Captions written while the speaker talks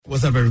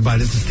What's up, everybody?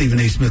 This is Stephen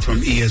A. Smith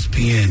from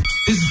ESPN.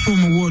 This is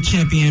former world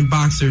champion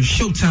boxer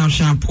Showtime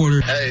Sean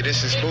Porter. Hey,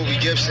 this is Bobby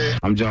Gibson.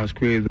 I'm Josh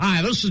Cribs.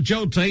 Hi, this is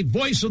Joe Tate,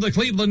 voice of the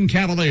Cleveland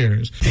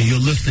Cavaliers. And you're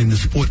listening to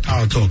Sports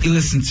Power Talk. You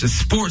listen to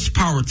Sports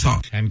Power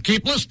Talk. And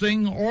keep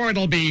listening, or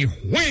it'll be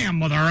wham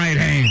with the right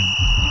hand.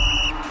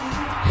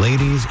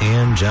 Ladies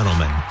and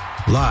gentlemen,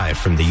 live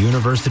from the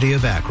University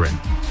of Akron,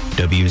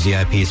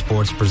 WZIP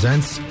Sports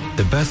presents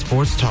the best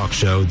sports talk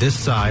show this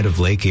side of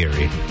Lake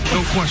Erie.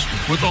 No question,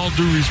 with all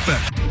due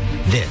respect.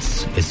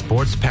 This is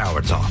Sports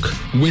Power Talk.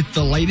 With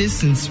the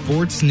latest in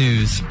sports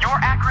news. Your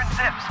Akron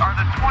Zips are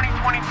the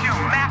 2022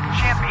 MAC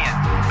champions.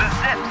 The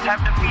Zips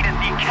have defeated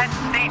the Kent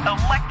State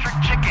Electric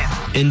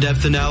Chickens.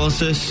 In-depth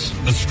analysis.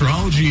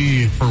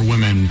 Astrology for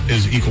women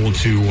is equal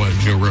to what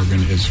Joe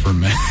Rogan is for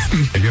men.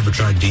 Have you ever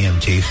tried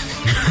DMT?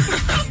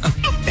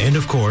 And,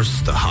 of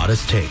course, the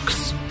hottest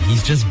takes.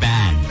 He's just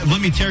bad.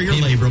 Let me tear your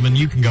labrum and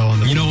you can go on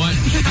the... You know what?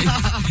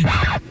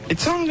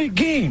 It's only a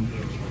game.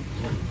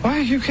 Why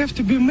you have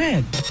to be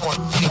mad?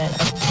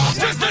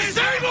 Just the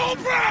same old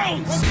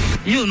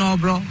Browns! You know,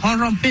 bro. Home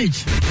run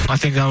pitch. I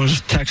think that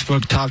was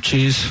textbook top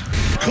cheese.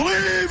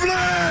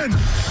 Cleveland!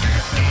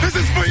 This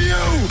is for you!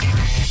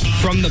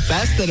 From the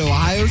best that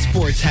Ohio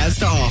sports has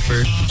to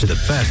offer to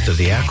the best of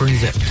the Akron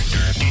Zips.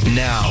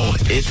 Now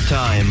it's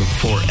time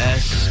for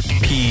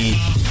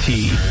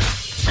SPT.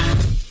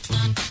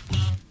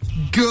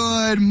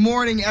 Good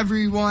morning,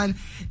 everyone.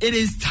 It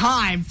is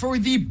time for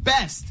the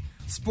best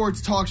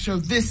sports talk show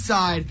this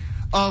side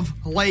of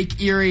Lake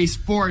Erie,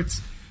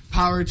 Sports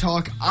Power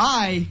Talk.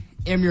 I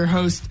am your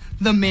host,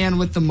 the man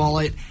with the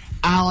mullet,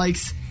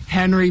 Alex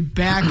Henry,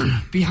 back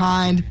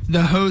behind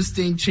the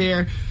hosting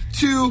chair.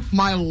 To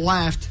my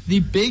left, the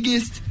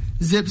biggest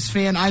Zips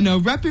fan I know.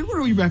 Repping, what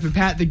are we repping,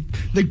 Pat?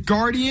 The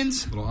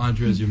Guardians? Little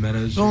Andres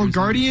Jimenez little jersey.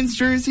 Guardians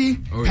jersey?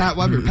 Oh, Pat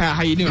Weber. Pat,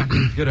 how you doing?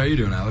 Good, how you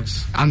doing,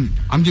 Alex? I'm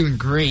doing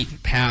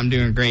great, Pat. I'm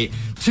doing great.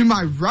 To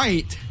my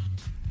right,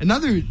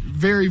 another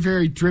very,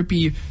 very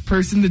drippy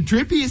person. The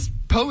drippiest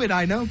poet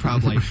I know,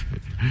 probably.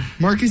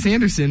 Marcus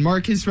Anderson.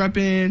 Marcus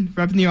repping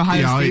the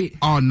Ohio State.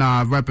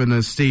 Repping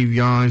the Steve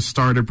Young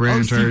starter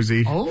brand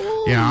jersey.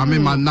 Yeah, I'm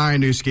in my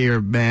Niners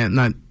gear, man.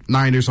 Not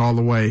Niners all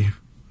the way.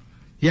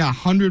 Yeah,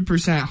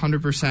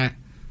 100%.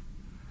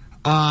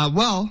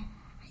 Well,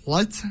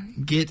 let's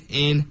get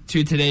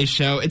into today's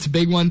show. It's a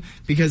big one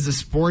because the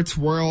sports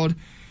world,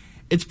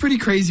 it's pretty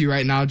crazy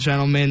right now,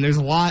 gentlemen. There's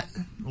a lot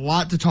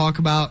to talk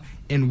about,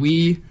 and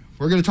we're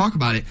going to talk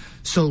about it.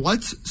 So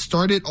let's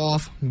start it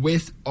off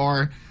with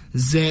our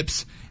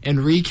Zips and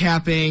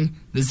recapping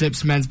the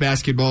Zips men's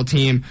basketball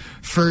team.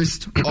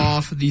 First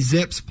off, the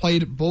Zips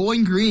played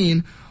Bowling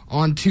Green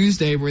on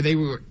Tuesday, where they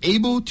were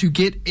able to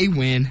get a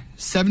win,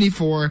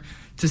 74-70.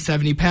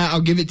 Pat,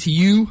 I'll give it to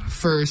you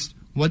first.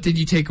 What did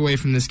you take away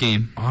from this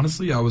game?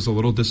 Honestly, I was a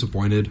little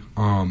disappointed.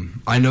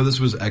 I know this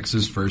was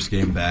X's first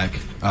game back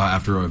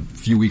after a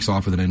few weeks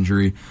off with an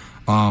injury.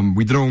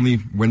 We did only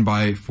win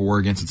by 4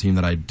 against a team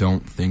that I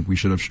don't think we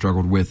should have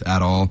struggled with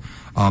at all.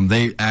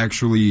 They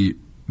actually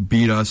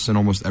beat us in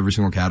almost every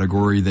single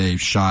category. They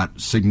shot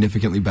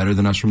significantly better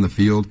than us from the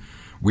field.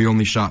 We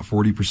only shot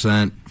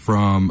 40%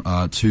 from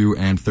 2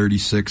 and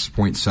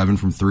 36.7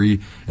 from 3,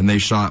 and they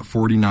shot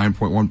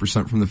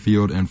 49.1% from the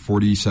field and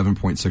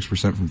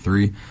 47.6% from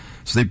 3.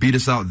 So they beat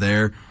us out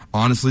there.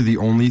 Honestly, the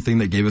only thing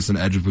that gave us an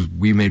edge was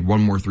we made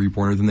one more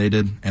three-pointer than they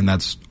did, and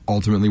that's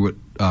ultimately what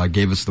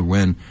gave us the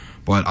win.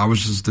 But I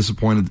was just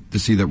disappointed to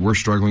see that we're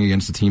struggling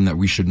against a team that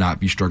we should not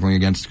be struggling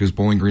against, because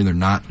Bowling Green, they're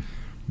not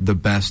the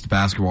best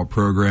basketball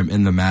program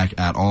in the MAC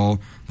at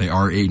all. They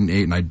are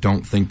 8-8, and I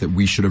don't think that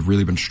we should have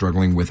really been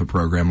struggling with a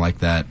program like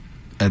that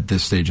at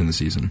this stage in the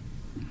season.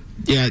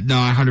 Yeah, no,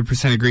 I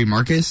 100% agree.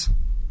 Marcus?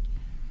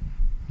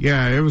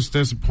 Yeah, it was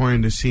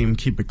disappointing to see him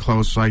keep it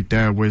close like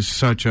that with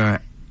such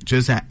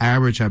just an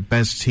average at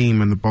best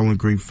team in the Bowling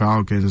Green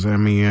Falcons. I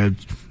mean,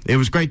 it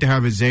was great to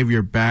have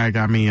Xavier back.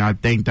 I mean, I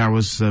think that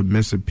was a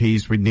missing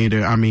piece we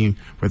needed. I mean,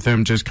 with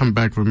him just coming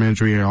back from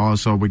injury and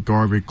also with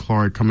Garvey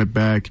Clark coming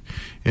back,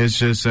 it's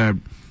just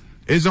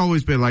it's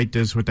always been like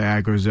this with the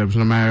Akron Zips.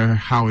 No matter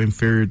how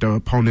inferior the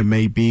opponent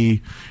may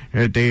be,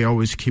 they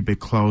always keep it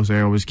close.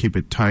 They always keep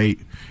it tight.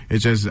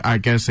 It's just, I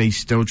guess they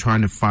still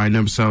trying to find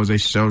themselves. They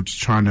still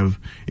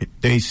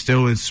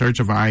in search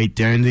of an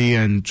identity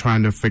and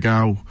trying to figure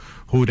out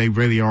who they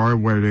really are,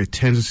 where their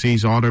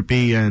tendencies ought to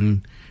be,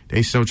 and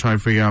they still try to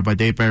figure out, but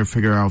they better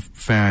figure out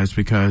fast,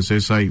 because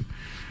it's like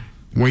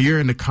when you're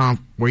in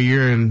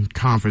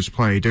conference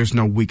play, there's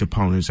no weak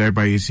opponents.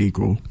 Everybody is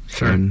equal.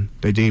 Sure. And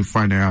they didn't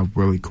find it out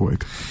really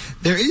quick.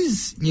 There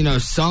is,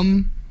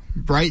 some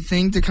bright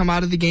thing to come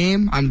out of the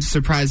game. I'm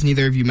surprised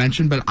neither of you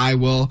mentioned, but I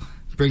will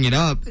bring it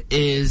up,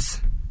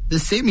 is the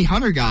Sammy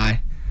Hunter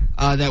guy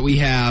that we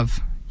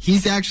have.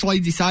 He's actually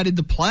decided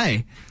to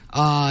play.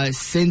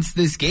 Since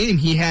this game,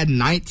 he had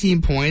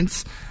 19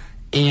 points,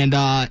 and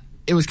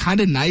it was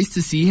kind of nice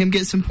to see him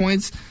get some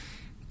points.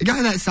 A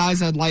guy that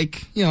size, I'd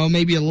like,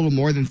 maybe a little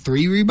more than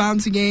 3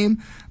 rebounds a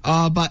game.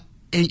 But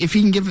if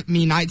he can give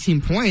me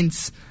 19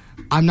 points,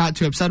 I'm not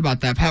too upset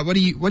about that. Pat, what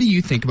do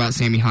you think about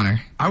Sammy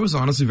Hunter? I was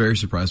honestly very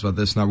surprised about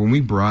this. Now, when we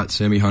brought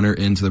Sammy Hunter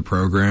into the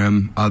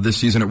program this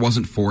season, it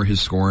wasn't for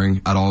his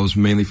scoring at all. It was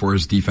mainly for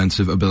his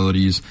defensive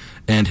abilities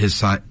and his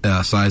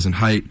size and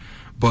height.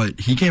 But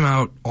he came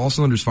out all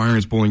cylinders firing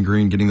as Bowling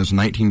Green, getting those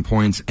 19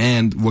 points,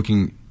 and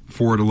looking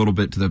forward a little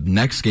bit to the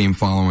next game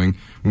following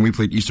when we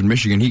played Eastern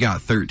Michigan. He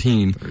got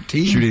 13.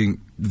 Shooting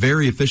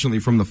very efficiently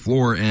from the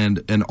floor,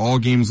 and all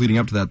games leading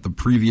up to that, the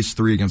previous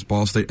 3 against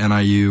Ball State,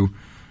 NIU,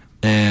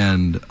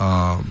 and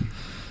let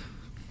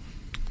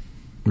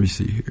me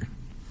see here.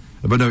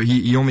 But no,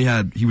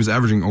 he was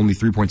averaging only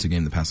 3 points a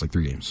game the past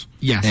 3 games.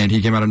 Yes. And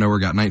he came out of nowhere,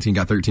 got 19,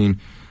 got 13.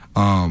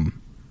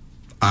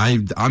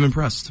 I'm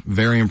impressed,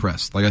 very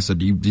impressed. Like I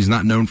said, he's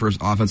not known for his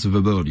offensive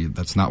ability.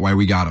 That's not why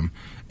we got him.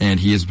 And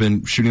he has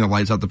been shooting the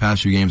lights out the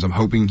past few games. I'm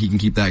hoping he can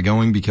keep that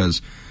going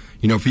because,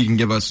 if he can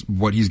give us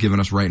what he's given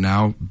us right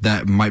now,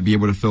 that might be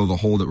able to fill the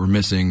hole that we're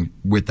missing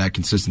with that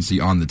consistency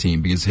on the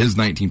team, because his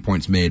 19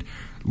 points made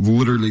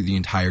literally the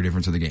entire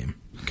difference of the game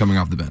coming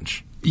off the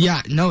bench.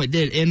 Yeah, no, it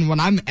did. And when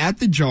I'm at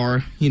the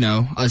jar,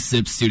 us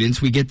ZIP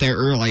students, we get there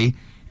early,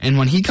 and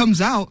when he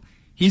comes out,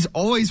 he's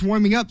always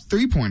warming up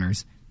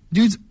 3-pointers.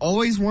 Dude's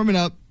always warming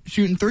up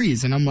shooting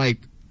threes, and I'm like,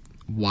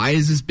 why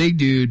is this big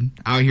dude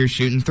out here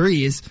shooting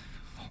threes?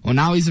 Well,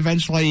 now he's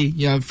eventually,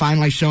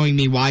 finally showing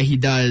me why he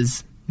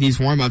does these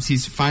warm-ups.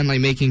 He's finally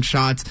making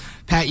shots.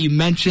 Pat, you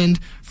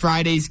mentioned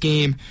Friday's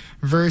game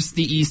versus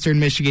the Eastern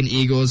Michigan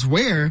Eagles,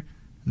 where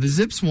the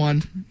Zips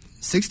won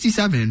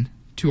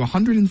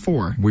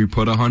 67-104. We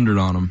put 100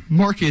 on them.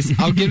 Marcus,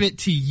 I'll give it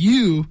to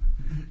you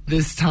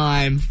this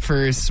time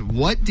first.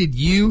 What did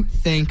you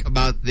think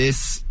about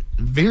this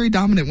very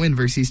dominant win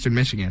versus Eastern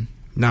Michigan?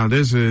 Now,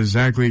 this is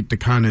exactly the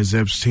kind of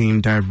Zips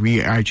team that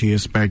we actually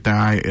expect, that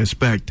I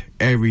expect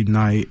every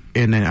night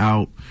in and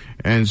out.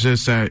 And it's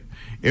just that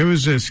it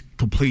was just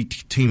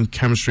complete team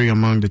chemistry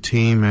among the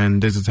team, and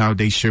this is how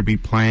they should be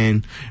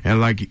playing. And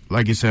like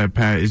you said,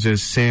 Pat, it's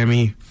just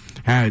Sammy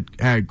had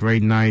a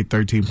great night,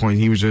 13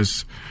 points. He was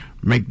just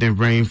making it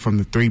rain from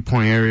the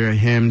 3-point area.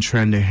 Him,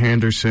 Trendon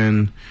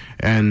Henderson,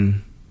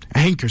 and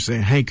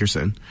Hankerson.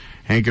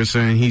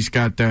 He's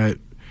got that.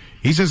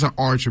 He's just an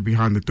archer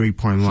behind the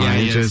 3-point line. Yeah,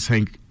 it's just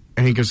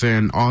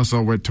Hankerson,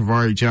 also with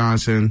Tavari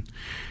Johnson.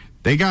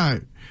 They got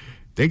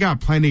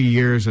plenty of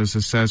years of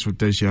success with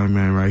this young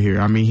man right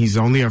here. I mean, he's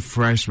only a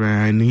freshman,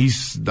 and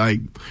he's not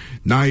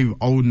even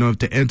old enough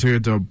to enter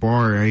the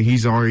bar, and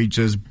he's already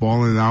just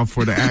balling out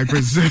for the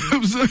Akron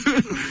Zips.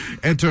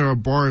 Enter a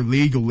bar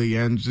legally,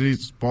 and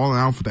just balling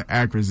out for the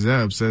Akron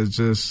Zips. It's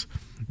just,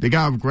 they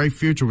got a great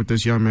future with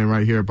this young man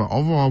right here. But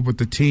overall, with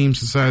the team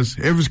success,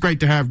 it was great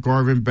to have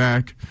Garvin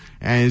back,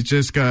 and it's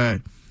just going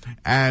to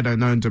add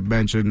another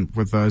dimension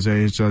with us,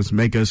 and it's just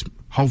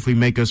hopefully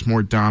make us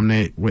more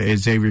dominant with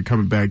Xavier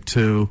coming back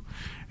too.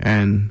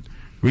 And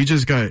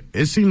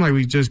it seemed like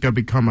we just got to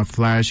become a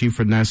flashy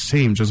finesse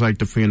team, just like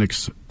the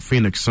Phoenix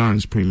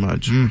Suns, pretty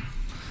much.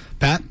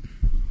 Pat?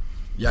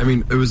 Yeah, I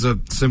mean, it was a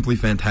simply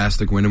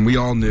fantastic win, and we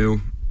all knew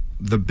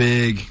the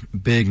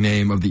big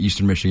name of the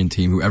Eastern Michigan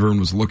team, who everyone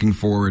was looking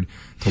forward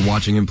to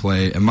watching him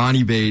play,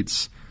 Imani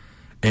Bates,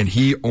 and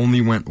he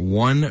only went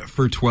 1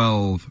 for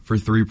 12 for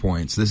 3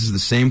 points. This is the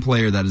same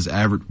player that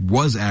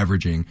was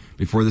averaging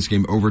before this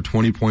game over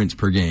 20 points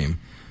per game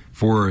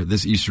for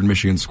this Eastern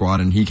Michigan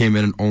squad, and he came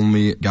in and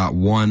only got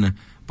 1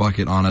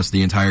 bucket on us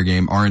the entire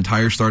game. Our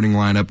entire starting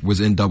lineup was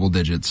in double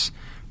digits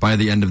by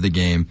the end of the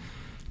game.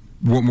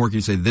 What more can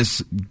you say?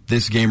 This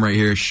game right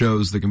here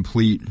shows the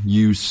complete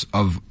use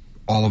of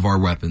all of our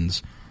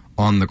weapons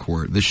on the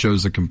court. This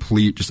shows a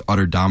complete, just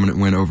utter dominant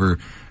win over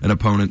an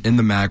opponent in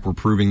the MAC. We're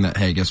proving that,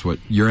 hey, guess what?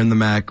 You're in the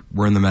MAC,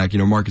 we're in the MAC.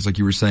 Marcus, like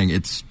you were saying,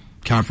 it's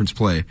conference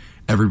play.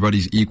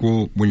 Everybody's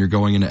equal when you're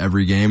going into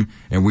every game,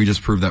 and we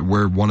just proved that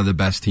we're one of the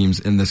best teams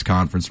in this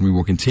conference, and we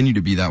will continue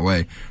to be that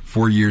way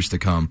for years to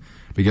come,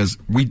 because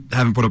we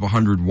haven't put up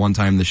 100 one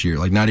time this year,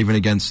 like not even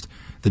against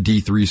the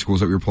D3 schools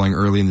that we were playing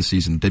early in the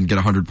season. Didn't get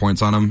 100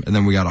 points on them, and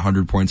then we got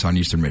 100 points on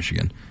Eastern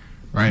Michigan.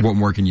 Right. What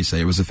more can you say?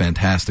 It was a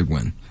fantastic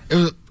win.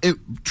 It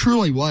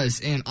truly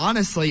was. And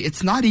honestly,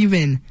 it's not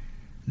even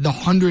the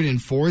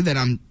 104 that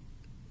I'm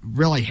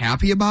really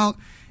happy about.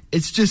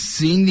 It's just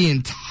seeing the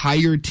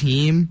entire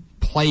team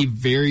play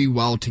very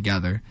well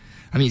together.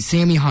 I mean,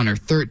 Sammy Hunter,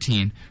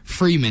 13.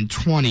 Freeman,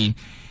 20.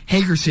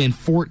 Hankerson,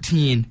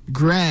 14.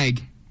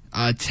 Greg,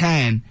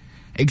 10.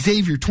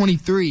 Xavier,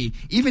 23.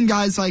 Even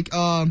guys like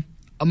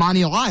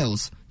Amani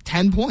Lyles,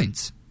 10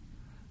 points.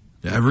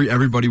 Yeah,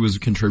 everybody was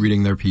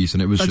contributing their piece,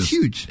 and it was That's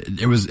huge.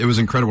 It was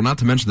incredible. Not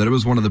to mention that it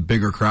was one of the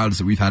bigger crowds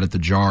that we've had at the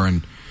Jar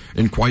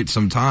in quite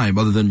some time,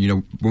 other than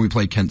when we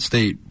play Kent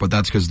State. But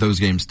that's because those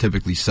games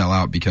typically sell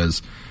out.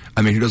 Because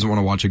I mean, who doesn't want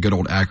to watch a good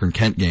old Akron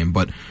Kent game?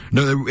 But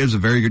no, it was a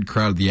very good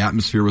crowd. The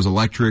atmosphere was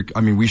electric.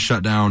 I mean, we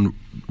shut down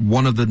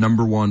one of the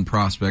number 1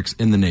 prospects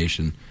in the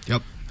nation.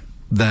 Yep.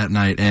 That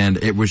night,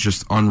 and it was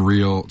just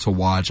unreal to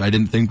watch. I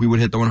didn't think we would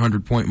hit the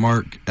 100-point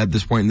mark at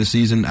this point in the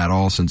season at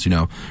all, since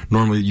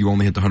normally you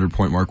only hit the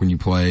 100-point mark when you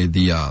play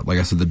the like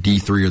I said, the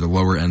D3 or the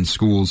lower end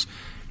schools.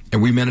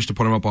 and we managed to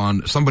put them up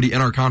on somebody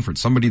in our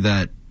conference, somebody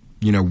that,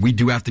 we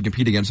do have to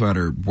compete against no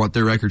matter what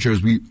their record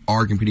shows. We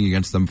are competing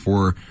against them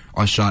for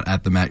a shot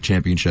at the MAC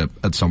championship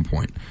at some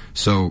point.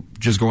 So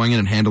just going in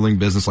and handling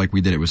business like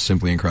we did, it was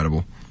simply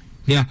incredible.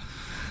 Yeah.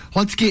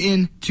 Let's get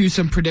into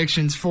some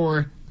predictions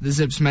for the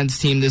Zips men's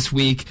team this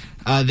week.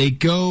 They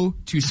go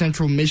to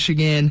Central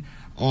Michigan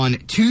on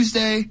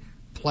Tuesday,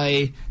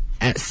 play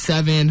at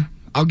 7.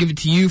 I'll give it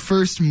to you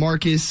first,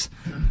 Marcus.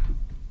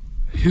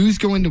 Who's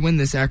going to win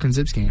this Akron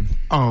Zips game?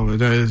 Oh,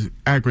 the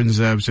Akron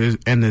Zips is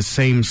in the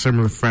same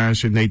similar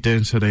fashion they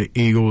did to the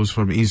Eagles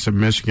from Eastern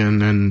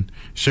Michigan, and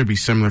should be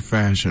similar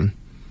fashion.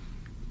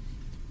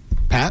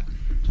 Pat?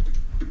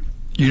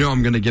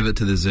 I'm going to give it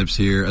to the Zips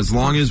here. As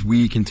long as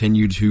we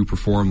continue to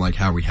perform like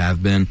how we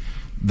have been,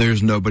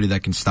 there's nobody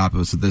that can stop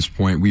us at this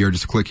point. We are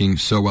just clicking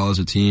so well as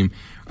a team.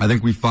 I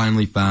think we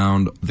finally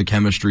found the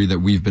chemistry that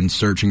we've been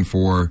searching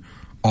for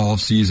all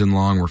season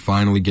long. We're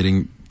finally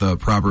getting the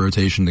proper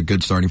rotation, the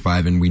good starting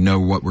five, and we know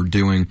what we're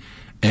doing.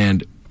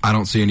 And I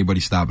don't see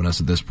anybody stopping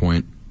us at this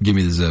point. Give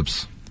me the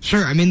Zips.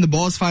 Sure. I mean, the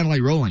ball is finally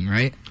rolling,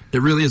 right?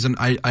 It really isn't.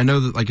 I know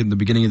that, like, in the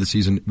beginning of the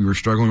season, we were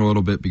struggling a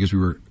little bit because we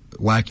were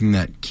lacking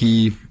that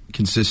key,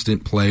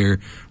 consistent player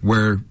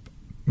where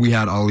we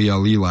had Ali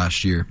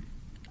last year.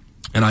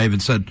 And I even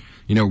said,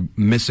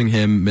 missing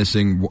him,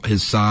 missing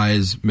his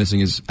size, missing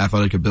his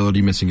athletic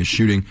ability, missing his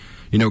shooting,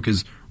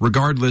 because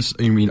regardless,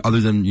 other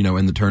than,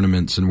 in the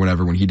tournaments and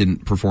whatever, when he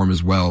didn't perform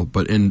as well,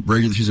 but in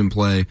regular season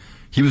play,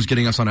 he was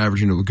getting us on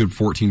average, a good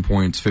 14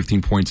 points,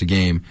 15 points a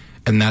game,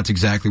 and that's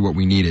exactly what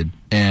we needed.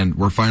 And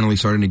we're finally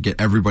starting to get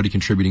everybody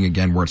contributing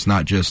again, where it's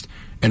not just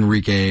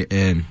Enrique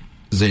and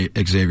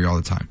Xavier all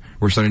the time.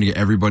 We're starting to get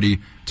everybody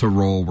to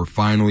roll. We're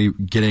finally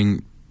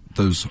getting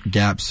those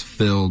gaps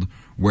filled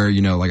where,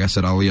 like I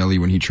said, Ali,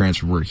 when he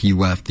transferred, where he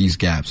left these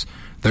gaps,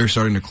 they're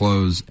starting to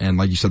close. And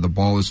like you said, the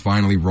ball is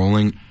finally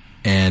rolling,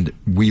 and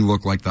we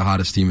look like the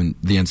hottest team in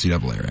the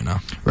NCAA right now.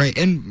 Right.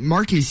 And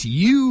Marcus,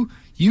 you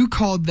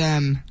called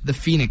them the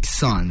Phoenix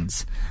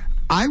Suns.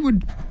 I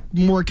would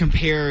more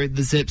compare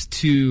the Zips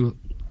to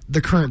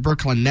the current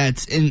Brooklyn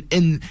Nets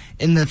in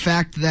the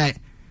fact that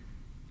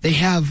they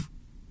have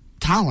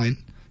talent.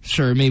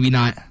 Sure, maybe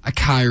not a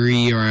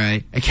Kyrie or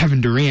a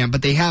Kevin Durant,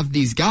 but they have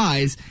these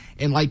guys.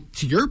 And like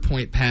to your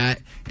point,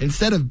 Pat,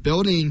 instead of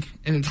building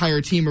an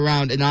entire team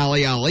around an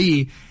Ali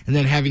and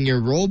then having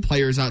your role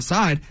players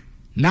outside,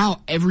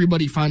 now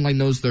everybody finally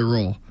knows their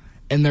role.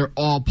 And they're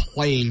all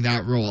playing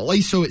that role, at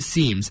least so it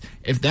seems.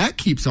 If that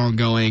keeps on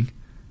going,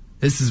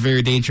 this is a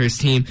very dangerous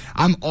team.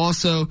 I'm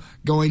also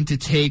going to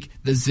take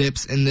the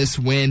Zips in this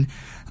win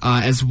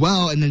as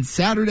well. And then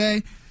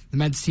Saturday, the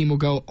men's team will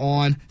go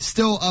on,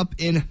 still up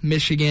in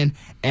Michigan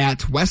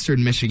at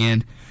Western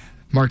Michigan.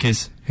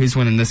 Marcus, who's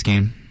winning this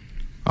game?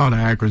 Oh, the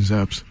Akron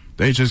Zips.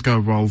 They just go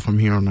roll from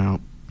here on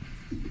out.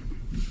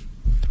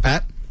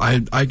 Pat?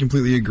 I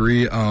completely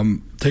agree.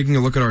 Taking a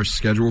look at our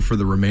schedule for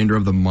the remainder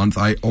of the month,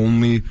 I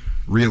only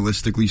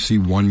realistically see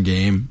one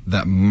game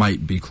that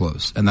might be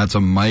close. And that's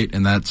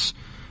that's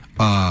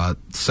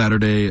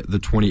Saturday the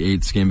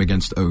 28th game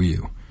against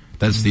OU.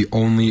 That's the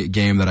only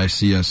game that I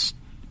see us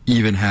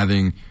even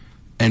having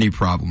any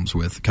problems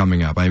with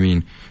coming up. I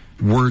mean,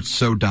 we're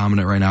so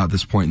dominant right now at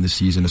this point in the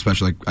season,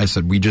 especially, like I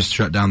said, we just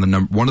shut down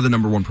one of the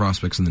number one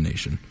prospects in the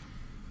nation.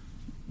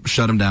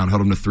 Shut him down,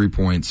 held him to 3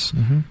 points.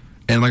 Mm-hmm.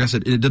 And like I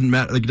said, it doesn't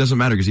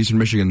matter because Eastern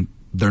Michigan,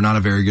 they're not a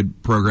very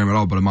good program at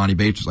all, but Amani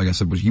Bates, like I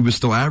said, he was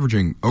still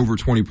averaging over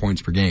 20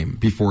 points per game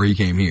before he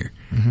came here.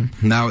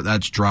 Mm-hmm. Now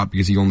that's dropped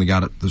because he only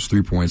got those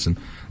 3 points. And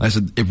like I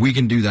said, if we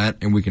can do that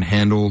and we can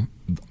handle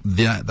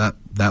that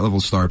level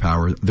of star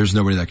power, there's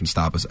nobody that can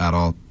stop us at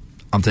all.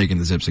 I'm taking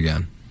the Zips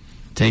again.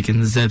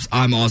 Taking the Zips.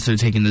 I'm also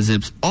taking the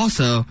Zips.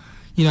 Also,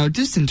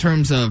 just in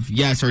terms of,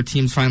 yes, our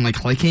team's finally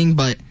clicking,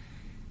 but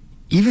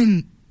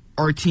even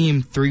our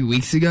team 3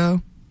 weeks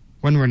ago,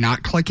 when we're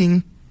not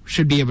clicking,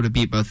 should be able to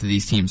beat both of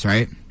these teams,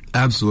 right?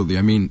 Absolutely.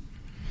 I mean,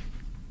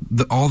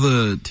 all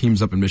the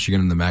teams up in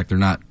Michigan and the MAC, they're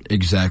not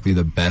exactly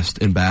the best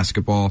in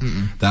basketball.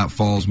 Mm-mm. That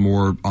falls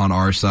more on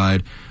our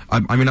side.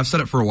 I mean, I've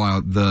said it for a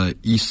while. The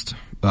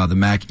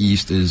MAC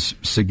East is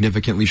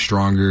significantly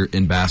stronger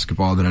in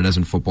basketball than it is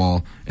in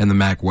football, and the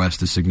MAC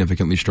West is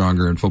significantly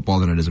stronger in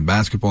football than it is in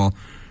basketball.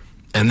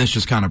 And this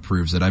just kind of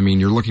proves it. I mean,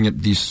 you're looking at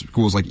these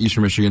schools like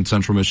Eastern Michigan,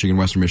 Central Michigan,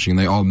 Western Michigan.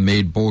 They all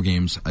made bowl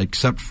games,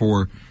 except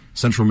for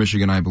Central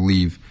Michigan, I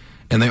believe.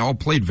 And they all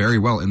played very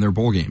well in their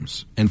bowl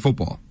games in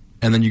football.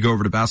 And then you go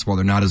over to basketball,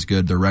 they're not as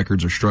good. Their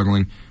records are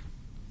struggling.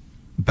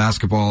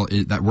 Basketball,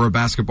 we're a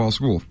basketball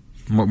school.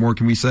 What more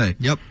can we say?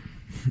 Yep.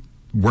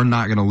 We're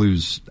not going to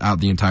lose out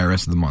the entire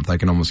rest of the month. I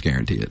can almost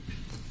guarantee it.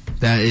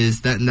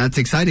 That's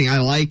exciting. I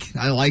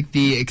like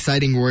the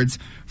exciting words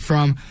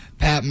from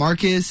Pat.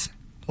 Marcus.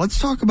 Let's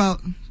talk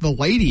about the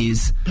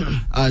ladies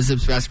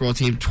Zips basketball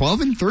team.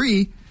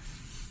 12-3,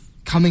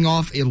 coming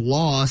off a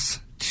loss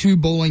to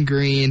Bowling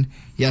Green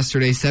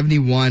yesterday,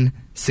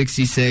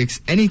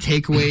 71-66. Any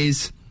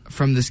takeaways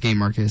from this game,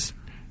 Marcus?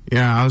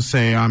 Yeah, I would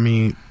say,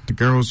 the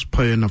girls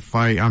put in a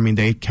fight.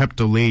 They kept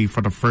the lead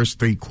for the first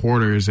 3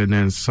 quarters, and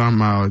then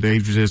somehow they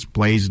just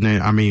blazing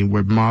it.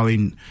 With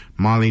Molly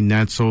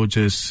Netzel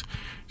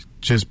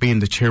just being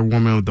the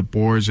chairwoman of the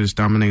boards, just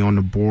dominating on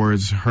the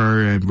boards.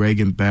 Her and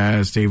Reagan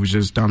Bass, they was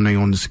just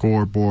dominating on the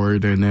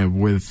scoreboard. And then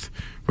with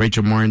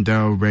Rachel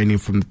Martindale reigning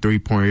from the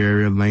 3-point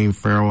area, Lane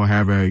Farrell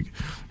have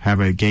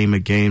a game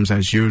of games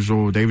as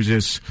usual. They were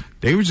just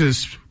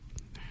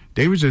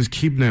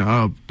keeping it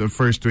up the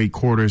first 3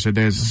 quarters, and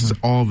then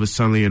all of a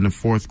sudden in the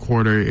fourth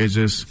quarter, it's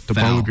just the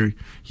Bowling Green.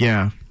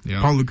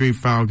 Bowling Green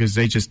Falcons,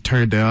 they just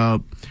turned it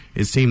up.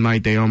 It seemed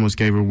like they almost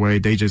gave it away.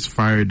 They just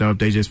fired up.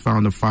 They just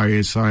found the fire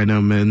inside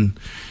them, and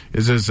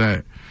it's just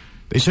that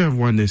they should have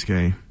won this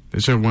game.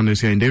 This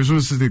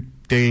was the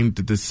game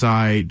to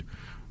decide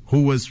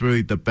who was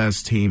really the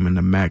best team in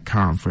the MAC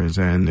conference,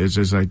 and it's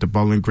just like the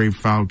Bowling Green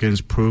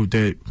Falcons proved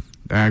it.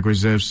 The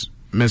Agri-Zips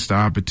missed the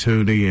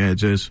opportunity,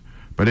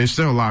 but there's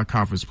still a lot of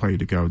conference play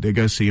to go. They're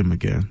going to see them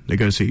again. They're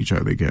going to see each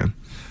other again.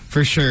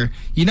 For sure.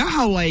 You know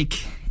how,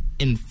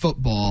 in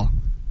football,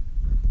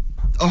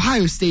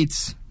 Ohio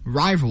State's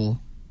rival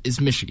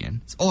is Michigan.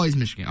 It's always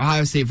Michigan.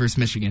 Ohio State versus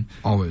Michigan.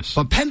 Always.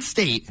 But Penn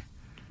State,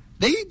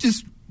 they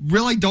just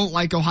really don't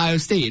like Ohio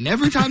State. And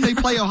every time they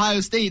play Ohio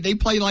State, they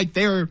play like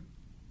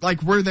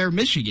we're their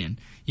Michigan.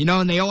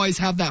 And they always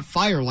have that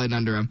fire lit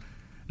under them.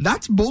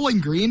 That's Bowling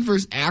Green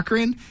versus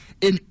Akron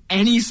in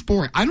any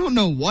sport. I don't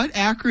know what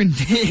Akron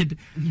did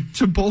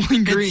to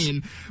Bowling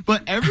Green,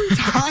 but every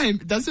time,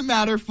 it doesn't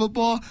matter,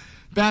 football,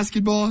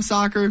 basketball,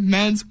 soccer,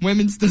 men's,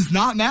 women's, does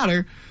not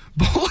matter.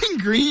 Bowling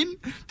Green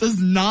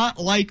does not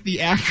like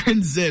the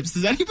Akron Zips.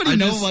 Does anybody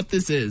know what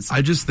this is?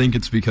 I just think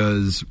it's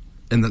because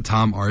in the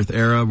Tom Arth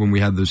era, when we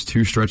had those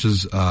 2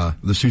 stretches,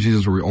 those 2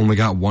 seasons where we only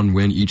got 1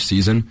 win each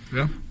season,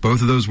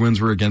 both of those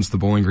wins were against the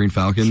Bowling Green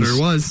Falcons. Sure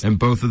was. And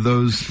both of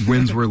those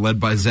wins were led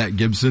by Zach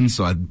Gibson,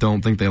 so I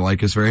don't think they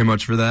like us very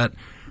much for that.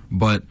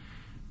 But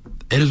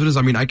it is what it is.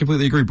 I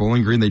completely agree.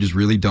 Bowling Green, they just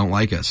really don't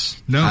like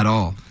us at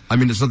all.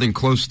 It's nothing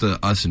close to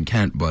us in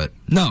Kent, but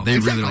they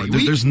really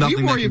don't. There's nothing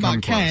we worry that can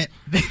about come Kent.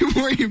 close. They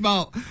worry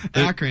about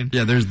Akron.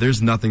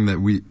 There's nothing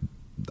that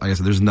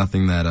there's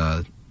nothing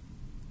that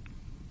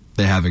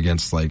they have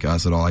against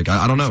us at all. I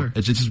don't know. Sure.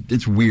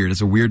 It's weird.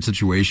 It's a weird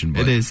situation.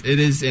 But it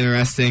is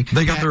interesting.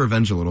 They got their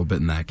revenge a little bit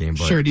in that game.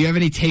 But, sure. Do you have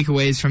any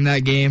takeaways from that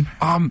game?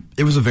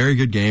 It was a very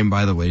good game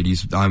by the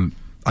ladies.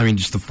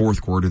 Just the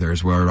fourth quarter there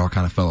is where it all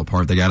kind of fell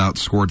apart. They got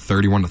outscored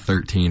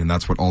 31-13, and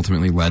that's what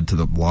ultimately led to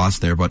the loss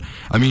there. But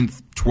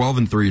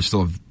 12-3 is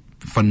still a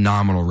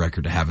phenomenal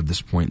record to have at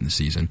this point in the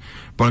season.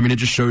 But it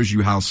just shows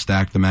you how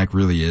stacked the MAC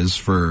really is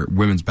for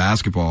women's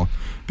basketball,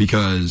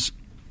 because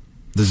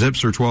the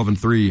Zips are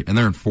 12-3, and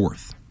they're in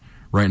 4th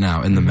right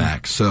now in the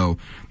MAC. So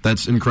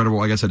that's incredible.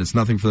 Like I said, it's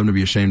nothing for them to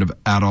be ashamed of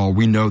at all.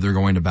 We know they're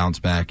going to bounce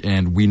back,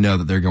 and we know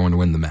that they're going to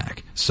win the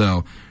MAC.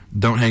 So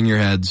don't hang your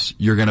heads.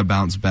 You're going to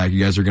bounce back.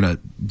 You guys are going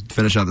to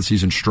finish out the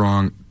season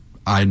strong.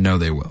 I know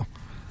they will.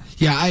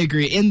 Yeah, I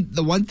agree. And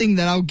the one thing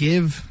that I'll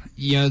give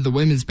the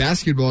women's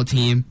basketball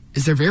team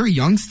is they're very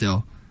young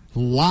still. A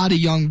lot of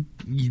young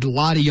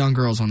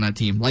girls on that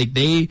team.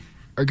 They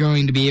are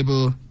going to be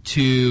able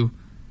to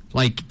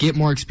get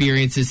more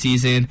experience this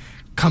season,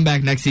 come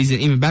back next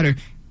season even better.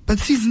 But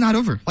the season's not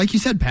over. Like you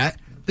said, Pat,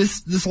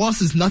 this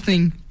loss is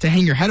nothing to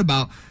hang your head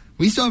about.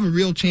 We still have a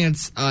real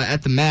chance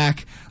at the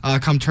MAC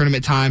come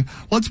tournament time.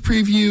 Let's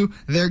preview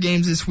their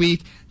games this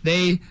week.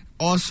 They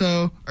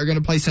also are going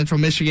to play Central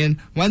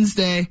Michigan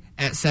Wednesday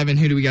at 7.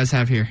 Who do we guys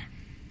have here?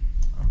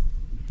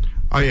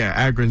 Oh, yeah,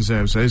 Akron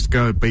Zips. It's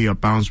going to be a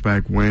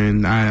bounce-back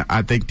win.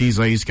 I think these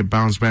ladies can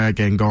bounce back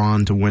and go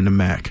on to win the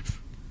MAC.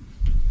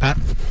 Pat?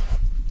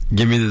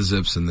 Give me the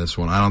Zips in this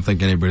one. I don't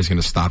think anybody's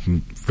going to stop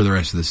them for the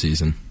rest of the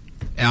season.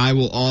 And I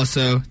will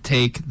also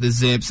take the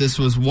Zips. This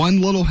was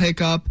one little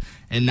hiccup,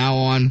 and now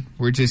on,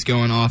 we're just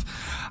going off.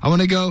 I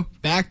want to go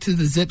back to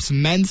the Zips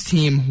men's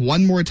team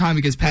one more time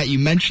because, Pat, you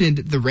mentioned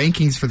the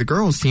rankings for the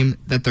girls team,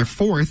 that they're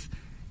 4th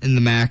in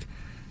the MAC.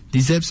 The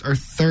Zips are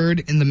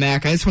 3rd in the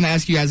MAC. I just want to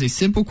ask you guys a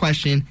simple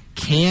question.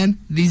 Can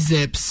the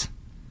Zips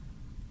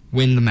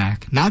win the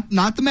MAC? Not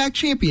the MAC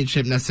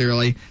championship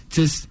necessarily,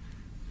 just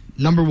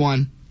number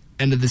 1,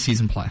 end of the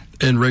season play.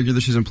 In regular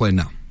season play,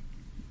 no.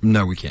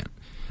 No, we can't.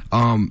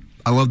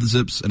 I love the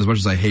Zips, and as much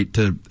as I hate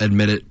to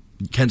admit it,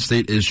 Kent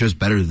State is just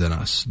better than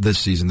us this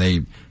season.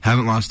 They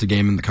haven't lost a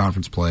game in the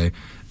conference play.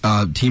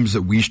 Teams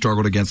that we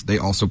struggled against, they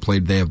also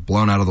played. They have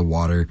blown out of the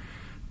water.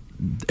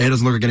 It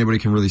doesn't look like anybody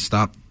can really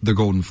stop the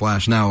Golden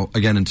Flash. Now,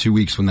 again, in 2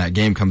 weeks when that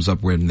game comes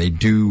up, when they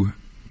do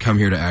come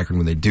here to Akron,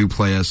 when they do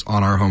play us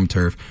on our home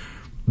turf,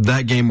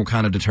 that game will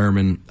kind of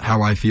determine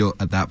how I feel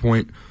at that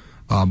point.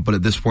 But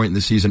at this point in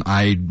the season,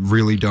 I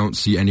really don't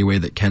see any way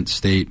that Kent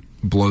State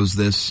blows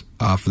this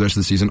for the rest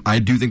of the season. I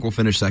do think we'll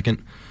finish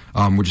 2nd,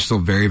 which is still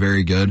very,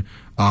 very good.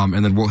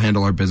 And then we'll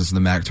handle our business in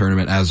the MAC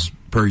tournament as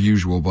per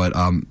usual. But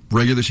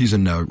regular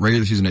season, no.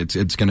 Regular season,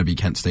 it's going to be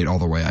Kent State all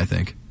the way, I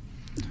think.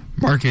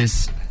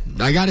 Marcus,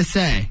 I got to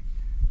say,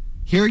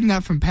 hearing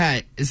that from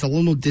Pat is a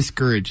little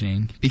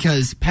discouraging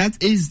because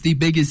Pat is the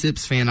biggest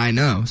Zips fan I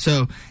know.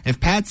 So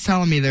if Pat's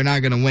telling me they're not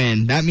going to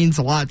win, that means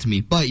a lot to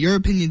me. But your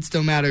opinion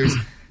still matters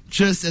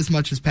just as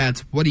much as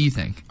Pat's. What do you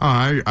think?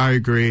 Oh, I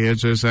agree.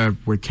 It's just that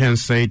with Kent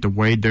State, the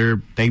way they've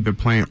been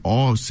playing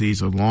all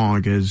season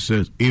long is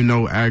just, even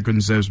though Akron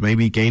Zips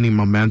maybe gaining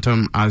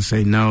momentum, I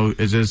say no.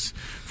 It's just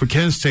for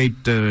Kent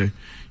State to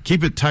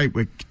keep it tight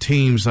with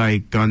teams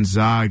like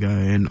Gonzaga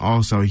and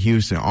also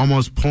Houston,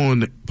 almost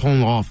pulling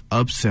off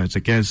upsets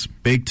against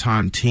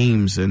big-time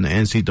teams in the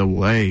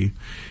NCAA.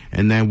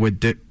 And then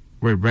with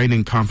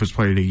reigning Conference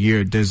Player of the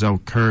Year,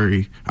 Denzel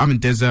Curry. I mean,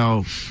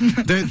 Denzel.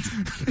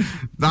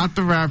 not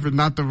the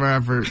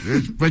rapper,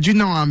 but you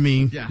know what I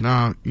mean. Yeah.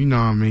 No, you know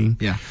what I mean.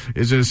 Yeah.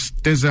 It's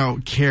just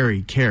Denzel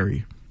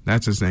Carey.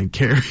 That's his name,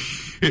 Carey.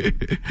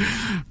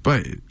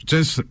 But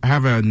just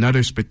having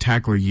another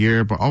spectacular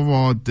year. But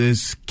overall,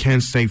 this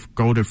Kent State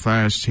Golden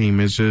Flash team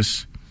is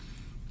just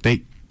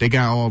they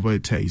got all but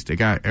it takes. They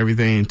got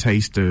everything it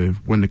takes to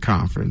win the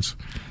conference.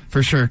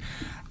 For sure.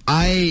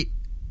 I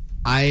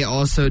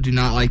also do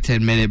not like to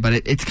admit it, but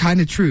it's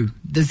kind of true.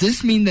 Does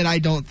this mean that I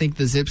don't think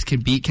the Zips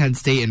can beat Kent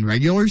State in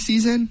regular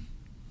season?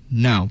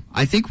 No.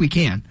 I think we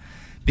can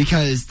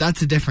because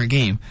that's a different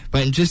game.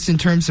 But just in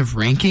terms of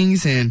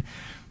rankings and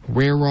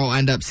where we'll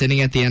end up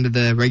sitting at the end of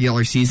the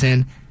regular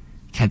season,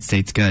 Kent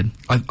State's good.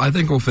 I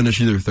think we'll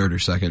finish either third or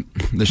second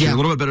this year. Yeah. A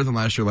little bit better than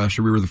last year. Last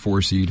year we were the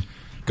 4 seed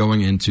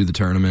going into the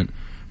tournament.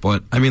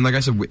 But, I mean, like I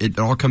said, it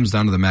all comes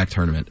down to the MAC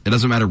tournament. It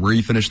doesn't matter where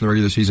you finish in the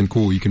regular season.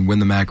 Cool, you can win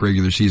the MAC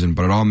regular season,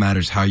 but it all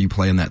matters how you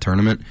play in that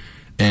tournament.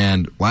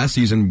 And last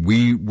season,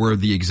 we were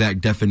the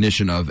exact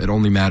definition of it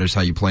only matters how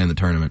you play in the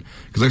tournament.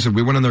 Because, like I said,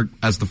 we went in there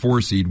as the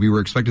 4 seed. We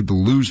were expected to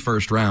lose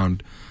first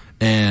round,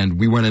 and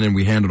we went in and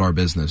we handled our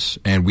business,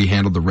 and we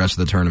handled the rest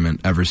of the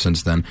tournament ever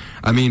since then.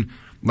 I mean,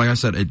 like I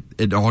said,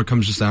 it all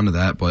comes just down to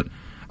that, but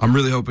I'm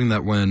really hoping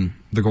that when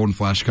the Golden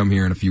Flash come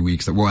here in a few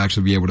weeks, that we'll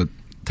actually be able to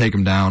take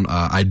them down.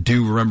 I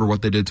do remember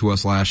what they did to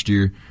us last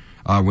year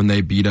when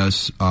they beat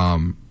us.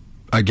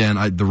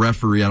 Again, the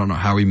referee, I don't know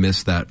how he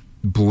missed that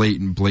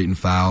blatant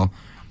foul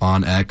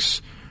on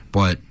X,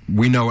 but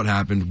we know what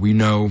happened. We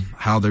know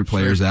how their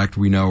players act.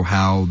 We know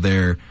how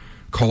their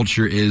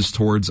culture is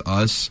towards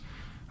us.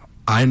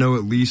 I know,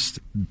 at least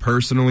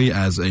personally,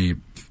 as a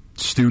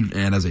student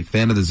and as a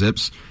fan of the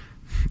Zips,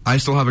 I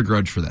still have a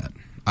grudge for that.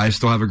 I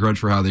still have a grudge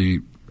for how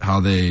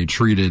they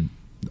treated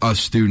us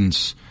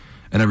students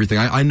and everything.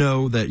 I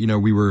know that, you know,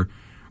 we were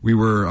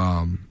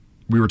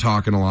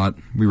talking a lot.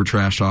 We were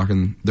trash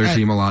talking their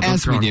team a lot.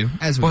 As we do.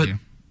 But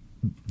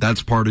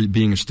that's part of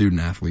being a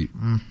student athlete.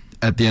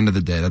 At the end of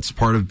the day, that's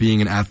part of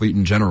being an athlete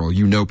in general.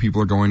 You know,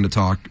 people are going to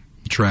talk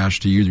trash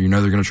to you. You know,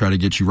 they're going to try to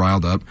get you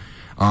riled up.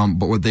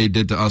 But what they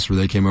did to us, where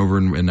they came over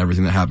and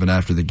everything that happened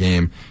after the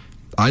game,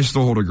 I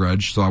still hold a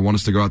grudge. So I want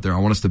us to go out there. I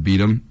want us to beat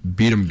them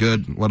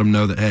good. Let them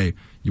know that, hey,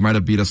 you might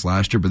have beat us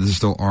last year, but this is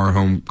still our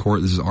home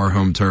court. This is our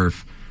home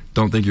turf.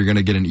 Don't think you're going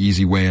to get an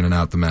easy way in and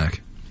out the MAC.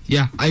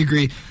 Yeah, I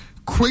agree.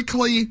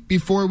 Quickly,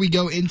 before we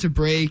go into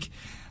break,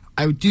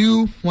 I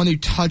do want to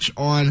touch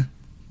on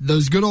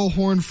those good old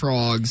Horned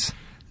Frogs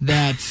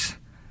that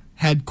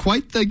had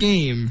quite the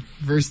game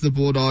versus the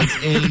Bulldogs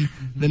in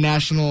the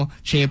national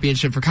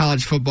championship for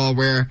college football,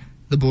 where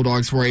the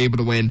Bulldogs were able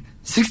to win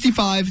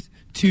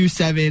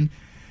 65-7.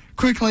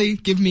 Quickly,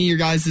 give me your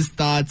guys'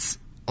 thoughts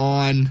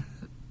on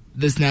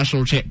this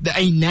national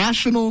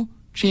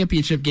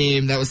championship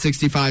game that was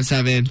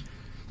 65-7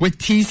 with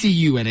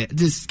TCU in it.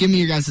 Just give me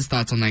your guys'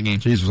 thoughts on that game.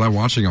 Jeez, was I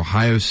watching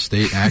Ohio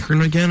State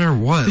Akron again or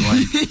what?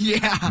 Like,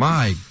 yeah.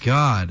 My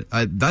God.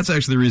 That's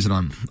actually the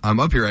reason I'm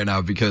up here right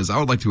now, because I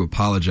would like to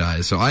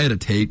apologize. So I had a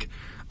take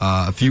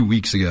a few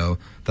weeks ago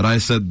that I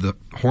said the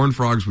Horned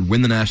Frogs would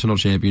win the national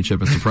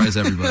championship and surprise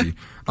everybody.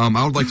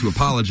 I would like to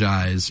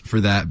apologize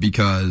for that,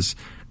 because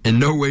in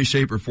no way,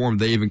 shape, or form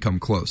they even come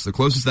close. The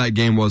closest that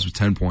game was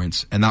 10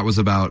 points, and that was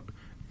about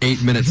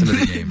 8 minutes into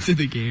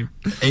the game.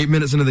 8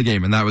 minutes into the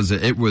game, and that was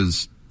it. It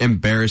was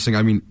embarrassing.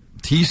 I mean,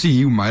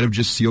 TCU might have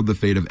just sealed the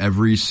fate of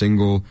every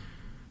single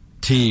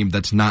team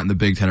that's not in the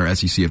Big Ten or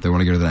SEC if they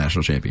want to go to the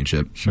national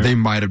championship. Sure. They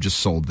might have just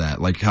sold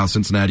that. Like how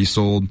Cincinnati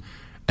sold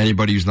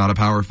anybody who's not a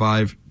Power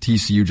 5,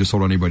 TCU just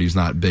sold anybody who's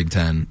not Big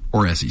Ten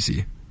or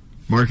SEC.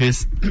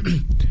 Marcus?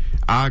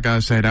 I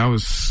gotta say, that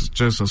was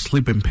just a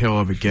sleeping pill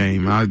of a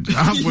game. I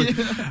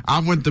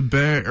went to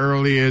bed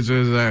early. It's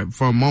just that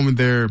for a moment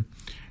there,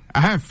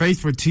 I had faith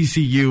for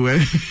TCU.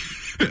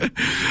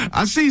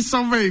 I see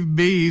so many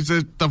memes.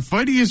 The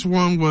funniest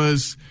one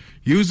was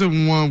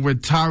using one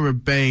with Tyra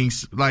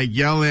Banks, like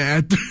yelling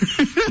at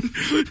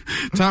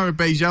Tyra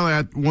Banks yelling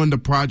at one of the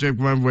Project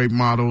Runway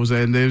models,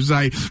 and it was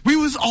like, "We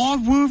was all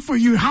rooting for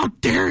you. How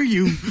dare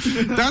you?"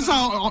 That's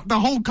how the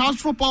whole college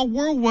football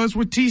world was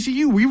with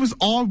TCU. We was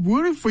all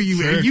rooting for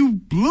you, and you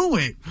blew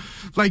it.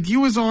 Like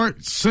you was our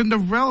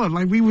Cinderella.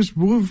 Like we was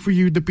rooting for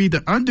you to be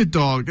the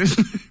underdog.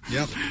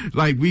 Yep.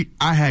 Like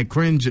I had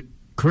Corinne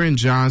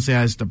Johnson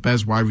as the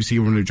best wide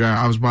receiver in the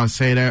draft. I was about to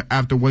say that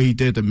after what he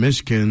did to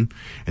Michigan,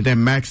 and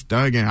then Max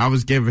Duggan, I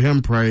was giving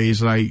him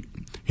praise. Like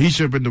he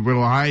should have been the real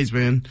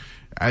Heisman.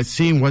 I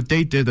seen what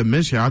they did to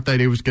Michigan. I thought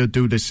they was going to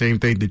do the same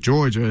thing to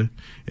Georgia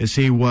and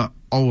see what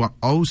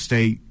O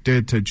State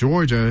did to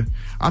Georgia.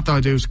 I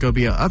thought there was going to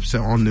be an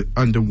upset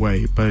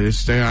underway, but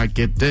instead I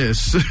get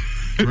this.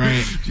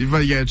 Right.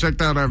 But yeah,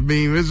 check out our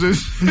meme. It's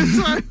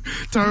like,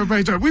 tell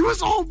everybody, we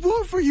was all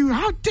rooting for you.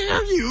 How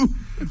dare you?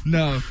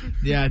 No.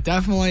 Yeah,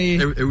 definitely.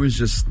 It was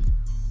just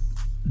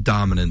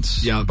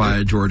dominance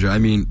by Georgia. I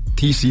mean,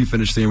 TC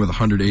finished the game with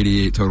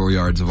 188 total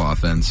yards of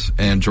offense,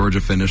 and Georgia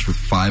finished with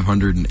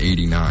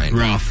 589.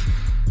 Rough.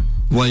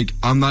 Like,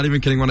 I'm not even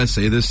kidding when I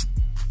say this.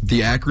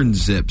 The Akron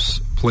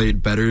Zips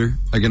played better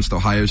against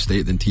Ohio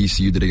State than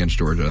TCU did against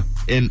Georgia.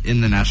 In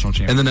the national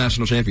championship. In the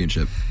national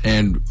championship.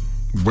 And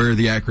we're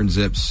the Akron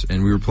Zips,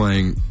 and we were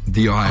playing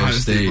the Ohio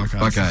State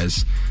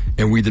Buckeyes,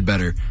 and we did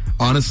better.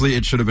 Honestly,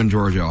 it should have been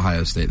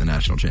Georgia-Ohio State, the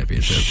national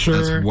championship. Sure.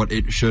 That's what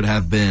it should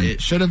have been.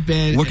 It should have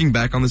been. Looking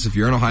back on this, if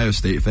you're an Ohio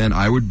State fan,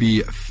 I would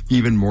be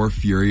even more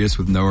furious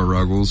with Noah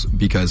Ruggles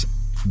because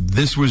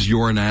this was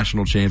your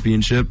national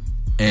championship,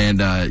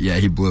 and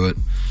he blew it.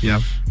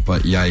 Yeah.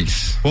 But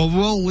yikes. Well,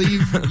 we'll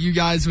leave you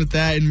guys with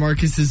that and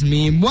Marcus's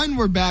meme. When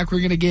we're back, we're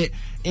going to get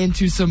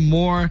into some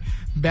more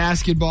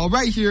basketball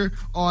right here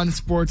on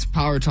Sports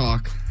Power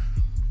Talk.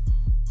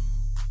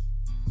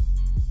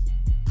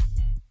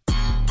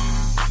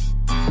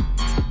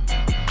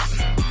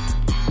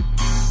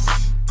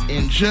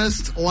 And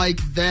just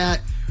like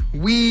that,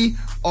 we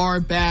are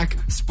back.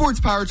 Sports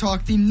Power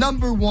Talk, the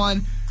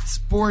 #1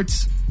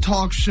 sports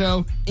talk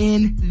show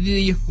in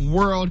the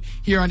world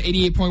here on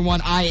 88.1.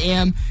 I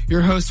am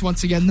your host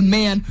once again, the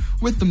man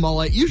with the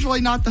mullet.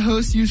 Usually not the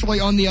host, usually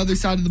on the other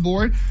side of the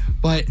board,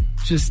 but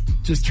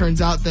just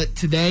turns out that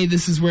today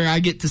this is where I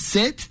get to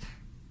sit.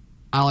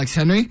 Alex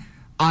Henry.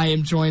 I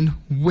am joined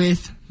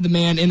with the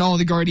man in all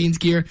the Guardians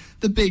gear,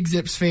 the big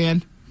Zips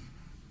fan,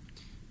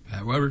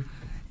 Pat Weber.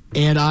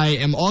 And I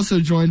am also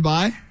joined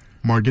by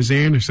Marcus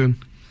Anderson.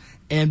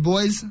 And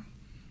boys,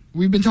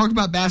 we've been talking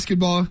about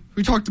basketball.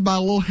 We talked about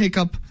a little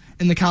hiccup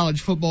in the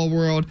college football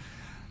world.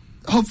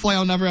 Hopefully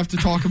I'll never have to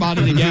talk about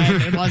it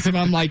again unless if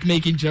I'm like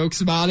making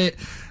jokes about it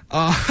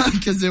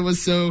because it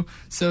was so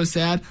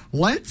sad.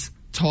 Let's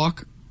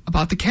talk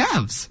about the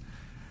Cavs.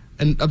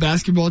 And a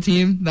basketball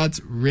team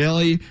that's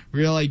really,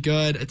 really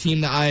good. A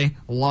team that I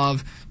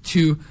love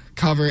to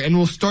cover. And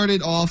we'll start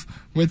it off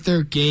with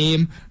their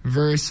game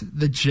versus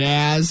the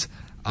Jazz,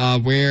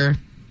 where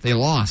they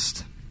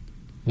lost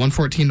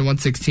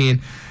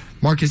 114-116.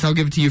 Marcus, I'll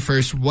give it to you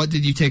first. What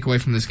did you take away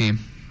from this game?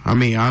 I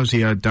mean,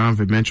 obviously,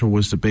 Donovan Mitchell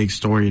was the big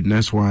story in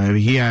this one. I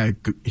mean, he had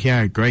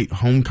a great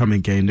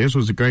homecoming game. This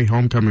was a great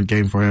homecoming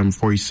game for him.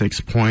 46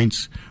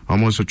 points,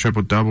 almost a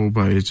triple-double,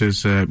 but it's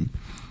just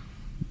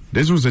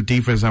this was a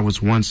defense that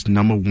was once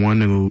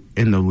 #1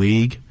 in the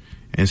league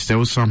and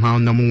still somehow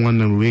 #1 in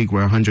the league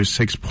with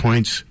 106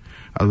 points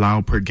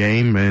allowed per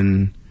game.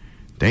 And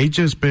they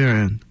just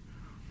been,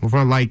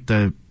 over like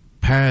the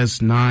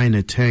past 9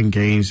 to 10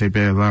 games, they've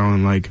been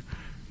allowing like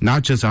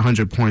not just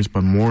 100 points,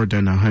 but more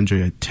than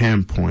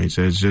 110 points.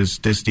 It's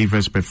just this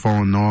defense been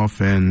falling off,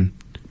 and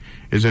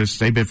it's just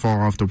they've been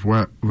falling off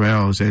the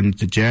rails. And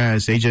the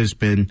Jazz, they just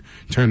been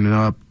turning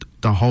up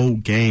the whole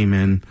game.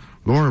 And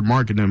Laura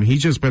Markkanen,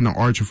 he's just been an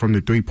archer from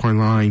the three-point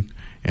line,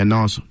 and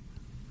also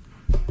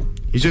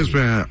he's just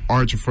been an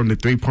archer from the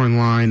three-point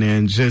line,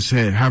 and just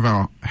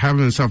having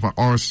himself an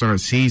all-star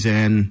season.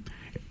 And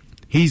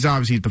he's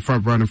obviously the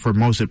front runner for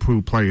most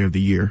improved player of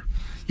the year.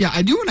 Yeah,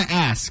 I do want to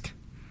ask,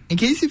 in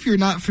case if you're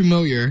not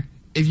familiar,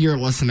 if you're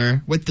a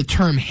listener, with the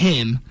term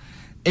him,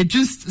 it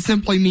just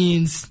simply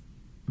means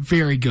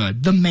very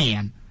good. The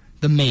man.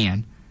 The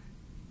man.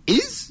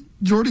 Is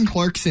Jordan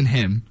Clarkson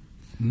him?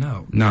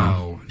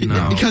 No.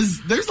 Because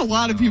there's a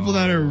lot of people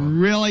that are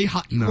really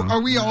high. No.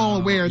 Are we all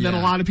aware that a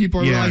lot of people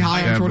are really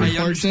high on Jordan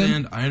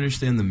Clarkson? I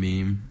understand the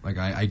meme. Like,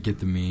 I get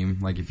the meme.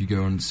 Like, if you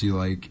go and see,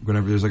 like,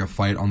 whenever there's, like, a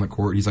fight on the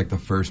court, he's, like, the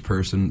first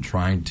person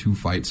trying to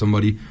fight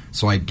somebody.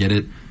 So I get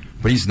it.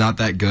 But he's not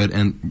that good.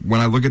 And when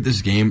I look at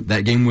this game,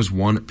 that game was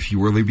won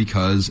purely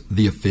because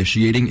the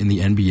officiating in the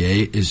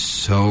NBA is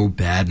so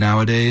bad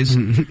nowadays.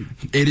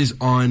 It is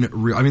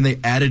unreal. I mean, they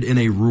added in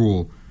a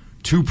rule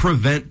to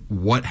prevent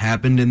what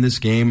happened in this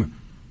game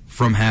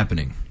from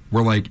happening.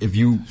 Where, like, if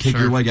you kick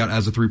your leg out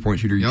as a three-point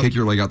shooter, you kick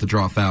your leg out to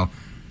draw a foul,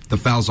 the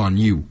foul's on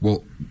you.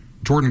 Well,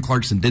 Jordan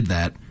Clarkson did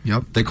that.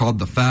 They called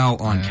the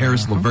foul on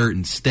Karis LeVert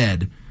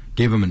instead,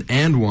 gave him an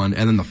and one,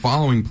 and then the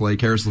following play,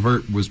 Karis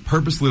LeVert was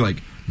purposely,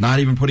 like, not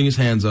even putting his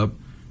hands up,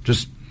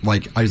 just,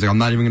 like, he's like, I'm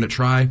not even going to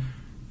try.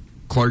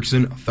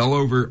 Clarkson fell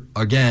over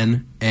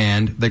again,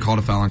 and they called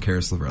a foul on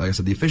Karis LeVert. Like I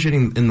said, the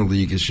officiating in the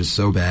league is just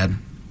so bad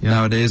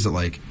nowadays that,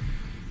 like,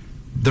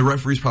 the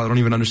referees probably don't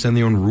even understand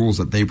their own rules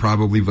that they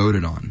probably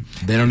voted on.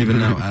 They don't even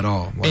know at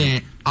all. Like,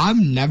 and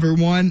I'm never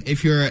one.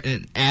 If you're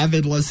an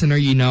avid listener,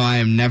 you know I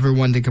am never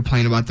one to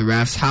complain about the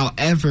refs.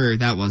 However,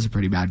 that was a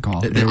pretty bad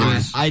call.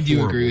 I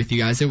do agree with you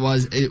guys.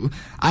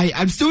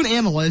 I'm still an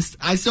analyst.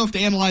 I still have to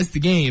analyze the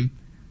game.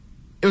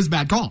 It was a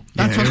bad call.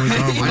 That's what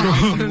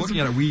I'm looking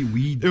at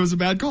it. It was a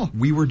bad call.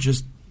 We were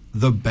just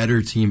the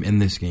better team in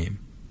this game.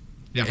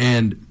 Yeah.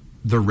 And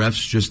the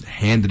refs just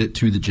handed it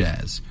to the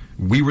Jazz.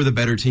 We were the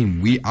better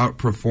team. We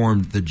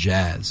outperformed the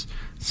Jazz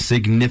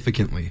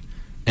significantly,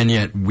 and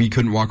yet we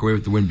couldn't walk away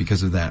with the win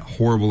because of that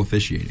horrible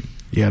officiating.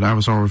 Yeah, that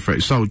was all.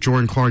 So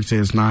Jordan Clarkson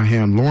is not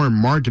him. Lauren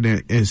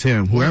Markkinen is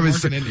him. Whoever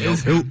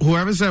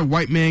said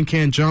white man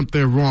can't jump,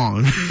 they're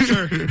wrong.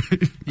 Sure.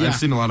 Yeah. I've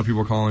seen a lot of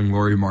people calling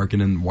Lauri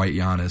Markkinen white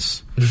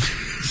Giannis.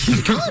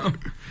 He's good.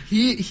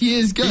 He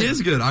is good. He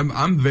is good.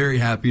 I'm very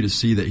happy to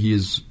see that he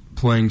is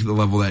playing to the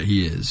level that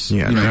he is.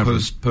 Yeah,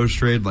 post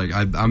trade, like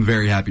I'm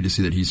very happy to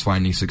see that he's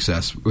finding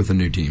success with a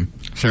new team.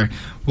 Sure.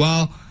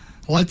 Well,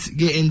 let's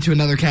get into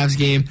another Cavs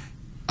game.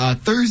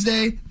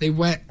 Thursday, they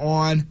went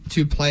on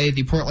to play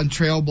the Portland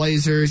Trail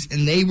Blazers,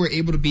 and they were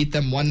able to beat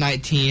them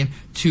 119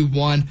 to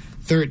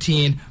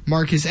 113.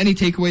 Marcus, any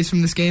takeaways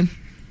from this game?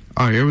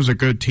 It was a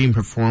good team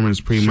performance,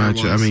 pretty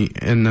much. Was. I mean,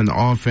 and then the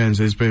offense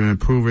has been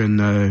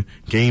improving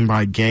game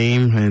by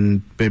game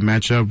and been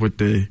matched up with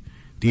the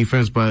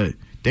defense. But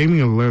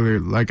Damian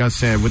Lillard, like I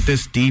said, with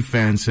this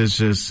defense, it's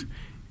just,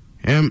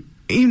 it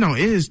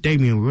is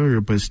Damian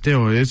Lillard, but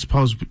still,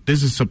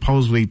 this is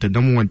supposedly the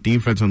number one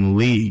defense in the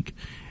league.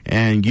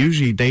 And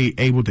usually they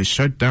able to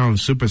shut down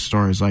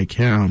superstars like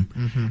him.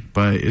 Mm-hmm.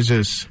 But it's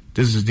just,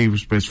 this is deep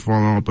space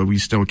falling off, but we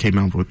still came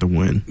out with the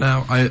win.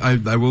 Now,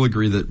 I will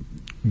agree that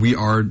we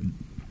are,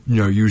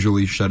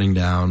 usually shutting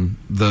down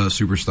the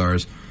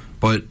superstars.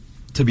 But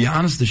to be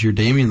honest, this year,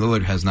 Damian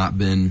Lillard has not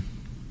been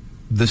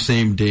the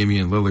same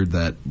Damian Lillard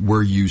that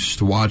we're used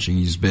to watching.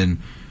 He's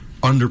been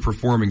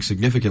underperforming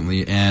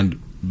significantly,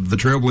 and the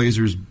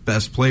Trailblazers'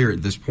 best player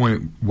at this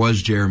point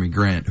was Jeremy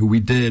Grant, who he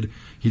did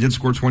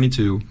score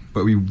 22,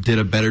 but we did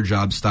a better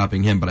job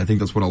stopping him. But I think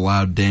that's what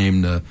allowed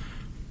Dame to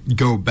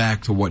go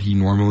back to what he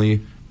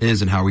normally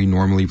is and how he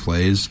normally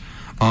plays.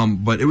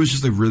 But it was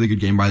just a really good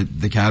game by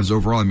the Cavs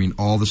overall. I mean,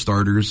 all the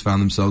starters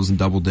found themselves in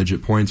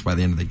double-digit points by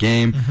the end of the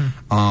game.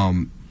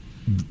 Mm-hmm.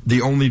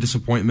 The only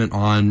disappointment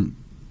on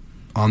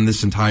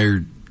this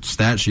entire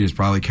stat sheet is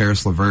probably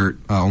Karis LeVert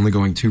only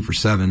going 2 for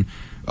 7,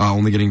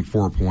 only getting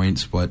 4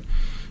 points. But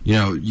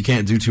you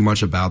can't do too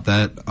much about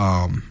that.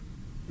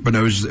 But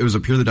no, it was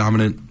a purely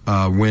dominant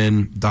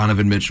win.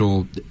 Donovan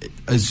Mitchell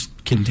is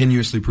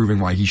continuously proving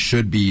why he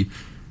should be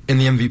in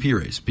the MVP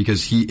race,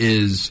 because he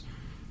is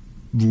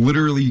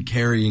literally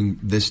carrying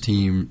this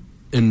team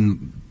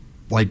in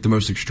like the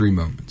most extreme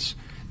moments.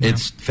 Yeah.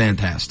 It's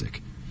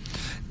fantastic.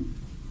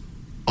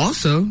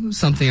 Also,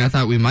 something I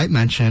thought we might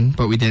mention,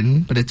 but we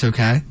didn't, but it's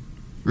okay.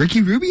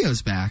 Ricky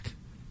Rubio's back.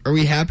 Are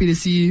we happy to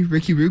see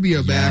Ricky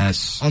Rubio back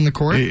on the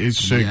court? It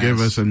should give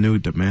us a new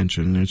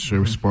dimension. It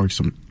should spark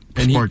some.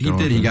 And he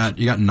did. He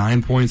got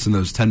 9 points in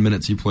those 10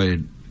 minutes he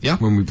played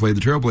when we played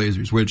the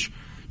Trailblazers, which,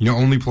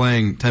 only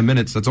playing 10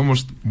 minutes, that's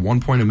almost 1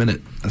 point a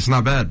minute. That's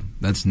not bad.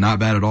 That's not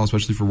bad at all,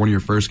 especially for one of your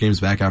first games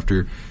back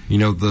after,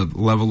 the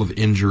level of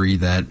injury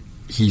that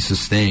he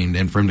sustained.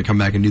 And for him to come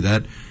back and do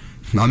that,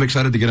 I'm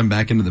excited to get him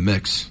back into the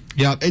mix.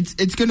 Yeah,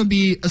 it's going to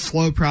be a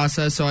slow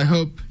process, so I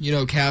hope,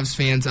 Cavs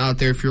fans out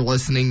there, if you're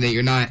listening, that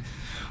you're not,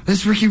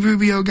 this Ricky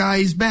Rubio guy,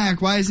 he's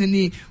back. Why isn't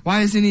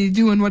he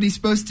doing what he's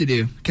supposed to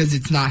do? Because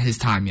it's not his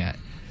time yet.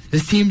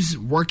 This team's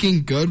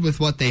working good with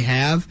what they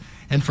have,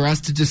 and for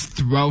us to just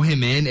throw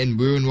him in and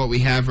ruin what we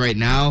have right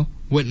now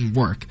wouldn't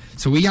work.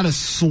 So we got to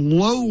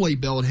slowly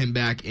build him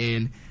back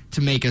in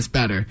to make us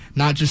better,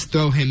 not just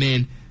throw him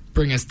in,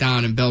 bring us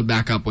down, and build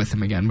back up with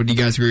him again. Would you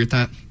guys agree with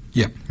that?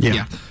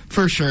 Yeah,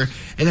 for sure.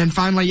 And then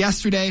finally,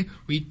 yesterday,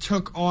 we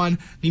took on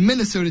the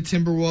Minnesota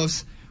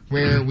Timberwolves,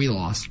 where we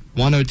lost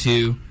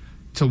 102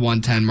 to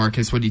 110.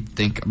 Marcus, what do you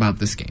think about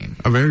this game?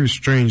 A very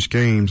strange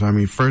game. I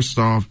mean, first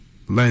off,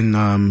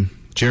 letting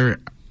Jared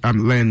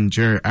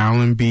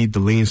Allen be the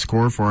leading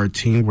scorer for our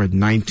team with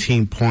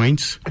 19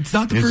 points. It's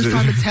not the first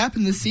time it's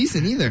happened this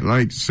season either.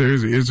 Like,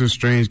 seriously, it's a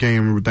strange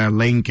game with that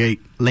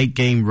late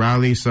game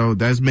rally. So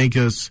that's make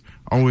us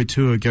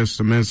 0-2 against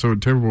the Minnesota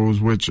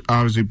Timberwolves, which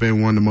obviously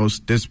been one of the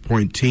most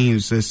disappointing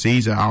teams this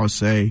season, I would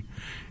say.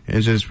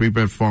 It's just we've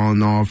been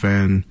falling off,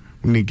 and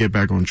we need to get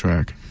back on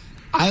track.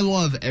 I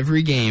love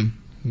every game,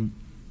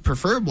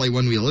 preferably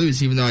when we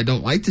lose, even though I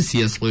don't like to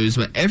see us lose,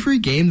 but every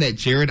game that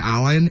Jared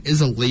Allen is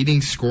a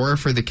leading scorer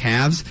for the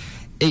Cavs,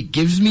 it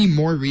gives me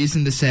more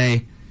reason to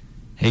say,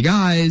 hey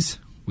guys,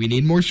 we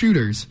need more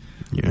shooters.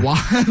 Yeah.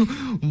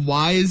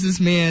 Why is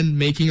this man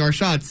making our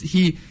shots?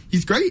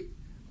 He's great.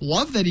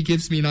 Love that he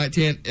gives me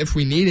 19 if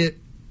we need it,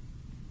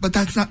 but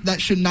that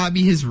should not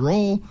be his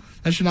role.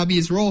 That should not be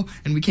his role,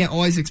 and we can't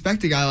always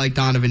expect a guy like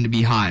Donovan to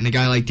be hot and a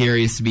guy like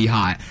Darius to be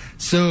hot.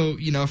 So,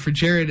 for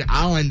Jared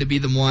Allen to be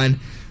the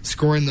one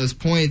scoring those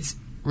points,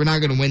 we're not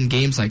going to win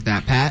games like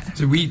that, Pat.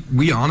 So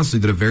we honestly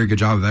did a very good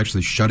job of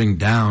actually shutting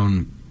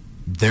down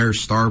their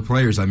star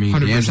players. I mean,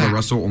 100%. D'Angelo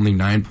Russell only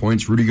 9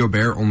 points, Rudy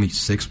Gobert only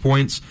 6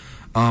 points.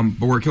 But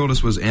where it killed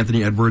us was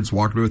Anthony Edwards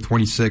walked away with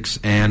 26,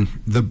 and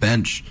the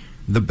bench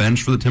for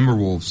the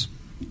Timberwolves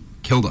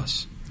killed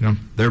us. Yeah.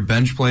 Their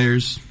bench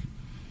players,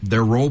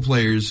 their role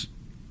players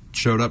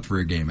showed up for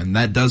a game, and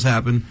that does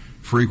happen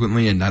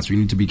frequently, and that's what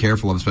you need to be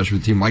careful of, especially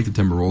with a team like the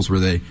Timberwolves,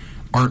 where they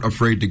aren't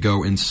afraid to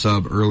go and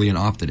sub early and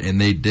often, and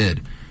they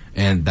did.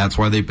 and that's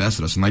why they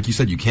bested us. And like you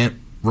said, you can't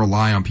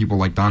rely on people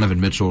like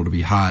Donovan Mitchell to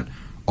be hot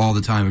all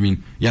the time. I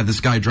mean, yeah, this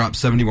guy dropped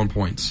 71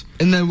 points.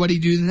 And then what did he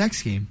do the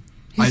next game?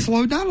 He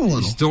slowed down a little.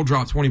 He still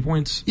dropped 20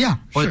 points. Yeah,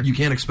 but sure. You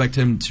can't expect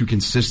him to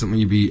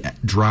consistently be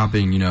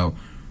dropping,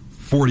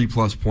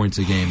 40-plus points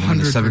a game and then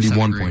the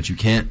 71 points. You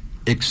can't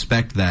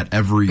expect that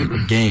every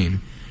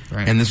game.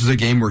 Right. And this is a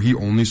game where he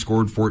only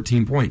scored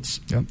 14 points.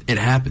 Yep. It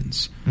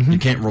happens. You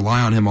can't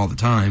rely on him all the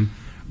time.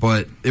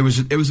 But it was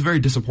a very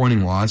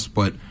disappointing loss,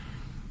 but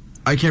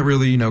I can't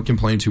really,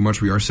 complain too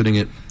much. We are sitting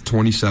at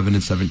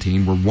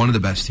 27-17. We're one of the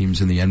best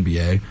teams in the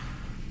NBA.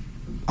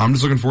 I'm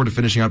just looking forward to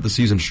finishing out the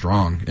season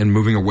strong and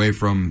moving away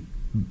from,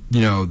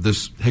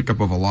 this hiccup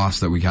of a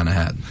loss that we kind of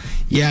had.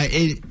 Yeah,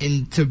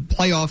 and to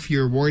play off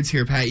your words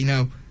here, Pat,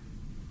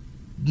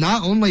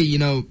 not only,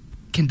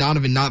 can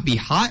Donovan not be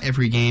hot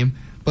every game,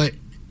 but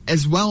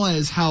as well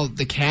as how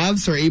the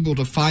Cavs are able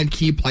to find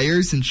key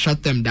players and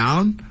shut them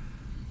down,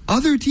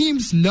 other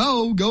teams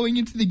know going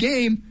into the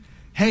game,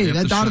 hey,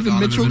 that Donovan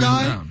Mitchell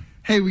guy,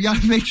 hey, we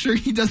got to make sure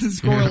he doesn't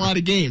score a lot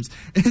of games.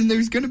 And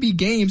there's going to be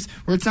games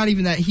where it's not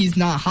even that he's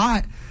not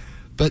hot,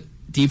 but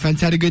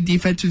defense had a good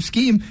defensive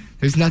scheme.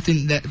 There's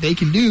nothing that they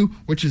can do,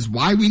 which is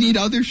why we need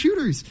other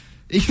shooters.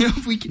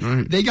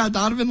 If they got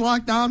Donovan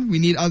locked down, we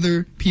need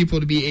other people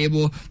to be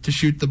able to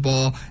shoot the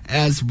ball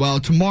as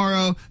well.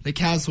 Tomorrow, the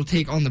Cavs will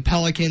take on the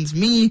Pelicans.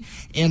 Me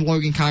and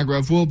Logan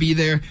Congrove will be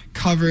there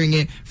covering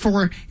it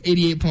for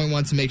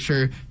 88.1. So make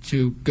sure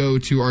to go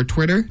to our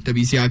Twitter,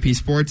 WZIP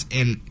Sports,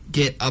 and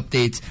get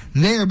updates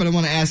there. But I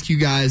want to ask you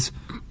guys,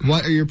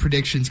 what are your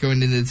predictions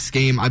going into this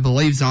game? I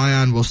believe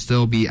Zion will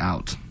still be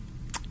out.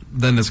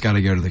 Then it's got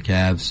to go to the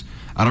Cavs.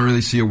 I don't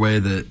really see a way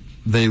that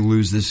they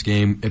lose this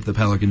game if the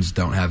Pelicans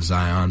don't have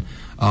Zion.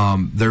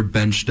 Their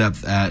bench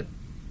depth at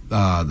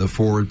the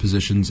forward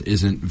positions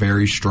isn't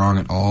very strong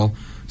at all,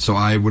 so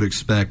I would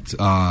expect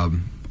our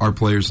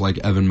players like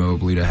Evan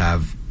Mobley to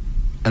have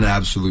an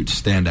absolute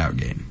standout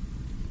game.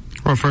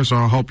 Well, first of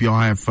all, I hope y'all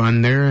have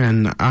fun there,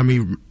 and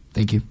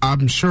thank you.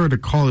 I'm sure the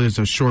call is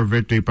a short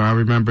victory, but I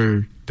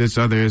remember this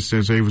other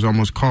instance, he was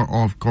almost caught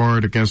off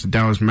guard against the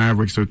Dallas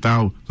Mavericks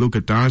without Luka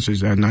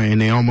Doncic that night,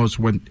 and they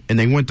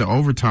went to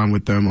overtime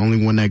with them,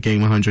 only won that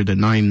game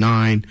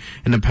 100-99.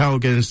 And the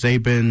Pelicans,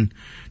 they've been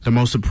the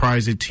most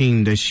surprising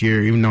team this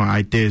year, even though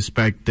I did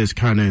expect this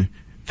kind of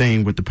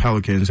thing with the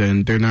Pelicans,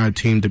 and they're not a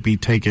team to be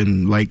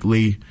taken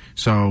lightly.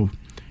 So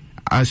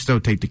I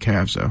still take the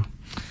Cavs, though.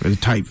 It's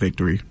a tight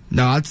victory.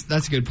 No,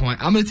 that's a good point.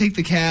 I'm going to take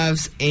the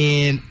Cavs,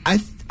 and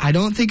I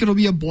don't think it'll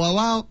be a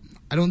blowout.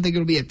 I don't think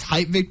it'll be a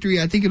tight victory.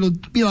 I think it'll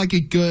be like a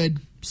good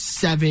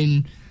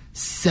 8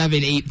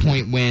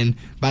 point win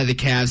by the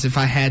Cavs, if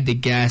I had to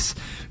guess.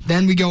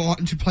 Then we go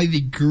on to play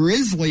the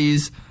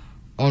Grizzlies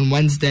on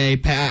Wednesday.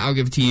 Pat, I'll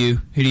give it to you.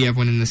 Who do you have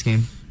winning this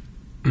game?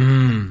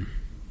 I'm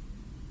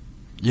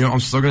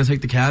still going to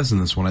take the Cavs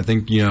in this one. I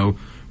think,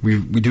 we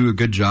do a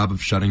good job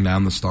of shutting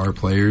down the star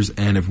players,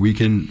 and if we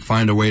can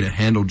find a way to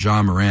handle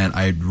Ja Morant,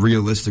 I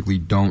realistically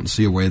don't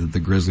see a way that the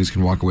Grizzlies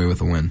can walk away with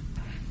a win.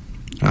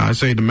 I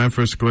say the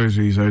Memphis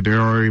Grizzlies. They're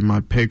already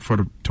my pick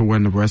to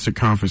win the Western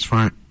Conference.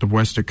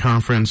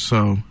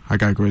 So I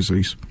got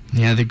Grizzlies.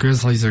 Yeah, the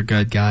Grizzlies are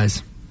good,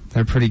 guys.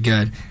 They're pretty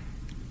good.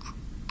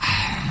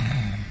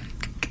 I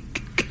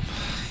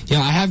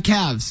have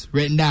Cavs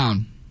written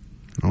down.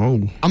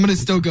 Oh, I'm gonna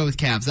still go with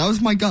Cavs. That was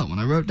my gut when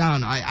I wrote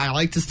down. I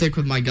like to stick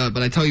with my gut,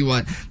 but I tell you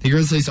what, the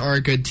Grizzlies are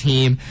a good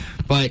team.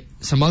 But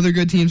some other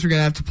good teams we're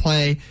gonna have to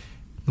play.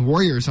 The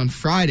Warriors on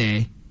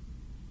Friday.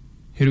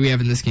 Who do we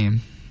have in this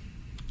game?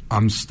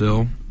 I'm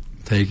still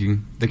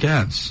taking the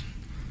Cavs.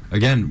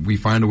 Again, we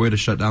find a way to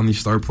shut down these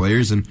star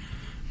players, and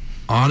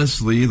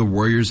honestly, the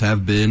Warriors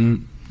have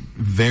been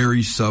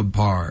very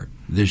subpar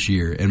this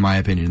year, in my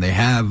opinion. They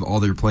have all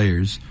their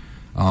players,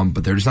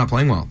 but they're just not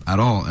playing well at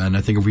all. And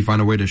I think if we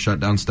find a way to shut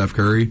down Steph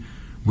Curry,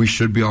 we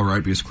should be all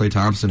right, because Klay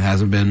Thompson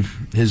hasn't been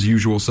his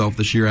usual self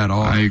this year at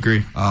all. I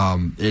agree.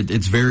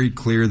 It's very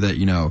clear that,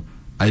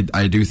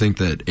 I do think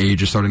that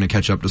age is starting to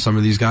catch up to some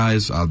of these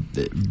guys.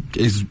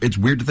 It's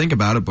weird to think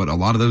about it, but a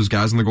lot of those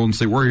guys in the Golden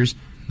State Warriors,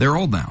 they're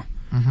old now.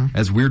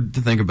 It's weird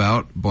to think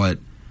about, but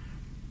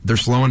they're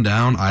slowing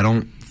down. I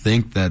don't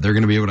think that they're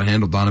going to be able to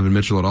handle Donovan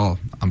Mitchell at all.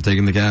 I'm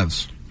taking the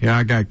Cavs. Yeah,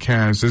 I got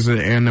Cavs. This is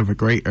the end of a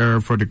great era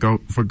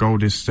for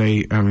Golden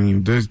State. I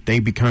mean,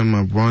 they become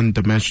a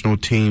one-dimensional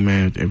team,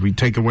 and if we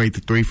take away the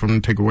three from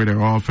them, take away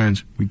their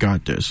offense, we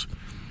got this.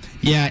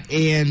 Yeah,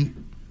 and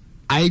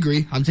I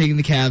agree. I'm taking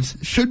the Cavs.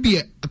 Should be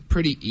a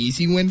pretty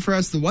easy win for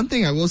us. The one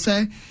thing I will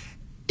say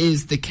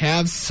is the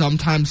Cavs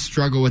sometimes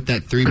struggle with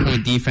that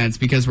three-point defense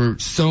because we're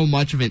so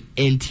much of an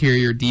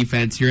interior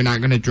defense. You're not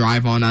going to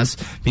drive on us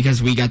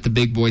because we got the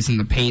big boys in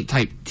the paint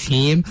type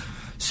team.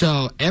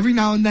 So every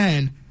now and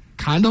then,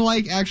 kind of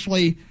like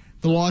actually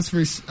the loss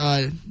versus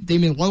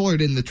Damian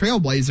Lillard in the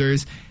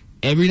Trailblazers,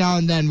 every now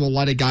and then we'll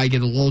let a guy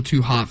get a little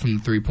too hot from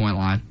the three-point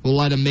line. We'll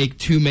let him make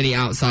too many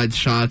outside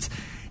shots.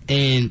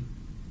 And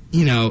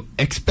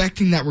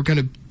expecting that we're going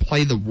to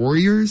play the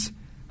Warriors,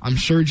 I'm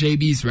sure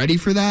JB's ready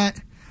for that,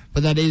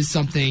 but that is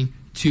something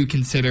to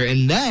consider.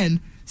 And then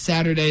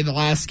Saturday, the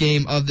last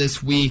game of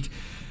this week,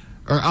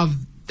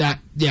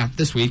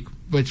 this week,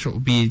 which will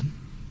be,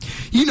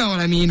 you know what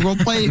I mean. We'll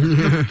play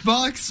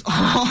Bucks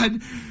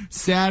on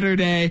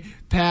Saturday.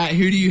 Pat,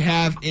 who do you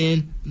have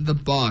in the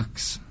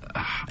Bucks?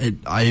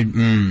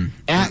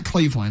 At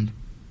Cleveland.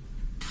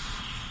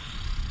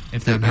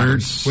 If that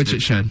hurts, which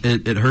it should.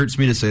 It hurts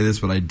me to say this,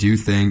 but I do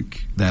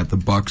think that the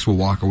Bucks will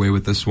walk away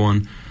with this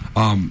one,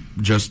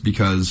 just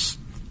because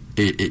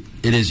it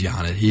is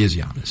Giannis. He is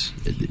Giannis.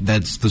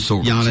 That's the sole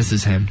reason. Giannis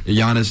is him.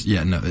 Giannis,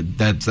 yeah, no,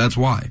 that's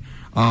why.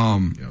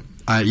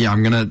 I think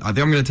I'm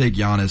gonna take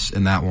Giannis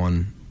in that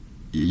one.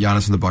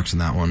 Giannis and the Bucks in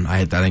that one.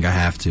 I think I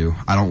have to.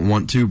 I don't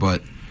want to,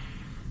 but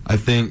I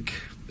think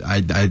I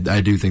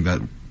do think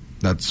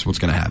that's what's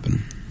gonna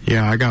happen.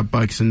 Yeah, I got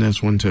Bucks in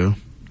this one too.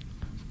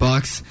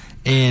 Bucks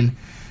in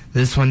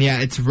this one.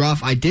 Yeah, it's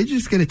rough. I did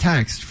just get a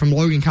text from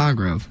Logan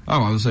Congrove.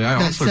 Oh, I would say I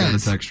also got a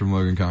text from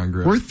Logan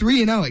Congrove. We're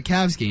 3-0 at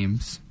Cavs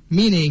games,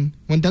 meaning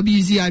when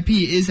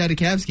WZIP is at a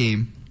Cavs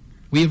game,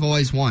 we have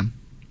always won.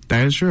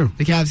 That is true.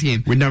 The Cavs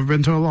game. We've never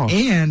been to a loss.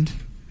 And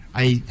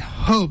I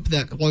hope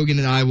that Logan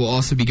and I will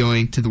also be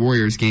going to the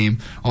Warriors game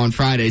on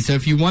Friday. So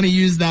if you want to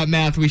use that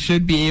math, we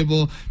should be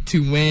able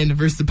to win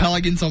versus the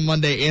Pelicans on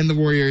Monday and the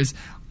Warriors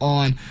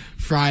on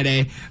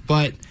Friday.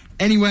 But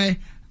anyway,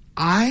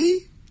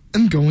 I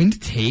am going to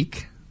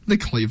take the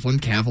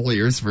Cleveland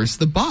Cavaliers versus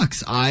the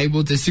Bucks. I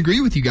will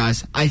disagree with you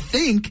guys. I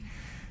think,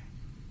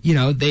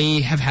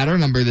 they have had our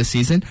number this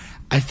season.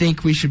 I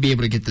think we should be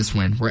able to get this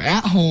win. We're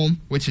at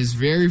home, which is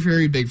very,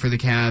 very big for the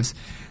Cavs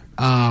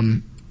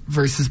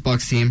versus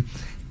Bucks team.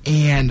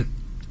 And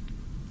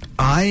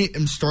I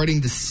am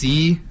starting to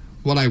see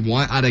what I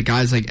want out of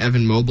guys like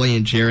Evan Mobley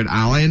and Jared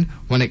Allen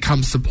when it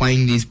comes to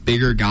playing these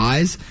bigger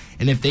guys.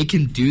 And if they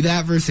can do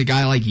that versus a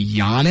guy like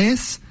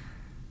Giannis,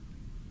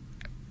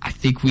 I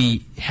think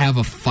we have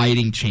a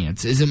fighting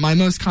chance. Is it my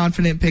most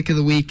confident pick of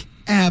the week?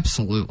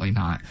 Absolutely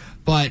not.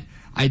 But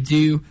I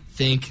do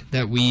think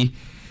that we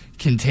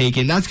can take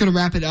it. And that's going to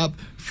wrap it up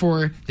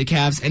for the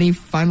Cavs. Any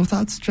final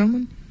thoughts,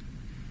 gentlemen?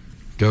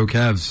 Go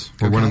Cavs.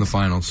 We're winning the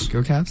finals.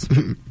 Go Cavs.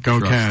 Go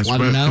Cavs. Let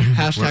them know.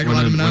 Hashtag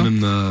let them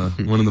know.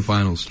 Winning the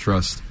finals.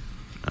 Trust.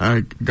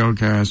 Go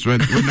Cavs.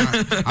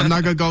 I'm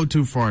not going to go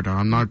too far, though.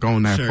 I'm not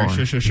going that far.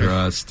 Sure.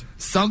 Trust.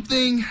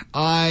 Something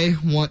I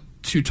want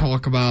to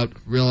talk about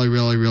really,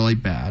 really, really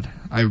bad.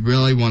 I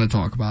really want to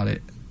talk about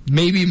it.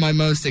 Maybe my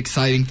most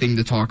exciting thing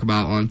to talk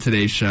about on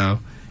today's show,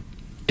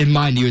 and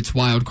mind you, it's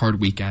Wild Card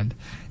Weekend,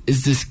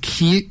 is this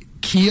Kia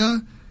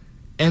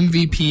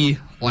MVP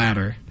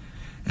ladder.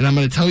 And I'm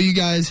going to tell you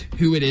guys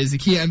who it is. The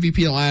Kia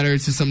MVP ladder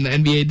is something the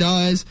NBA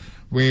does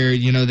where,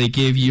 they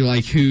give you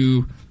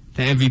who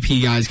the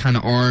MVP guys kind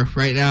of are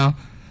right now.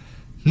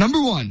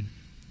 Number 1,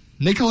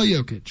 Nikola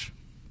Jokic,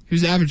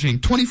 who's averaging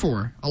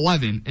 24,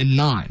 11, and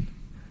 9.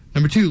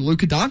 Number 2,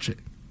 Luka Doncic,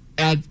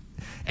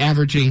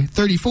 averaging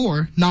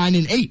 34, 9,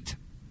 and 8.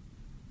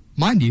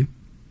 Mind you,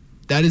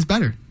 that is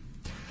better.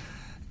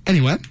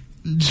 Anyway,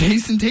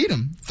 Jason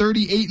Tatum,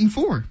 38 and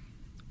 4.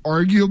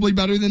 Arguably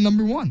better than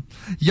number 1.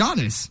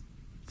 Giannis,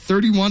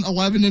 31,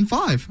 11, and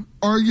 5.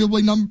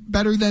 Arguably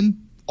better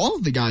than all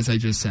of the guys I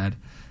just said.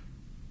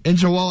 And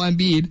Joel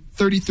Embiid,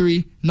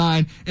 33,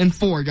 9, and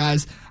 4.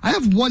 Guys, I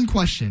have one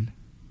question.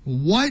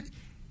 What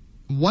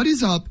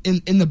is up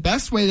in the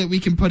best way that we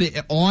can put it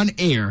on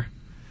air,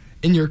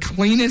 in your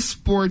cleanest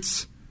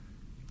sports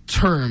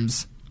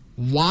terms?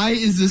 Why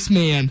is this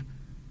man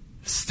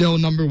still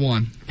number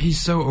 1?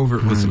 He's so over.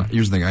 Listen,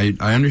 here's the thing.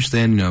 I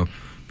understand,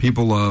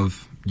 people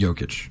love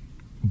Jokic,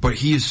 but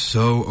he is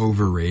so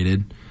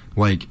overrated.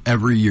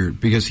 Every year,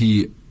 because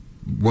he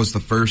was the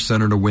first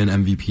center to win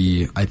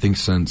MVP, I think,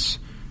 since,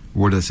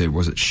 what did I say?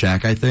 Was it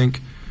Shaq, I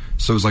think?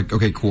 So it was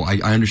okay, cool. I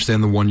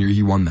understand the one year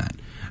he won that.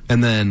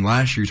 And then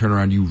last year, you turn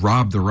around, you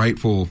rob the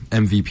rightful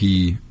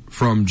MVP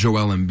from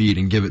Joel Embiid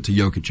and give it to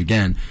Jokic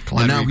again.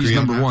 And now he's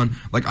number 1.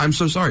 I'm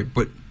so sorry,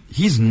 but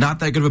he's not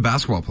that good of a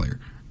basketball player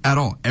at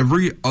all.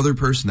 Every other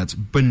person that's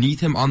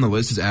beneath him on the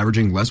list is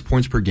averaging less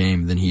points per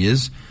game than he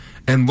is.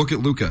 And look at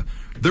Luka.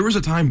 There was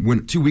a time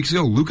when 2 weeks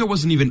ago, Luka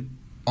wasn't even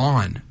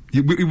on.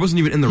 He wasn't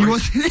even in the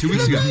race 2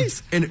 weeks ago.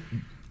 And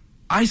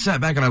I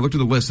sat back and I looked at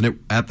the list, and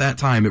at that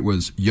time it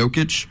was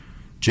Jokic,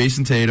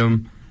 Jason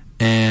Tatum,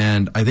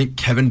 and I think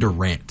Kevin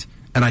Durant.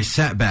 And I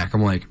sat back,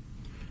 I'm like,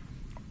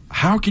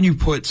 how can you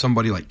put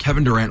somebody like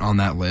Kevin Durant on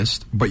that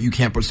list, but you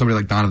can't put somebody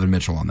like Donovan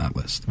Mitchell on that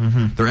list?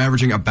 Mm-hmm. They're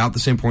averaging about the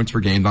same points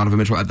per game. Donovan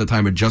Mitchell at the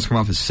time had just come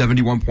off his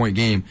 71-point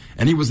game,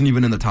 and he wasn't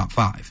even in the top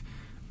 5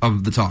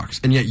 of the talks.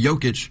 And yet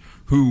Jokic,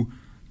 who,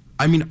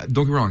 don't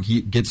get me wrong,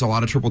 he gets a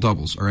lot of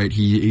triple-doubles, all right?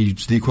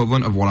 He's the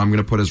equivalent of what I'm going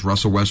to put as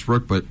Russell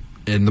Westbrook, but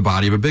in the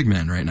body of a big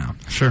man right now.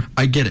 Sure.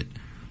 I get it.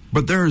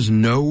 But there is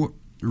no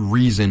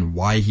reason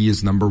why he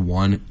is number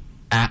 1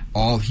 at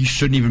all. He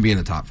shouldn't even be in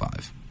the top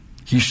 5.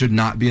 He should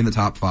not be in the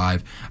top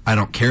 5. I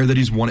don't care that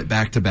he's won it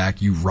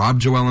back-to-back. You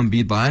robbed Joel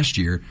Embiid last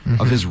year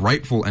of his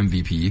rightful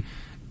MVP.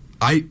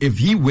 If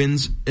he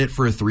wins it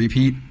for a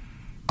three-peat,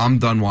 I'm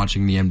done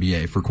watching the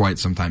NBA for quite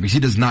some time because he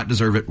does not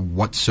deserve it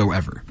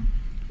whatsoever.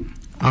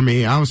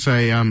 I would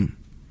say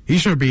He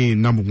should be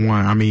number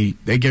one. I mean,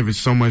 they give it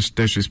so much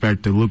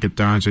disrespect to Luka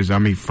Doncic. I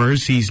mean,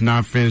 first he's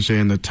not finishing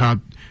in the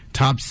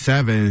top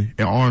 7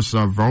 in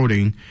All-Star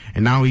voting,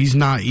 and now he's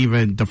not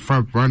even the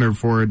front runner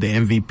for the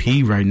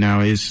MVP right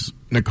now. It's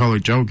Nikola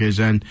Jokic,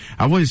 and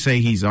I wouldn't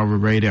say he's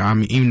overrated. I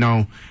mean, even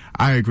though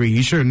I agree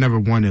he should have never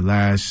won it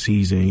last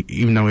season,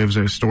 even though it was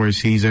a historic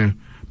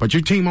season. But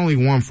your team only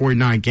won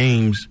 49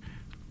 games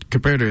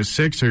compared to the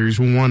Sixers,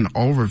 who won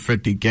over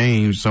 50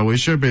 games. So it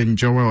should have been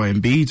Joel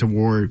Embiid's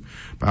award.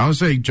 But I would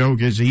say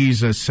Jokic,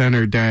 he's a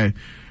center that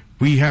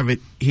he has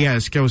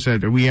a skill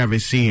set that we haven't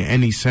seen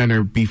any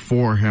center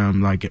before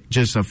him, like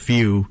just a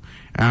few.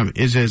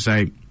 It's just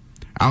like,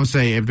 I would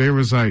say if there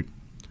was like,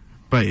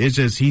 but it's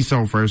just, he's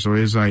so versatile.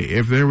 It's like,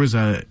 if there was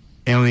a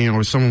alien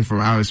or someone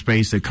from outer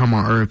space that come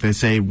on Earth and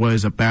say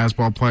was a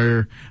basketball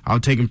player, I'll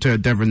take him to a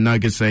Denver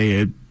Nuggets,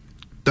 say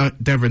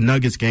Denver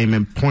Nuggets game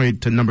and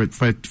point to number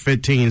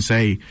 15 and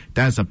say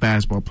that's a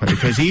basketball player,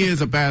 because he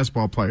is a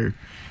basketball player.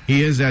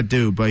 He is that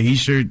dude, but he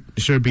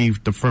should be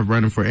the front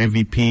runner for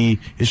MVP.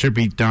 It should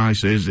be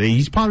Doncic.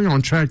 He's probably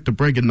on track to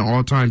break the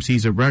all-time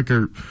season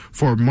record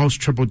for most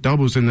triple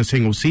doubles in a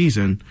single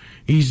season.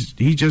 He's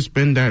just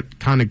been that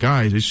kind of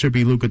guy. It should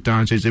be Luka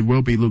Doncic. It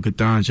will be Luka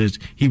Doncic.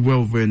 He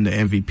will win the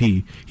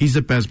MVP. He's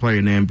the best player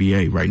in the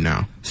NBA right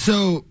now.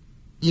 So,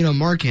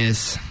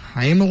 Marcus,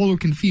 I am a little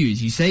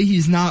confused. You say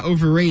he's not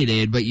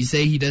overrated, but you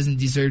say he doesn't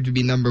deserve to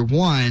be number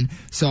one.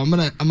 So I'm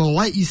gonna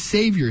let you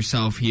save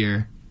yourself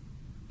here.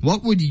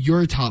 What would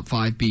your top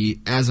 5 be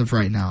as of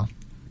right now?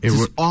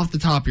 Off the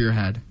top of your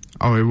head.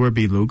 Oh, it would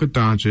be Luka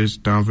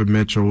Doncic, Donovan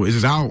Mitchell. This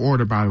is out of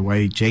order, by the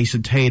way.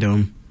 Jason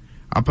Tatum.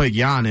 I'll put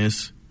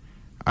Giannis.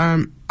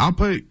 I'll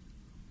put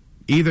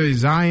either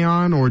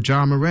Zion or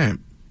Ja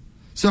Morant.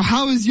 So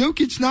how is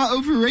Jokic not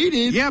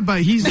overrated? Yeah,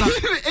 but he's not.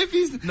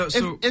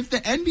 if the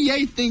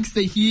NBA thinks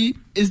that he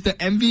is the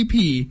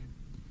MVP,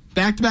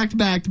 back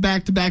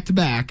to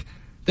back,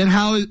 then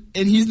how?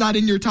 And he's not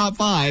in your top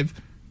 5.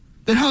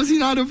 Then how is he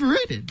not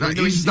overrated?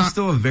 He's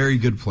still a very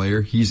good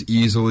player. He's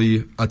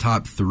easily a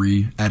top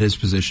 3 at his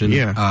position.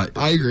 Yeah,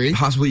 I agree.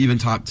 Possibly even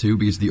top 2,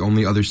 because the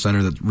only other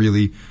center that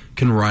really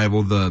can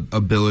rival the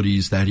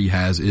abilities that he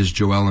has is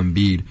Joel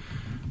Embiid.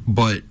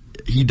 But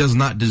he does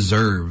not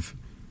deserve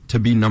to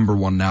be number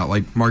 1 now.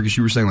 Like, Marcus,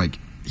 you were saying, like,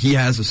 he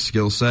has a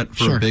skill set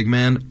for a big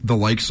man, the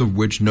likes of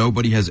which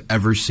nobody has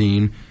ever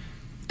seen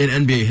in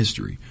NBA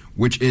history,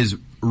 which is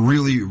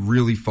really,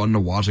 really fun to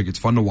watch. Like, it's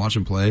fun to watch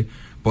him play,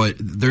 but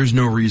there's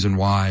no reason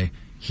why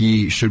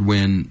he should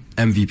win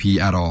MVP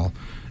at all.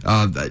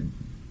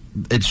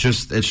 It's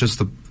just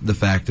the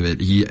fact of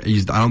it.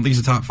 I don't think he's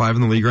a top 5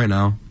 in the league right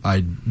now.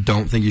 I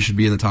don't think he should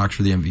be in the talks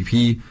for the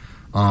MVP.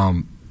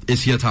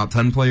 Is he a top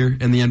 10 player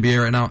in the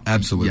NBA right now?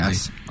 Absolutely.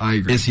 Yes, I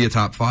agree. Is he a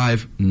top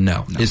 5?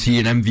 No. Is he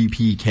an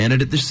MVP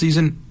candidate this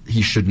season?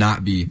 He should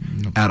not be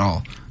at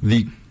all.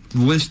 The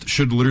list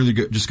should literally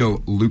just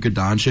go Luka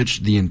Doncic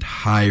the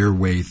entire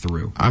way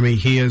through. I mean,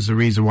 he is the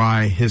reason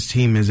why his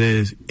team is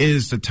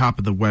the top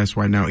of the West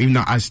right now. Even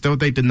though I still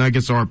think the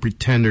Nuggets are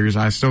pretenders,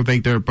 I still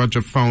think they're a bunch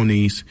of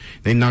phonies.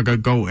 They're not going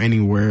to go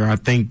anywhere. I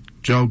think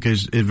Joke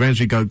is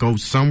eventually going to go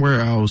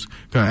somewhere else,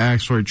 going to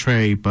ask for a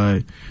trade,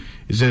 but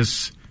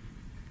that's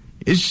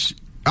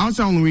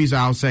the only reason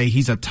I'll say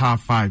he's a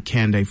top 5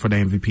 candidate for the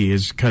MVP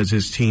is because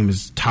his team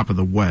is top of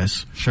the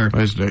West. Sure.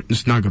 But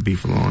it's not going to be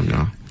for long,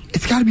 though.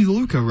 It's got to be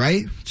Luka,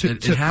 right?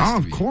 It has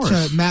to be. Of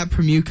course. To Matt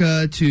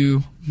Pramuka,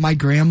 to my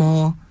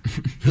grandma,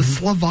 the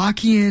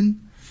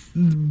Slovakian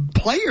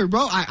player,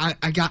 bro.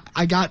 I got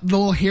the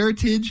little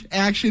heritage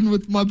action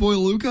with my boy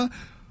Luka,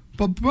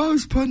 but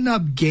bro's putting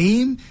up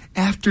game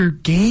after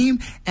game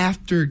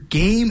after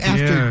game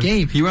after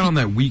game. He went on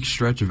that weak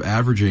stretch of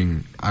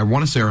averaging, I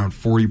want to say, around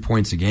 40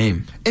 points a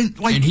game,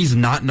 and he's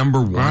not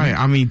number 1. Right.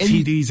 I mean,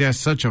 TD's at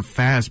such a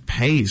fast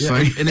pace. Yeah,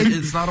 and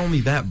it's not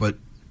only that, but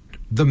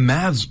the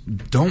Mavs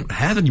don't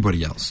have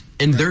anybody else.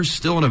 And they're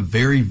still in a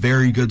very,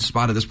 very good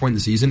spot at this point in the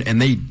season, and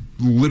they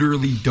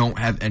literally don't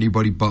have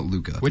anybody but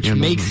Luka. Which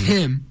makes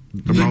him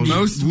the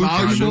most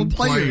valuable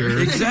player.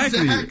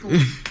 Exactly.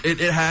 It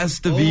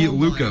has to be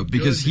Luka,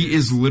 because he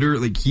is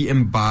literally, he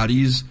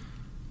embodies,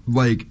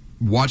 like,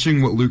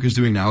 watching what Luka's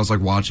doing now is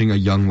like watching a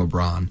young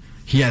LeBron.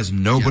 He has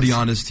nobody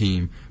on his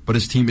team, but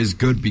his team is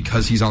good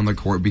because he's on the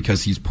court,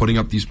 because he's putting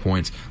up these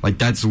points. Like,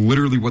 that's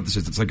literally what this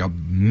is. It's like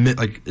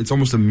it's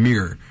almost a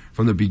mirror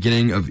from the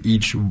beginning of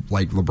each,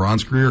 like,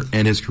 LeBron's career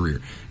and his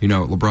career.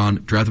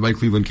 LeBron, drafted by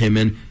Cleveland, came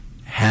in,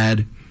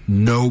 had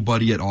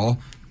nobody at all,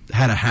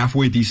 had a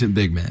halfway decent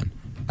big man.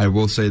 I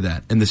will say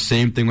that. And the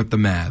same thing with the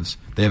Mavs.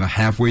 They have a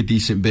halfway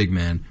decent big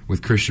man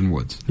with Christian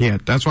Woods. Yeah,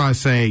 that's why I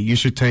say you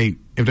should take,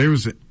 if there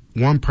was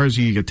one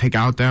person you could take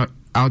out that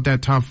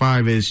top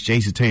 5 is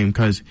Jason Tatum,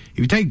 because if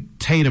you take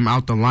Tatum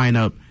out the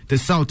lineup, the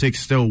Celtics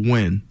still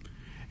win.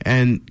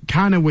 And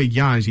kind of with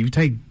Giannis,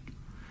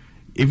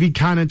 if you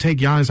kind of take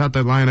Giannis out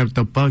the lineup,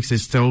 the Bucks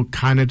is still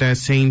kind of that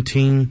same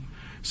team.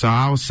 So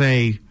I'll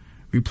say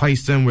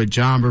replace them with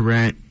John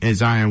Morant and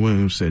Zion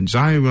Williamson.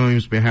 Zion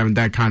Williamson's been having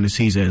that kind of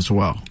season as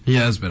well. He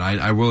has been.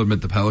 I will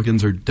admit the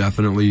Pelicans are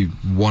definitely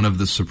one of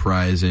the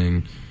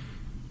surprising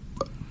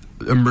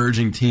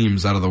emerging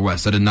teams out of the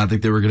West. I did not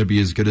think they were going to be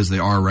as good as they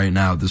are right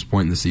now at this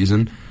point in the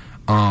season.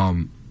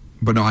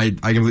 But no, I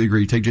completely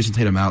agree. Take Jason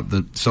Tatum out,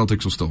 the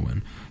Celtics will still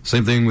win.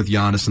 Same thing with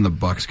Giannis and the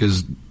Bucks,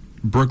 because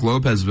Brook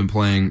Lopez has been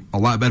playing a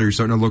lot better. He's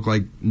starting to look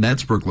like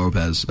Nets Brook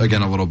Lopez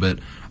again a little bit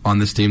on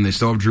this team. They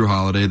still have Drew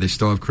Holiday. They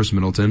still have Chris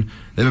Middleton.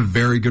 They have a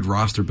very good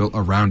roster built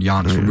around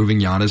Giannis. Removing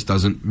Giannis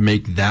doesn't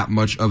make that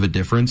much of a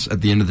difference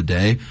at the end of the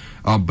day.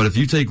 But if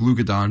you take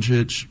Luka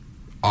Doncic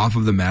off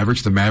of the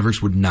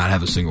Mavericks would not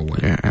have a single win.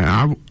 Yeah,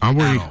 and I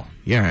would.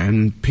 Yeah,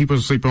 and people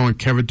sleep on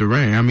Kevin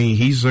Durant. I mean,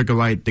 he's looking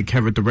like the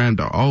Kevin Durant,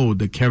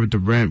 the Kevin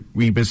Durant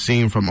we've been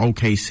seeing from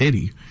OK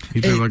City.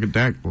 He's just look at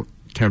that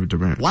Kevin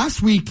Durant.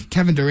 Last week,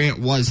 Kevin Durant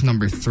was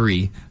number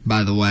 3,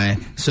 by the way.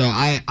 So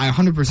I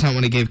 100%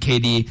 want to give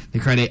KD the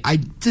credit. I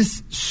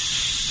just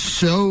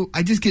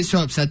get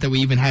so upset that we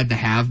even had to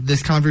have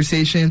this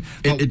conversation.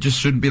 It just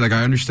shouldn't be. Like,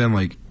 I understand,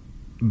 like,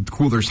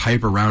 cool, there's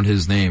hype around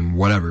his name,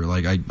 whatever.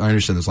 Like, I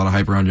understand there's a lot of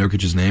hype around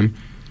Jokic's name.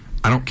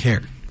 I don't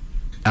care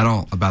at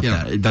all about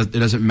that. It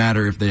doesn't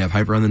matter if they have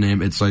hype around the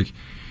name. It's like,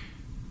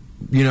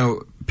 you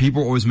know,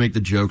 people always make the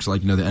jokes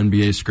like, you know, the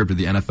NBA scripted,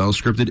 the NFL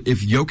scripted.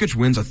 If Jokic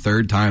wins a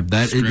third time,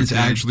 it's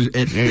actually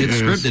it's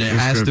scripted. It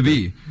has to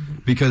be,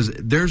 because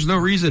there's no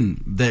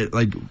reason that,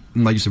 like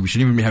you said, we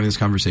shouldn't even be having this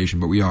conversation,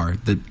 but we are.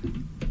 That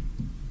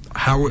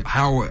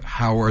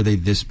how are they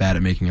this bad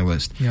at making a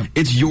list? Yep.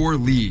 It's your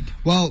league.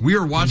 Well, we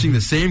are watching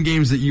the same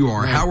games that you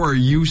are. Right. How are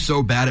you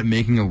so bad at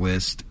making a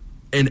list?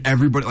 And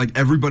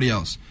everybody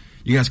else.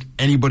 You can ask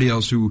anybody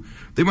else who,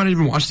 they might not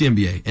even watch the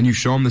NBA, and you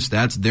show them the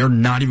stats, they're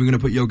not even going to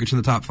put Jokic in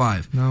the top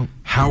 5. No.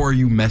 How are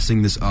you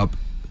messing this up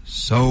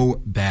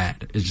so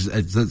bad?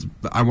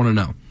 I want to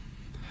know.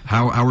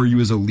 How are you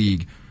as a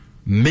league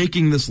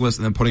making this list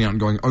and then putting out and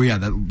going, oh yeah,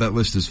 that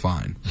list is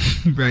fine?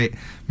 Right.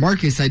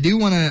 Marcus, I do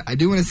want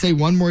to say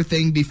one more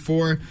thing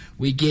before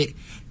we get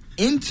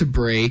into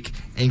break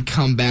and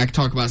come back,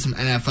 talk about some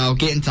NFL,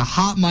 get into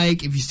Hot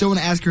Mic. If you still want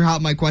to ask your Hot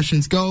Mic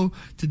questions, go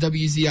to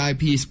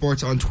WZIP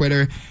Sports on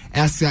Twitter,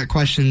 ask that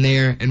question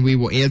there, and we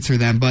will answer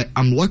them. But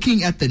I'm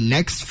looking at the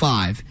next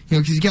 5,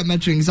 because you kept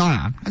mentioning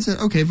Zion. I said,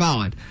 okay,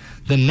 valid.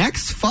 The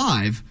next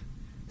 5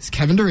 is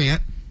Kevin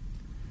Durant,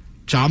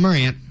 John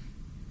Morant,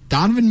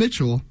 Donovan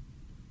Mitchell,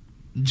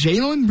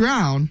 Jaylen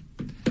Brown,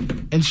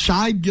 and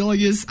Shai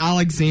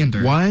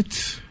Gilgeous-Alexander.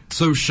 What?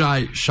 So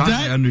Shai,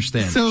 I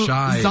understand. So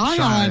Zion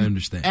I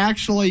understand.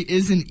 Actually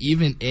isn't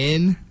even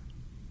in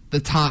the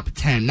top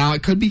 10. Now,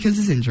 it could be because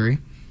of his injury.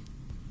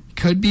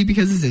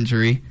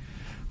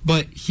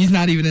 But he's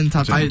not even in the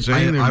top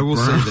 10. I will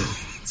say that.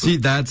 See,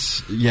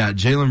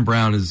 Jaylen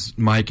Brown is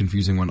my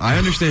confusing one. I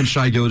understand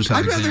Shai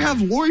Gilgeous-Alexander. I'd rather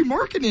have Lauri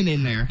Markkanen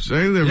in there.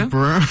 Jaylen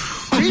Brown.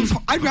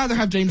 I'd rather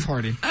have James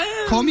Harden.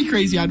 Call me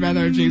crazy, I'd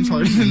rather have James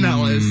Harden in that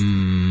list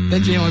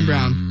than Jaylen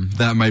Brown.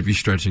 That might be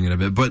stretching it a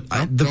bit, but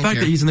the fact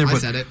that he's in there, I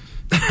said it.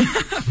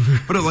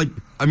 But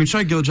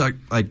Shai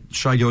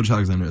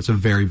Gilgeous-Alexander, it's a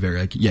very,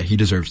 very, he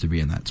deserves to be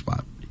in that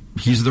spot.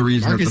 He's the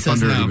reason Marcus that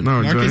the Thunder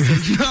Marcus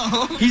says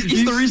no.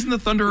 He's the reason the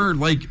Thunder are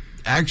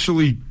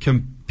actually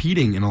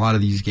competing in a lot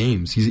of these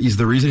games. He's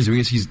the reason he's doing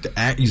this. He's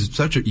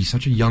such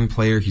a young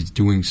player. He's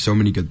doing so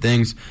many good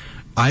things.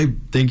 I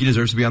think he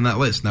deserves to be on that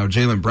list. Now,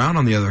 Jaylen Brown,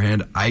 on the other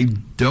hand, I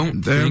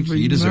don't think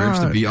he deserves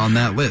to be on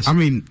that list. I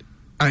mean,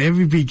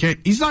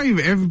 he's not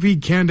even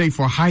MVP candidate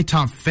for high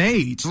top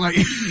fades. Like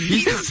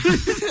he's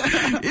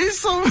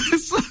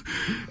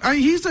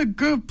a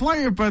good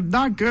player, but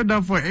not good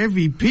enough for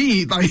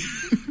MVP. Like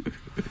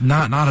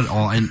not at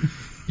all. And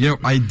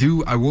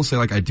I will say,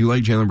 I do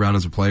like Jaylen Brown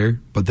as a player,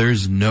 but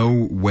there's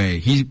no way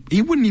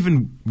he wouldn't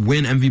even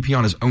win MVP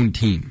on his own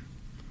team.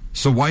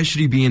 So why should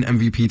he be in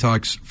MVP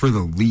talks for the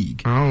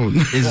league?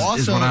 Is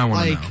what I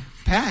want to know.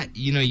 Pat,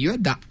 you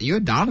had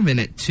Donovan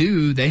at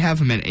 2. They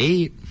have him at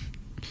 8.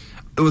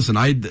 Listen,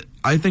 I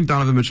think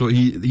Donovan Mitchell,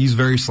 he's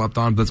very slept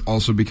on, but that's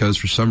also because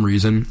for some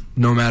reason,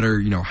 no matter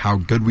how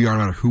good we are, no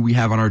matter who we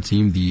have on our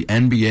team, the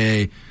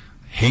NBA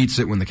hates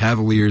it when the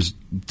Cavaliers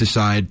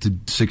decide to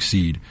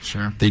succeed.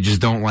 Sure. They just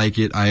don't like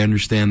it. I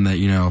understand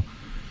that,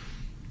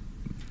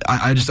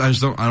 I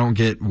don't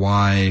get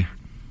why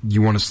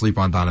you want to sleep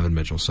on Donovan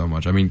Mitchell so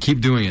much. I mean,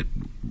 keep doing it.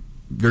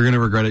 You're going to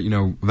regret it.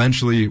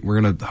 Eventually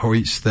we're going to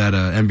hoist that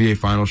NBA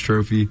Finals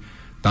trophy.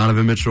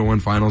 Donovan Mitchell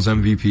win Finals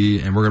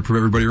MVP, and we're going to prove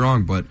everybody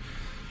wrong. But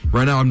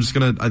right now, I'm just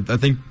going to... I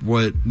think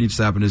what needs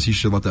to happen is he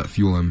should let that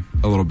fuel him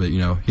a little bit, He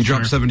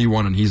dropped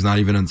 71, and he's not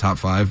even in the top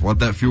 5. Let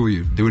that fuel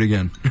you. Do it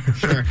again.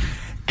 Sure.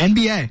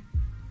 NBA.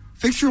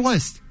 Fix your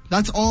list.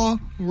 That's all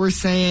we're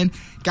saying.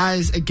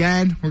 Guys,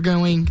 again, we're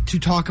going to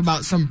talk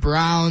about some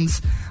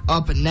Browns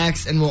up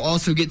next, and we'll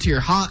also get to your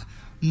Hot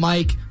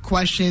Mic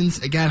questions.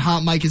 Again,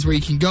 Hot Mic is where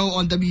you can go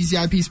on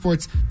WZIP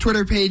Sports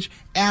Twitter page,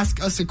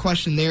 ask us a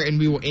question there, and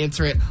we will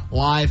answer it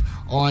live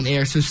on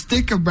air. So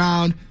stick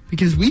around,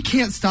 because we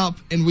can't stop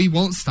and we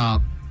won't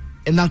stop.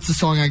 And that's the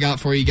song I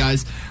got for you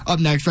guys. Up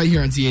next, right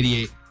here on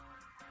Z88.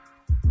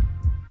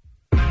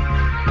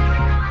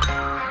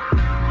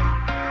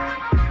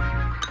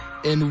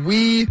 And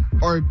we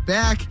are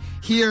back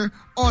here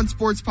on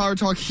Sports Power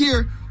Talk,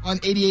 here on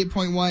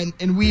 88.1,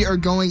 and we are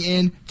going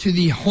into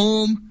the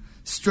home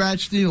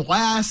stretch, the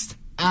last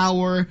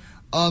hour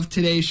of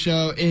today's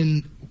show.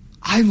 And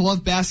I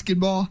love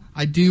basketball.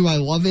 I do. I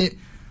love it.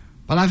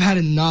 But I've had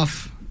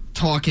enough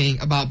talking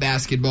about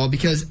basketball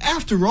because,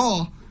 after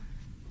all,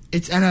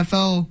 it's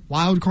NFL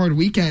wildcard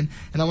weekend,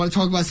 and I want to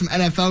talk about some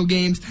NFL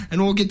games,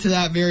 and we'll get to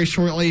that very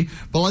shortly.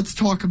 But let's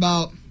talk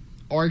about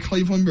our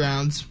Cleveland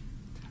Browns.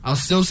 I'll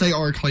still say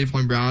our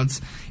Cleveland Browns,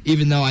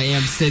 even though I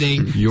am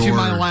sitting to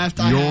my left.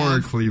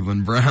 Your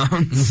Cleveland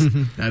Browns.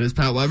 That is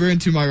Pat Weber, and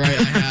to my right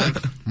I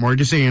have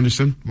Marcus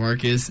Anderson.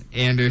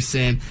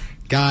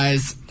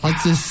 Guys,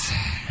 let's just...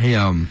 Hey,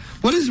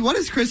 What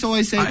does Chris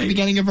always say at the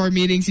beginning of our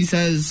meetings? He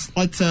says,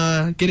 let's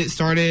get it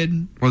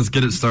started. Let's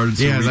get it started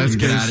so we let's can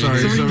get it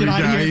started so we can get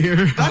out of here.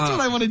 here. That's what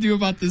I want to do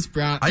about this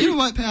Brown. You know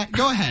what, Pat?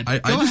 Go ahead. I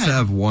just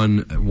have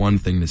one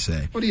thing to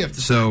say. What do you have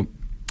to say? So,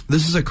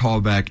 this is a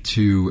callback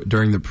to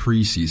during the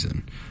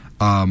preseason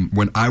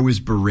when I was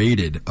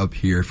berated up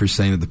here for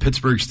saying that the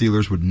Pittsburgh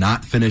Steelers would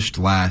not finish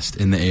last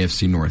in the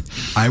AFC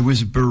North. I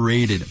was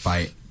berated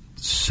by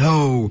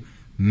so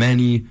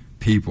many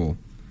people.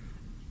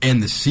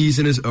 And the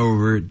season is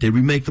over. Did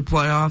we make the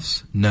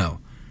playoffs? No.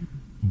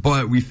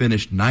 But we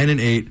finished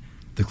 9-8.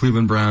 The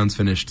Cleveland Browns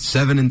finished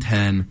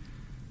 7-10.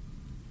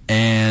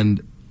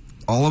 And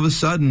all of a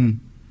sudden,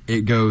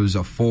 it goes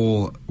a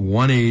full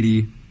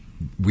 180.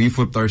 We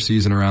flipped our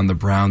season around. The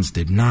Browns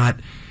did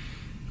not.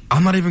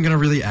 I'm not even going to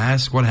really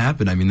ask what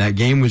happened. I mean, that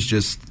game was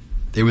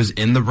it was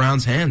in the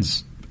Browns'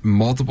 hands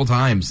multiple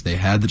times. They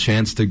had the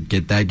chance to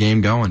get that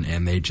game going,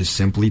 and they just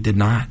simply did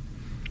not.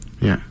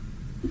 Yeah.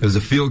 It was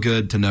a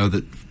feel-good to know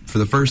that for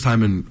the first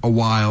time in a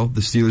while, the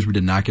Steelers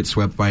did not get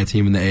swept by a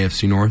team in the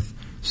AFC North.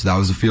 So that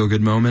was a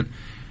feel-good moment.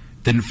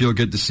 Didn't feel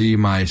good to see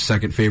my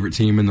second favorite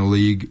team in the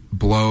league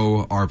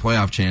blow our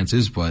playoff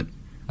chances, but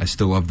I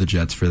still love the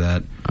Jets for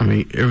that. I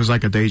mean, it was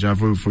like a deja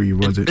vu for you,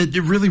 was it?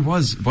 It really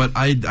was. But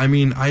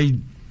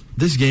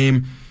this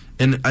game,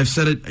 and I've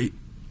said it,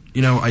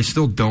 I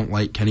still don't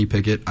like Kenny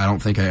Pickett. I don't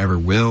think I ever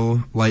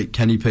will like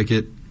Kenny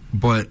Pickett,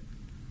 but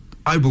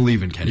I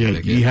believe in Kenny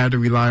Pickett. You had to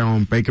rely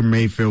on Baker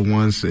Mayfield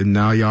once, and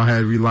now y'all had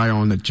to rely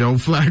on the Joe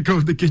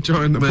Flacco to get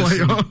y'all in the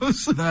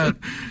playoffs.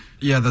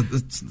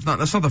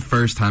 That's not the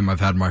first time I've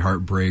had my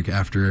heart break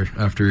after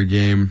a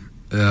game.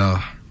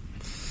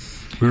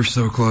 We were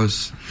so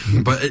close,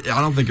 but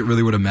I don't think it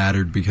really would have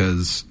mattered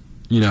because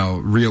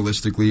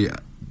realistically,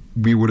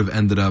 we would have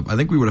ended up. I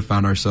think we would have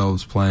found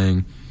ourselves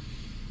playing.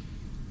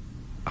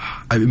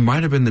 It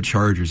might have been the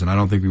Chargers, and I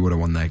don't think we would have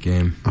won that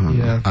game.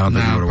 Yeah, I don't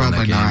think we would have won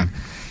that game.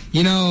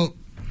 Not.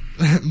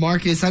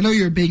 Marcus, I know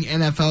you're a big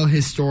NFL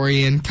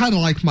historian, kind of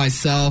like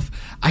myself.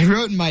 I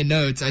wrote in my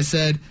notes, I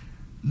said,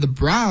 the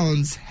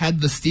Browns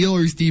had the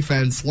Steelers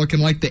defense looking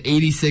like the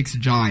 86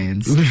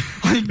 Giants.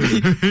 Like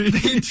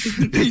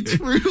they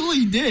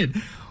truly did.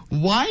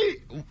 Why?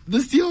 The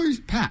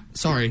Steelers, Pat,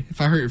 sorry if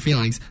I hurt your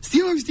feelings.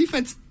 Steelers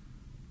defense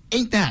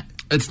ain't that.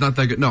 It's not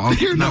that good. No,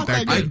 They're not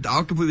that good.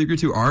 I'll completely agree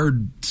too. Our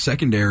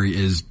secondary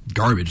is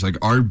garbage. Like,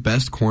 our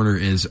best corner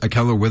is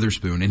Ahkello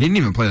Witherspoon, and he didn't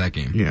even play that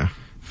game. Yeah.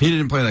 He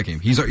didn't play that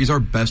game. He's our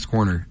best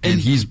corner, and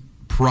we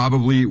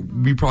probably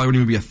wouldn't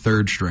even be a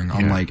third string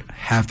on like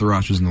half the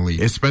rosters in the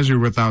league. Especially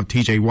without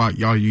TJ Watt,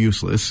 y'all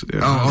useless.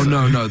 Oh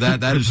no,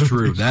 that is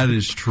true. That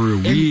is true.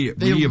 We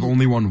have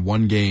only won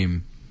one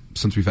game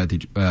since we've had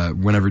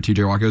whenever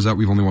TJ Watt goes out,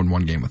 we've only won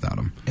one game without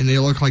him. And they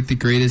look like the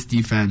greatest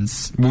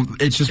defense. Well,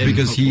 it's just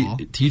because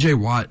TJ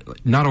Watt,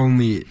 not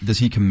only does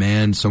he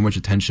command so much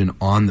attention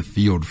on the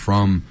field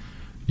from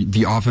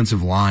the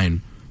offensive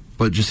line,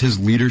 but just his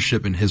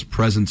leadership and his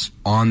presence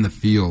on the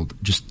field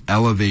just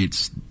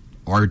elevates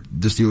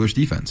the Steelers'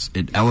 defense.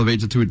 It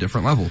elevates it to a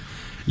different level.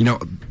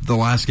 The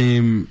last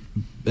game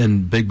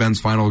in Big Ben's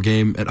final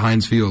game at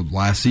Heinz Field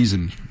last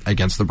season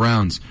against the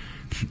Browns,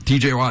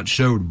 TJ Watt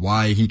showed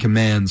why he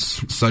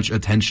commands such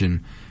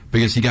attention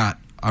because he got,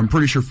 I'm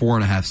pretty sure,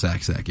 4.5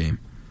 sacks that game.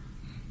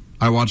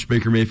 I watched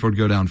Baker Mayfield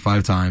go down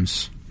 5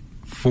 times,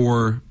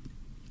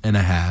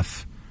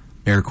 4.5,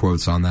 air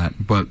quotes on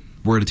that, but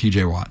we're to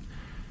TJ Watt.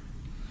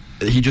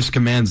 He just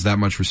commands that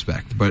much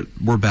respect, but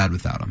we're bad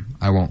without him.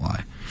 I won't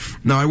lie.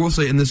 Now, I will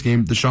say in this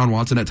game, Deshaun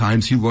Watson at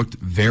times, he looked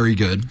very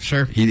good.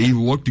 Sure. He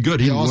looked good.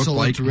 He also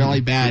looked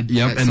really bad.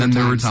 Yep, and then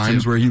there were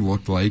times where he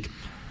looked like,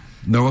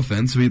 no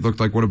offense, he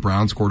looked like what a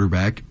Browns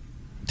quarterback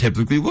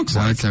typically looks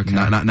like. It's okay.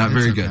 Not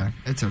very good.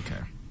 It's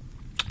okay.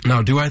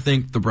 Now, do I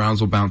think the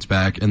Browns will bounce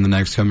back in the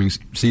next coming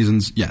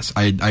seasons? Yes,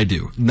 I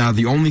do. Now,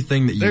 the only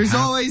thing that There's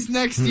always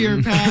next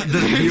year, Pat.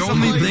 the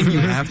only thing you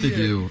have to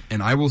do,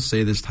 and I will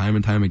say this time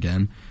and time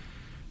again,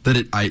 that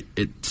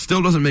it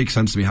still doesn't make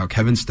sense to me how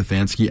Kevin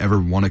Stefanski ever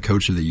won a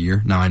Coach of the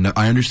Year. Now,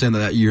 I understand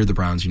that year the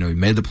Browns, he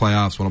made the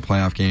playoffs, won a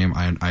playoff game.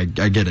 I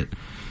get it.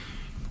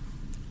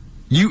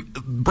 You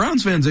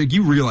Browns fans,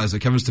 you realize that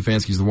Kevin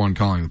Stefanski's the one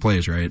calling the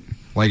plays, right?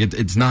 Like,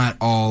 it's not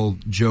all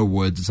Joe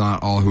Woods. It's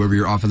not all whoever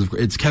your offensive.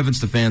 It's Kevin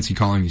Stefanski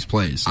calling these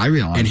plays. I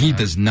realize, and he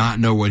does not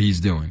know what he's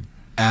doing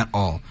at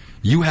all.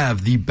 You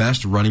have the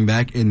best running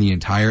back in the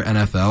entire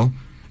NFL,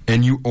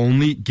 and you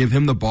only give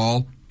him the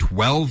ball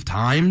 12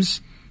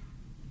 times,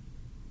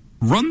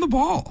 run the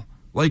ball.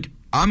 Like,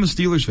 I'm a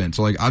Steelers fan,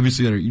 so like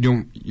obviously if you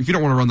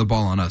don't want to run the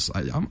ball on us,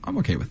 I'm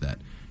okay with that.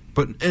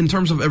 But in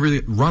terms of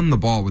everything, run the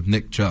ball with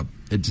Nick Chubb.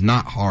 It's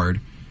not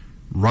hard.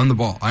 Run the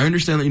ball. I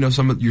understand that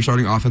some of your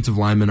starting offensive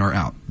linemen are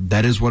out.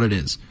 That is what it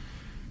is.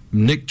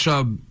 Nick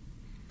Chubb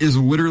is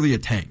literally a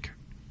tank.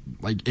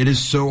 Like, it is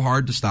so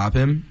hard to stop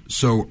him,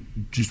 so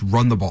just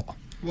run the ball.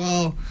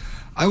 Well,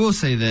 I will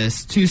say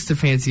this, to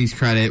Stefanski's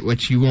credit,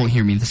 which you won't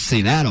hear me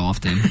say that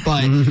often,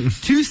 but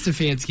to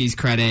Stefanski's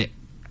credit,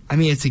 I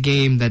mean, it's a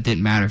game that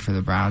didn't matter for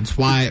the Browns.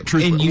 Why?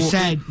 And you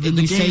say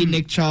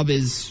Nick Chubb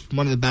is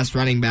one of the best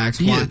running backs.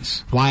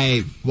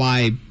 Why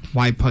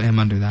put him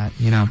under that?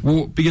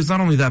 Well, because not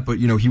only that, but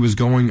he was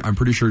going, I'm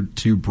pretty sure,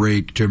 to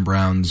break Jim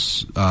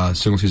Brown's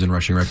single season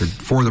rushing record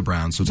for the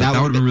Browns. So it's that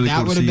would have been really cool.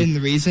 That would have been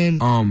the reason.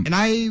 But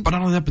not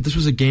only that, but this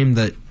was a game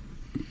that,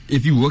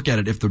 if you look at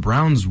it, if the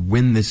Browns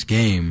win this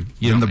game,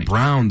 then the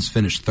Browns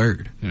finish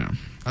third, and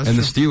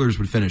the Steelers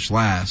would finish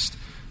last.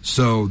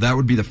 So that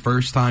would be the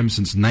first time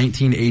since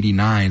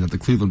 1989 that the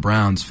Cleveland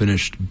Browns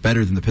finished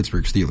better than the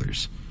Pittsburgh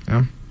Steelers.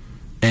 Yeah.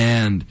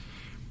 And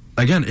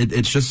again,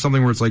 it's just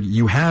something where it's like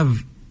you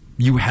have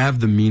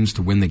the means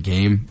to win the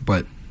game,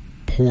 but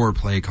poor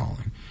play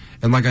calling.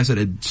 And like I said,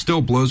 it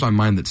still blows my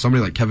mind that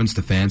somebody like Kevin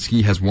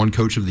Stefanski has won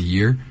Coach of the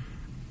Year,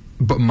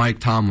 but Mike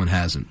Tomlin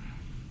hasn't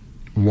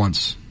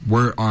once.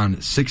 We're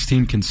on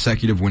 16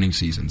 consecutive winning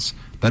seasons.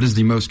 That is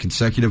the most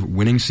consecutive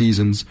winning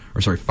seasons,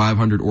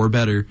 500 or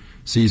better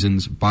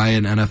seasons by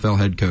an NFL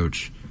head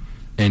coach,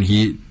 and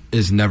he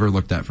is never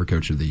looked at for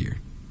Coach of the Year.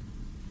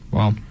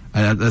 Well,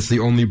 that's the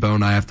only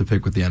bone I have to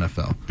pick with the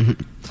NFL.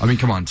 I mean,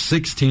 come on,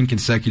 16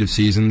 consecutive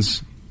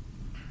seasons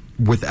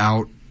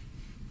without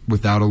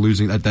a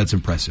losing. That's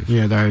impressive.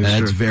 Yeah,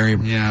 that's very.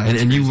 Yeah,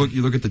 and you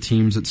look at the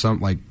teams that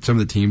some of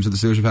the teams that the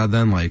Steelers have had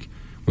then, like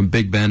when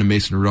Big Ben and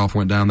Mason Rudolph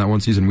went down that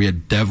one season, we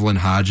had Devlin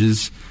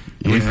Hodges,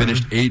 and we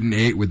finished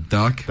 8-8 with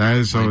Duck. That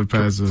is so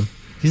impressive.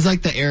 He's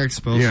like the Eric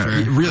Spoelstra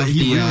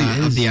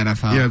of the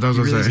NFL. Yeah, that's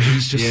what I'm saying.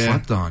 He's just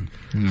slept on.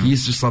 Yeah.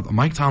 He's just slept on.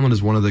 Mike Tomlin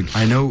is one of the...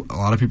 I know a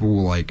lot of people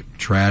will like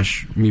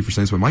trash me for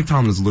saying this, but Mike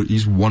Tomlin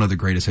he's one of the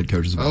greatest head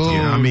coaches of all time.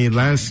 Yeah, I mean, of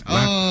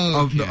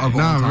all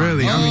time.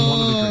 Really. I mean, one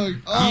of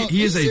the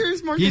he is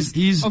serious, Marcus?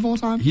 He's of all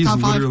time. He's top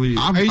literally.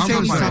 Five? Are you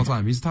saying top 5 all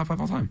time? He's top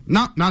 5 all time.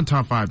 Not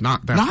top 5.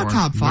 Not that far. Not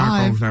top 5. Not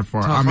going that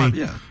far. Top 5,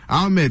 yeah.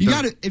 I'll admit you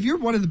got to. If you're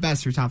one of the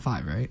best, you're top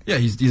 5, right? Yeah,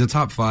 he's a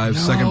top 5,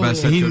 second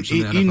best head coach in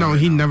the NFL.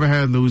 He never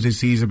had a losing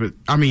season, but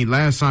I mean,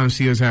 last time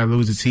Steelers had a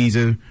losing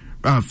season,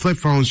 flip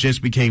phones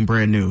just became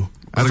brand new.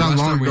 That's how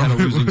long we had a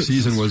losing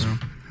season was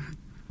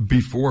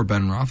before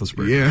Ben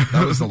Roethlisberger. Yeah,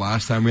 that was the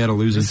last time we had a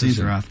losing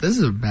season. This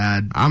is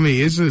bad. I mean,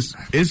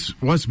 it's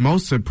what's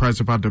most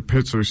impressive about the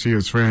Pittsburgh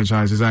Steelers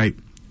franchise is like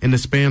in the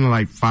span of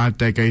like 5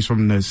 decades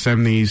from the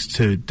 70s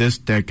to this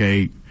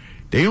decade,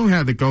 they don't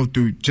have to go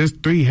through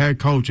just 3 head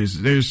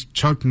coaches. There's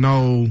Chuck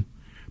Noll,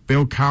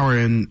 Bill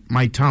Cowher, and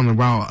Mike Tomlin.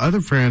 While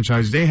other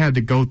franchises, they had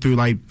to go through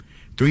like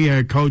 3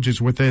 head coaches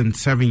within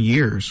 7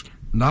 years.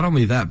 Not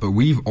only that, but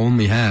we've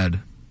only had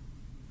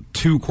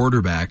 2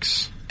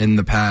 quarterbacks in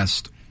the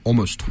past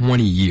almost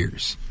 20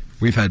 years.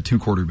 We've had 2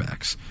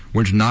 quarterbacks,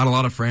 which not a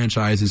lot of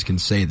franchises can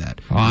say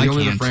that.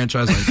 The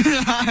franchise,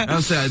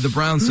 I'll say the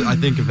Browns. I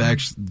think have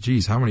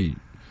actually. How many?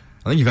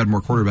 I think you've had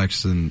more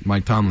quarterbacks than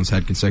Mike Tomlin's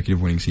had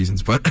consecutive winning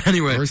seasons. But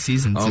anyway, or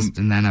seasons just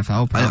in the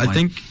NFL. Probably. I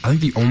think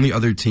the only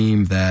other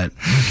team that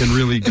can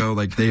really go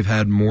like they've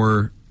had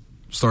more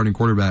starting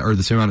quarterback or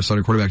the same amount of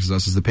starting quarterbacks as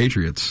us is the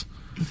Patriots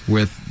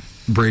with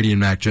Brady and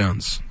Mac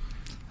Jones.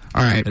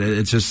 All right,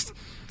 it's just.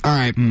 All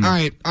right.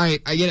 I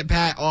get it,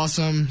 Pat.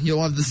 Awesome. You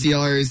love the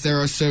Steelers.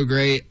 They're so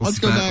great. Let's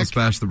go back. Let's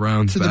bash the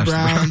Browns. To the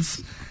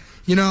Browns.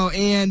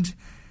 And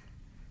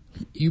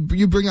you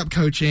bring up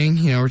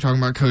coaching. We're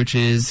talking about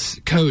coaches.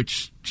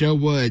 Coach Joe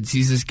Woods.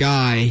 He's this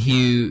guy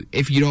who,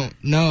 if you don't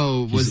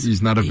know,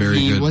 he's not a very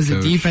good coach. He was a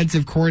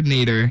defensive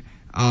coordinator.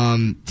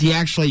 He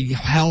actually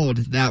held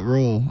that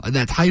role,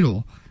 that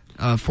title,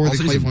 for the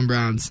Cleveland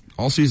Browns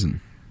all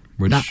season.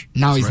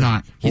 Now he's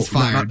not. He's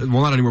fired.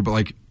 Not anymore. But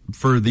like.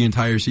 For the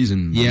entire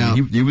season, yeah,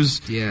 he was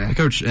a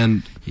coach,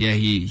 and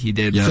he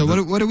did. Yeah, so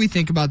what do we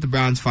think about the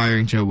Browns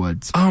firing Joe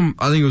Woods? I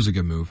think it was a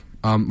good move.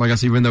 Like I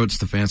said, even though it's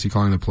Stefanski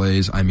calling the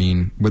plays, I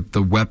mean, with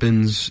the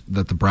weapons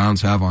that the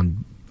Browns have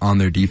on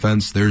their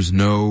defense, there's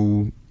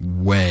no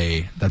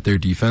way that their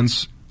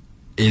defense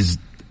is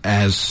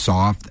as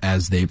soft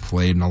as they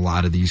played in a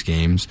lot of these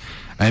games.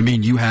 I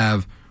mean, you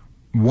have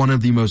one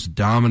of the most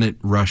dominant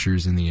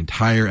rushers in the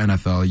entire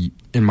NFL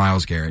in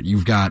Myles Garrett.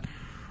 You've got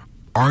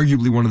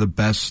arguably one of the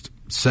best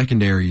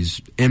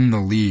secondaries in the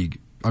league.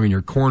 I mean,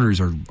 your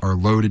corners are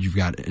loaded. You've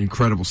got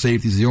incredible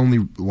safeties. The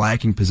only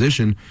lacking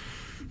position,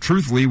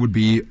 truthfully, would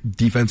be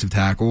defensive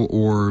tackle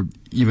or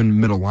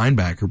even middle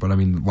linebacker. But, I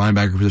mean, the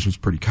linebacker position is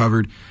pretty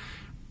covered.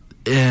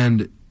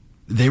 And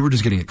they were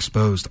just getting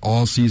exposed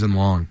all season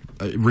long.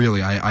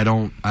 Really, I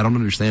don't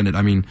understand it.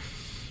 I mean,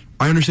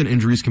 I understand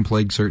injuries can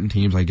plague certain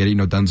teams. I get it.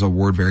 Denzel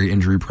Ward, very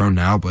injury-prone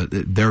now. But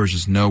there was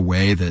just no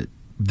way that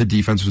the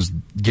defense was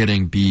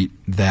getting beat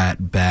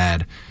that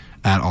bad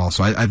at all.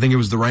 So I think it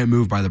was the right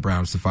move by the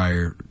Browns to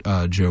fire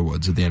Joe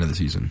Woods at the end of the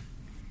season.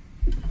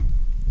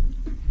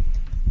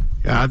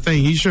 Yeah, I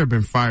think he should have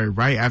been fired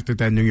right after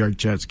that New York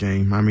Jets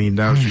game. I mean,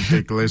 that was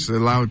ridiculous. It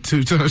allowed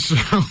 2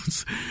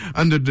 touchdowns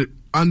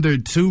under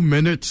 2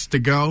 minutes to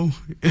go.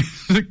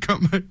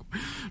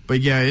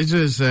 But yeah, it's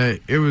just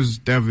it was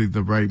definitely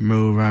the right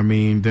move. I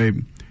mean,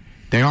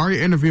 they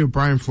already interviewed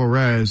Brian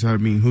Flores. I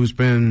mean, who's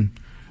been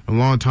a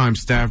long-time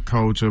staff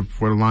coach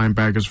for the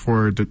linebackers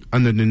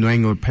under the New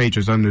England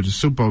Patriots under the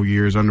Super Bowl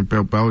years under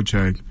Bill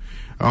Belichick.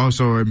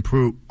 Also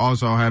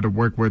had to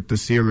work with the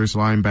Steelers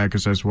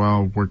linebackers as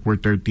well, work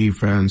with their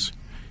defense.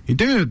 He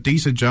did a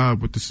decent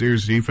job with the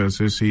Steelers defense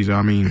this season.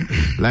 I mean,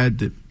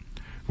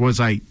 was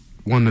like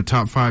one of the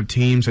top 5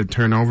 teams at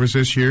turnovers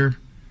this year,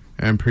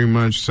 and pretty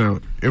much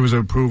so it was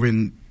a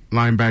proven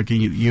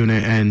linebacking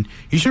unit, and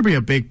he should be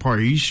a big part.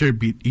 He should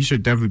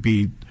definitely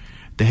be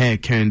the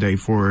head candidate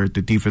for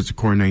the defensive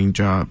coordinating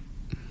job.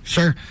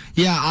 Sure.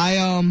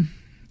 Yeah,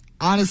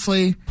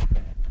 honestly,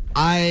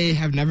 I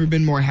have never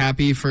been more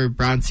happy for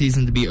Brown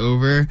season to be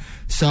over.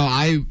 So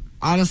I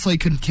honestly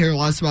couldn't care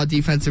less about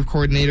defensive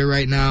coordinator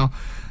right now.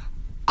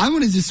 I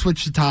want to just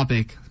switch the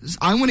topic.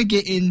 I want to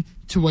get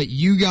into what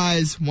you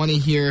guys want to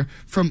hear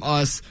from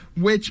us,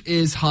 which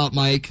is Hot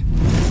Mic.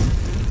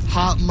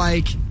 Hot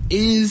Mic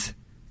is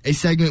a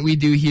segment we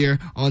do here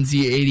on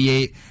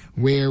Z88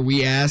 where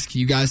we ask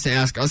you guys to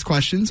ask us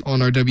questions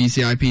on our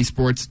WZIP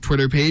Sports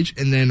Twitter page,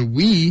 and then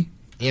we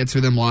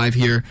answer them live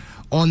here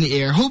on the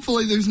air.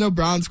 Hopefully there's no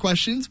Browns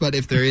questions, but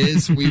if there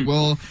is, we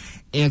will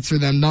answer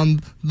them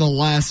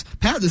nonetheless.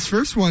 Pat, this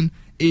first one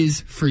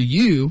is for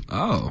you.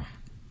 Oh.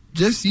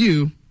 Just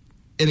you.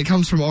 And it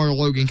comes from our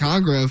Logan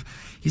Congrove.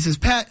 He says,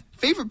 Pat,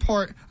 favorite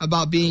part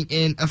about being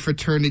in a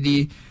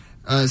fraternity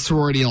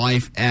sorority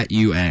life at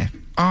UA?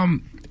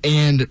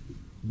 And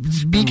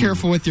be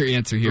careful with your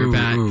answer here,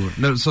 Pat.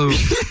 No, so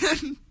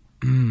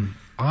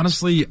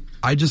honestly,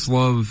 I just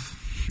love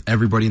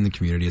everybody in the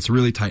community. It's a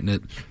really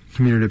tight-knit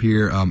community up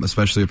here,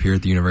 especially up here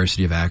at the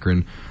University of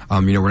Akron.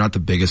 We're not the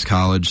biggest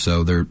college,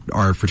 so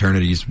our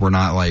fraternities, we're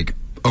not like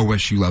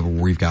OSU level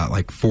where we've got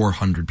like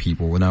 400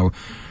 people.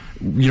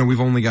 We've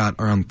only got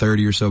around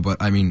 30 or so,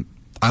 but I mean,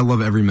 I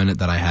love every minute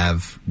that I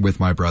have with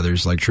my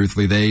brothers. Like,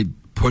 truthfully, they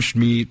pushed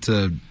me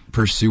to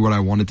pursue what I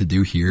wanted to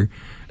do here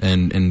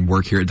and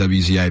work here at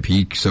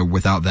WZIP. So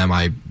without them,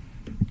 I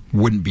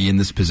wouldn't be in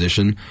this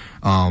position.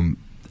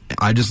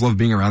 I just love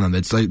being around them.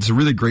 It's a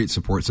really great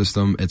support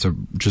system. It's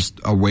just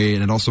a way,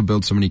 and it also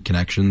builds so many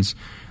connections.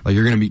 Like,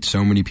 you're going to meet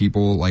so many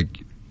people.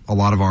 Like, a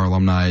lot of our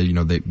alumni,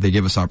 they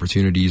give us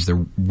opportunities.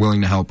 They're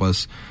willing to help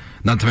us.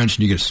 Not to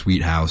mention, you get a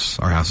sweet house.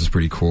 Our house is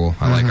pretty cool.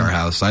 I like our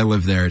house. I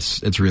live there.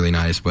 It's really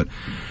nice. But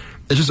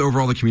it's just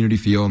overall the community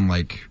feel, and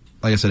like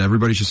I said,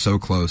 everybody's just so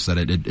close that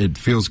it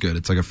feels good.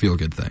 It's like a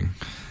feel-good thing.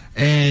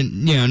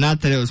 And,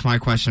 not that it was my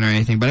question or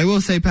anything, but I will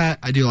say, Pat,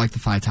 I do like the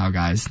Phi Tau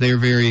guys. They're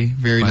very,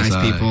 very nice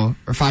people.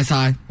 Or Phi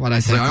Psi, what'd I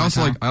say? I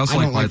also like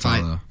Phi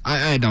Tau, though.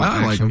 I don't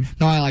like them.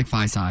 No, I like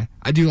Phi Psi.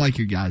 I do like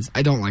you guys.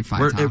 I don't like Phi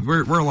Tau.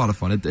 We're a lot of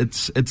fun.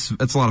 It's a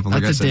lot of fun.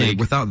 Like That's I said,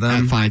 without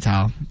them, Phi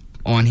Tau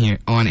on air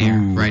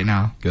right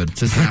now. Good.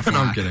 Just no,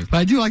 I'm kidding. But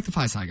I do like the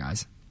Phi Psi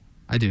guys.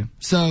 I do.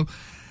 So,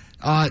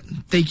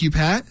 thank you,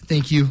 Pat.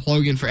 Thank you,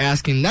 Logan, for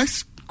asking.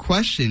 Next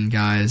question,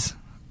 guys.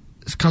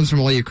 This comes from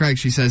Aaliyah Craig.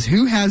 She says,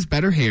 who has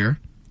better hair,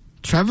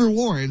 Trevor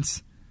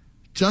Lawrence,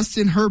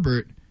 Justin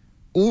Herbert,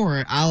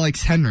 or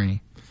Alex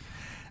Henry?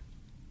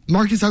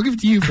 Marcus, I'll give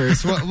it to you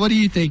first. What do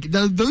you think?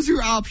 Those are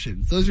your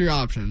options.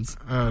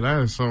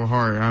 That is so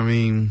hard. I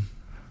mean,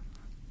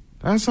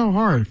 that's so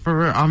hard.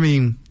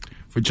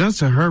 For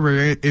Justin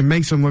Herbert, it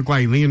makes him look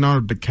like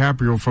Leonardo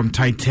DiCaprio from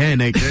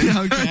Titanic.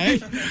 Okay,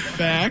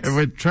 facts. And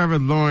with Trevor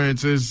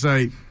Lawrence, it's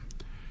like,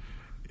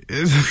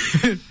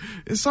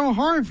 it's so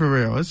hard for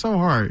real. It's so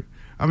hard.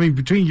 I mean,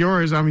 between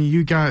yours,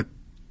 you got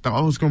the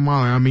old school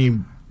model.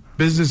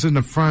 Business in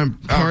the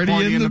front,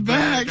 party in the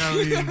back.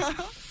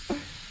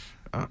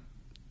 I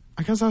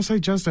guess I'll say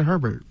Justin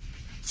Herbert,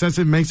 since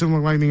it makes him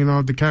look like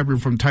Leonardo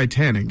DiCaprio from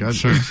Titanic.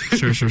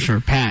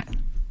 Sure. Pat.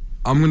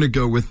 I'm going to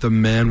go with the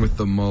man with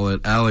the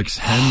mullet, Alex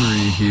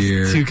Henry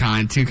here. Too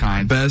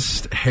kind.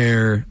 Best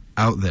hair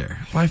out there,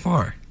 by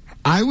far.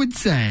 I would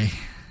say.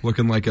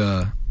 Looking like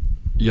a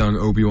young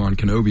Obi-Wan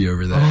Kenobi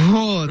over there.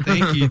 Oh,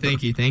 thank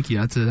you.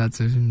 That's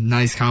a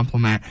nice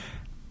compliment.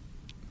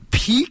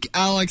 Peak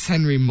Alex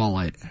Henry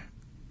mullet.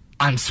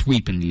 I'm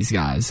sweeping these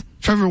guys.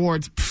 Trevor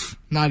Lawrence,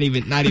 not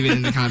even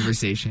in the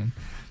conversation.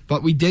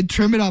 But we did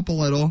trim it up a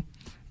little.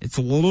 It's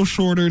a little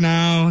shorter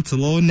now. It's a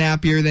little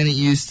nappier than it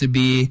used to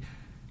be.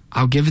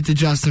 I'll give it to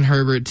Justin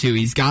Herbert, too.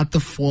 He's got the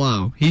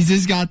flow. He's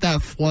just got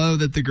that flow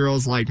that the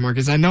girls like,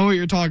 Marcus. I know what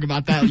you're talking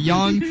about, that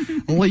young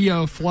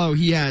Leo flow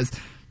he has.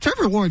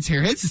 Trevor Lawrence's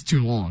hair, it's just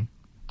too long.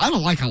 I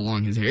don't like how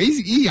long his hair is.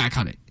 He got to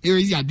cut it.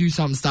 He's got to do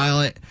something,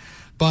 style it.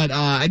 But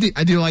I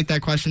do like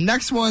that question.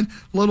 Next one,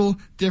 a little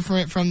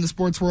different from the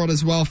sports world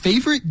as well.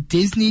 Favorite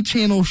Disney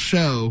Channel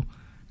show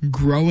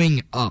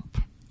growing up?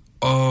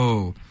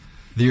 Oh,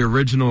 the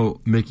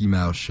original Mickey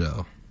Mouse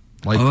show.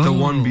 Like the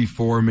one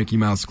before Mickey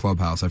Mouse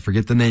Clubhouse. I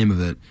forget the name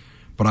of it,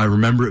 but I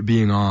remember it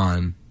being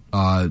on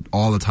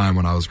all the time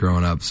when I was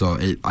growing up. So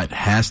it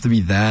has to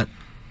be that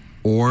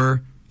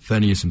or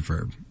Phineas and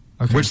Ferb,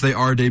 which they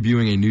are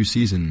debuting a new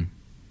season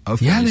of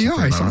Phineas and Ferb.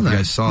 I saw that. You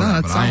guys saw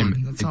that, that's but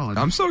solid. That's solid.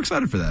 I'm so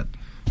excited for that.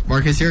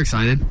 Marcus, you're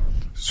excited?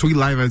 Sweet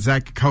Life of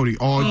Zack and Cody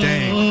all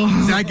day.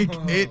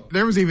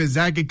 There was even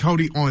Zack and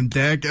Cody on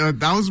deck.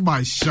 That was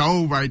my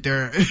show right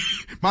there.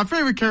 My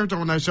favorite character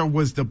on that show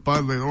was the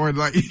butler, or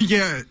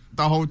the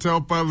hotel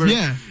butler.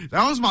 Yeah.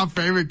 That was my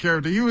favorite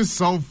character. He was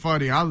so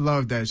funny. I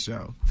loved that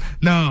show.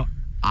 No,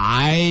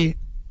 I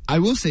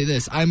will say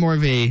this. I'm more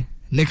of a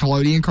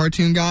Nickelodeon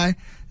cartoon guy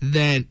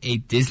than a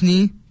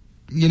Disney,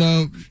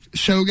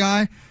 show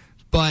guy.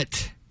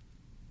 But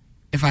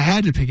if I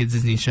had to pick a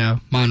Disney show,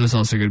 mine was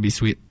also going to be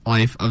Sweet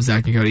Life of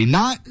Zack and Cody.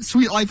 Not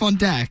Sweet Life on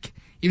Deck,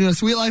 even though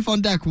Sweet Life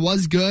on Deck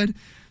was good,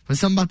 but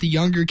something about the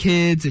younger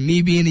kids and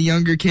me being a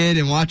younger kid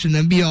and watching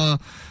them be all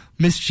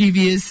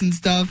mischievous and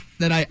stuff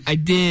that I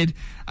did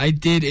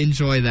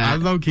enjoy that. I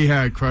low-key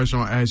had a crush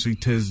on Ashley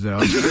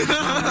Tisdale.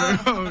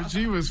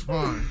 She was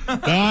fun.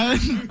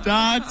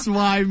 That's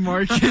why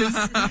Marcus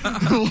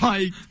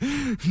liked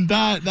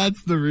that.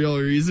 That's the real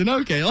reason.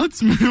 Okay,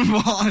 let's move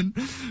on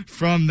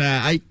from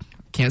that. I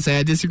can't say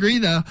I disagree,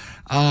 though.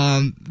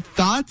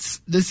 Thoughts?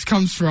 This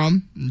comes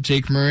from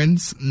Jake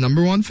Murren's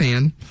 #1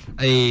 fan,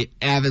 a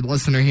avid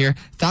listener here.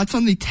 Thoughts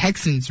on the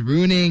Texans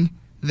ruining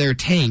their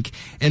tank?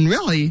 And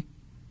really,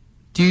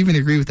 do you even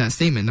agree with that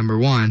statement, number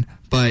one?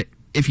 But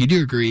if you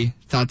do agree,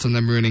 thoughts on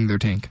them ruining their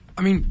tank?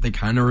 I mean, they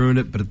kind of ruined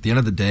it, but at the end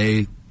of the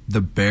day,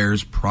 the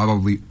Bears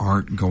probably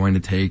aren't going to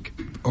take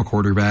a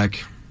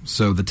quarterback.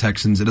 So the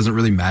Texans, it doesn't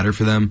really matter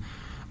for them.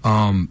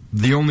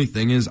 The only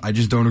thing is, I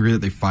just don't agree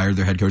that they fired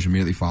their head coach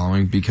immediately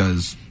following,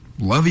 because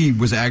Levy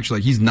was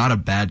actually, he's not a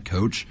bad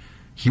coach.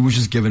 He was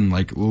just given,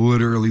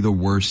 literally the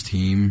worst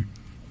team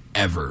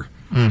ever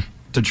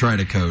to try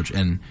to coach.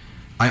 And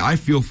I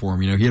feel for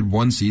him. He had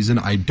one season.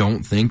 I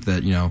don't think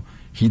that,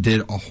 he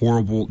did a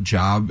horrible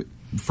job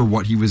for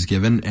what he was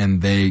given,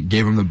 and they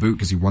gave him the boot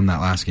because he won that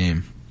last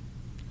game.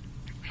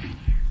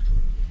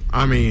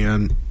 I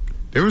mean,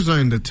 there was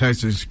nothing the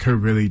Texans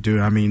could really do.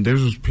 I mean, this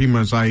was pretty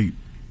much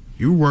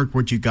you work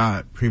what you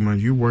got, pretty much.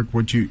 You work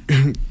what you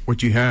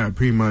what you have,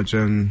 pretty much,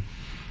 and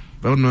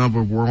Villanova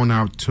were worn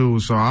out too.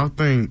 So I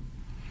think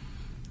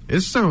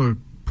it's still a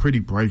pretty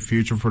bright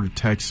future for the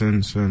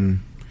Texans, and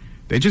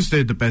they just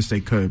did the best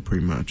they could,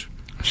 pretty much.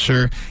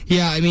 Sure.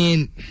 Yeah, I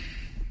mean,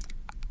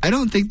 I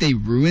don't think they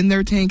ruined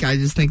their tank. I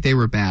just think they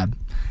were bad.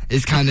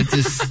 Is kind of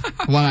just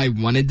what I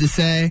wanted to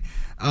say.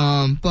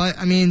 But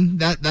I mean,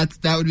 that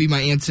would be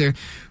my answer.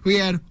 We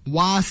had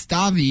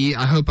Wastavi.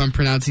 I hope I'm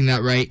pronouncing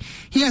that right.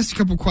 He asked a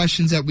couple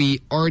questions that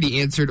we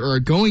already answered or are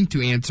going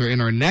to answer in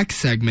our next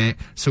segment,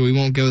 so we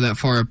won't go that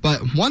far.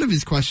 But one of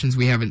his questions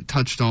we haven't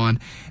touched on,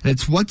 and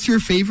it's, what's your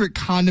favorite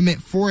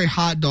condiment for a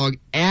hot dog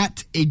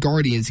at a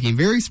Guardians game?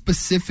 Very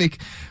specific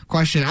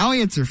question. I'll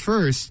answer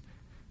first.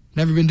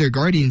 Never been to a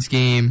Guardians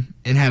game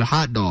and had a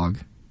hot dog.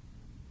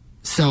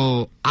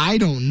 So I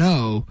don't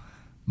know,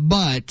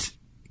 but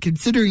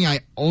considering I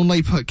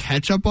only put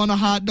ketchup on a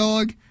hot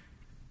dog,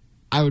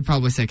 I would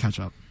probably say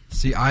ketchup.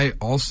 See, I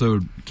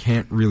also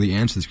can't really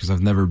answer this because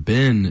I've never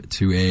been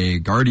to a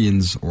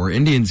Guardians or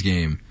Indians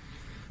game.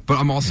 But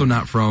I'm also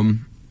not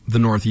from the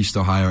Northeast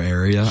Ohio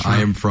area. Sure.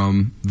 I am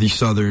from the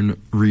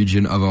southern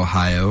region of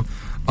Ohio.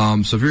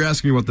 So if you're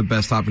asking me what the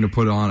best topping to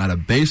put on at a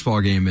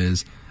baseball game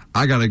is,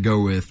 I got to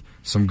go with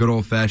some good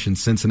old-fashioned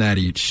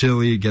Cincinnati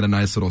chili, get a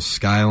nice little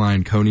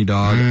Skyline Coney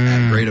dog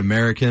at Great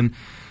American.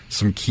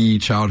 Some key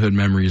childhood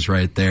memories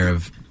right there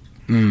of,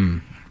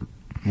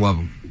 love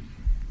them.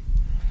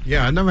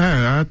 Yeah, I never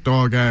had a hot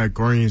dog at a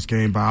Guardians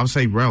game, but I would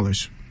say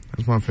relish.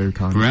 That's my favorite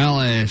condiment.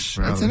 Relish.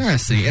 That's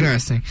interesting. Jake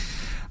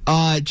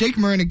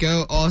Murren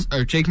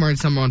Jake Murren,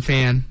 #1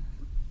 fan,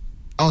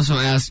 also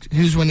asked,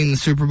 who's winning the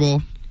Super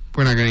Bowl?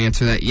 We're not going to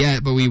answer that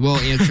yet, but we will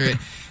answer it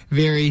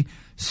very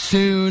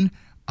soon.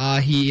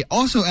 He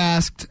also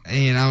asked,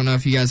 and I don't know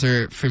if you guys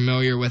are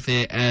familiar with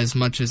it as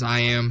much as I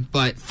am,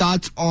 but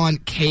thoughts on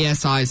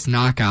KSI's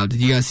knockout. Did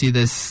you guys see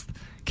this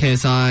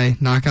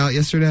KSI knockout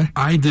yesterday?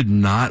 I did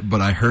not, but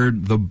I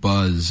heard the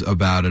buzz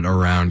about it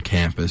around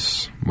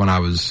campus when I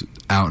was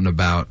out and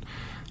about.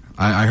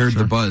 I heard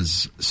the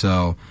buzz,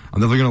 so I'm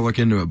definitely going to look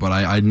into it, but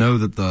I know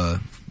that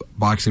the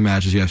boxing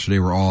matches yesterday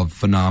were all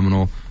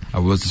phenomenal. I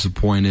was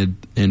disappointed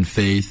in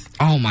Faith.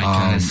 Oh, my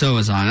goodness. So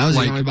was I. That was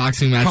the only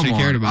boxing match I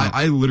cared about.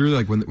 I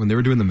literally, when they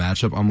were doing the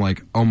matchup, I'm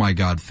like, oh, my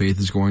God, Faith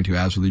is going to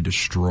absolutely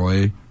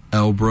destroy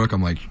Elle Brook.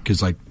 I'm like,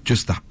 because,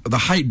 just the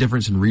height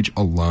difference in reach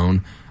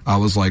alone, I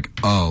was like,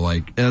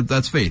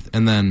 that's Faith.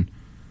 And then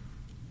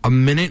a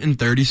minute and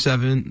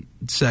 37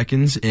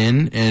 seconds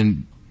in,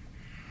 and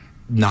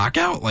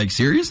knockout?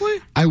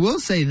 Seriously? I will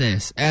say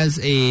this. As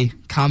a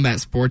combat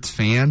sports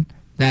fan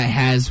that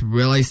has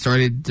really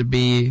started to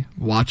be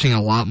watching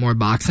a lot more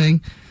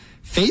boxing,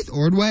 Faith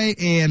Ordway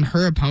and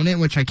her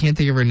opponent, which I can't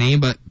think of her name,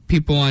 but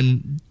people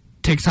on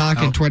TikTok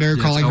and Twitter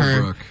calling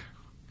her...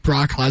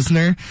 Brock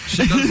Lesnar.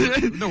 She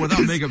does, no,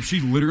 without makeup,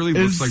 she literally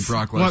looks like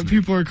Brock Lesnar. What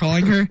people are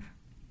calling her.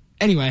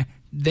 Anyway,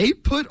 they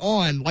put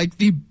on like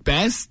the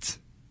best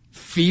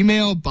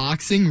female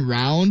boxing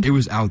round it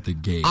was out the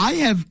gate I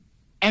have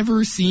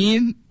ever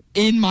seen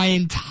in my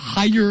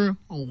entire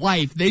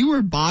life. They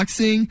were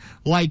boxing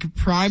like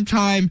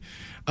primetime,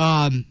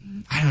 I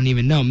don't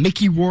even know,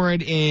 Mickey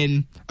Ward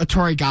and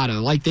Ettore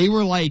Gatto. Like they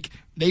were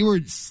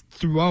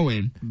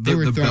throwing.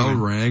 The bell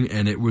rang,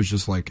 and it was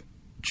just like,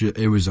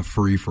 it was a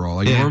free-for-all.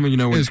 Like normally,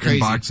 in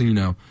boxing,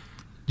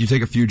 you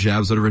take a few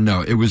jabs, whatever.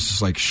 No, it was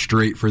just like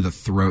straight for the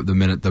throat the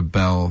minute the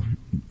bell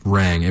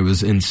rang. It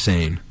was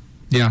insane.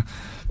 Yeah.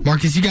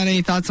 Marcus, you got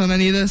any thoughts on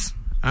any of this?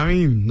 I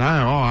mean,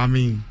 not at all. I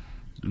mean,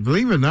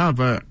 believe it or not,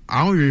 but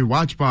I don't really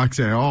watch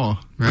boxing at all.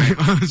 Right.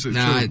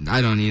 No,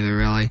 I don't either,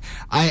 really.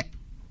 I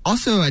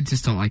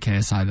just don't like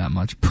KSI that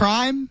much.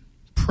 Prime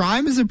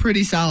is a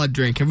pretty solid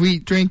drink. Have we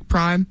drank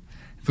Prime?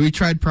 Have we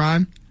tried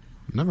Prime?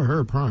 Never heard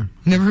of Prime.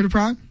 Never heard of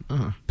Prime?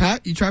 Uh-huh.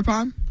 Pat, you tried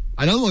Prime?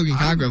 I know Logan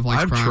Congrove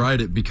likes Prime. I've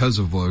tried it because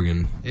of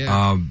Logan.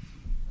 Yeah.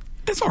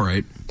 It's all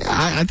right. Yeah,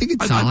 I think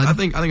it's solid. I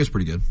think it's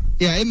pretty good.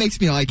 Yeah, it makes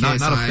me like KSI.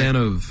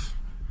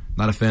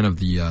 Not a fan of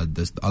the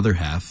this other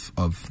half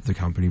of the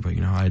company, but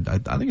I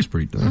think it's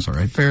pretty. That's all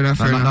right. Fair enough.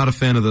 Not a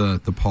fan of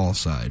the Paul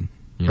side.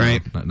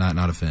 Right.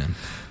 Not a fan.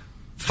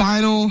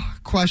 Final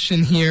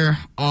question here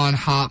on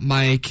Hot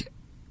Mic.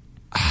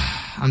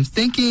 I'm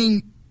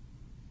thinking.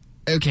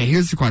 Okay,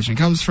 here's the question. It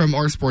comes from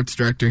our sports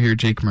director here,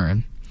 Jake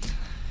Murren.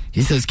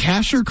 He says,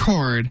 cash or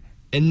card,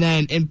 and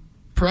then in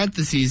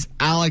parentheses,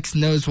 Alex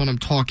knows what I'm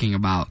talking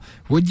about.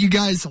 Would you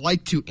guys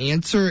like to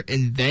answer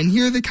and then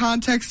hear the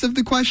context of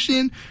the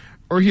question,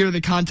 or hear the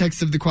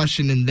context of the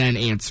question and then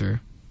answer?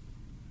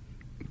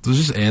 Let's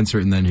just answer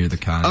it and then hear the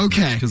context.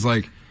 Okay. Because,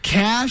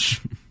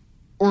 cash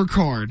or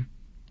card?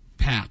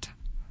 Pat.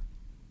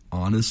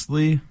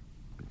 Honestly,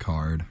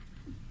 card.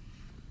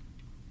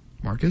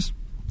 Marcus?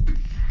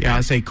 Yeah,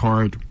 I say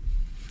card.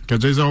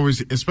 Because there's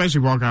always,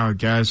 especially walking out of a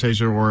gas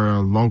station or a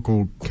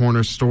local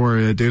corner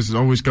store, there's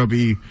always going to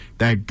be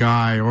that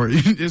guy, or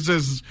it's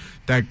just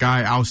that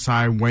guy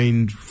outside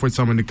waiting for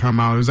someone to come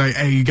out. It's like,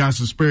 hey, you got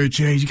some spare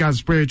change? You got some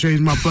spare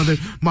change, my brother?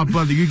 My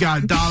brother, you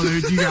got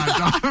 $1? You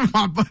got $1,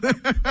 my brother?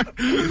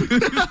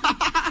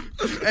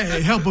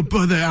 Hey, help a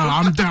brother out.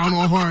 I'm down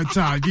on hard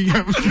time. You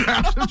got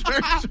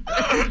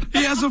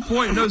He has a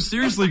point. No,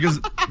 seriously, because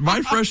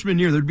my freshman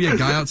year, there'd be a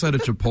guy outside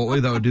of Chipotle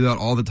that would do that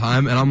all the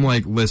time, and I'm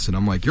like, listen,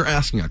 you're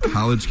asking a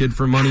college kid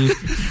for money?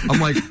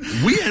 I'm like,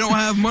 we don't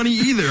have money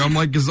either. I'm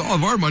like, because all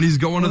of our money's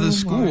going to the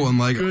school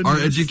and our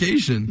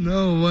education.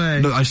 No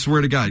way. No, I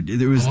swear to God,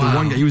 it was the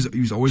one guy. He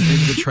was always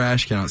taking the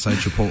trash can outside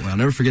Chipotle. I'll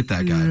never forget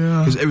that guy,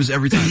 because it was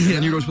every time. And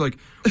then you'd always be like,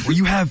 well,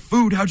 you have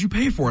food. How'd you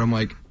pay for it? I'm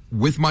like,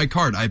 with my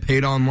card. I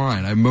paid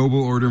online. I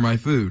mobile order my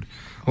food.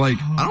 I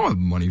don't have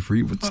money for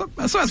you. What's up?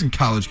 That's asking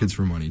college kids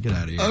for money. Get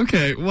out of here.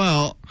 Okay,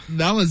 well,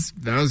 that was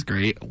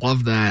great.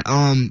 Love that.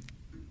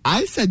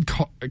 I said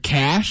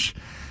cash.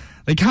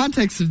 The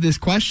context of this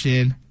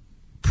question,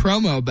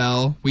 promo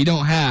bell, we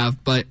don't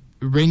have, but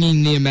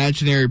ringing the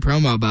imaginary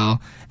promo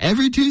bell.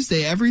 Every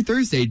Tuesday, every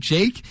Thursday,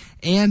 Jake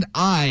and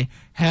I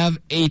have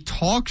a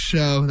talk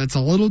show that's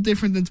a little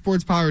different than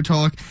Sports Power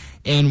Talk,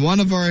 and one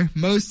of our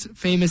most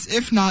famous,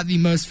 if not the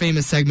most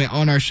famous segment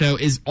on our show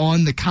is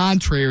On the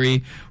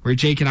Contrary, where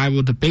Jake and I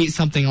will debate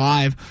something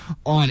live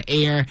on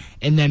air,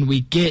 and then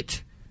we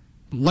get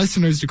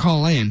listeners to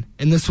call in.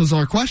 And this was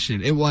our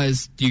question. It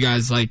was, do you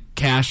guys like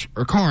cash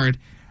or card?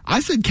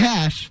 I said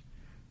cash,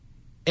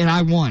 and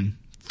I won.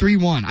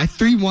 3-1. I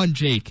 3-1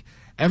 Jake.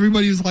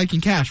 Everybody was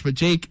liking cash, but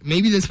Jake,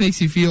 maybe this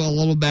makes you feel a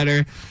little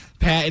better.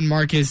 Pat and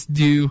Marcus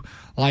do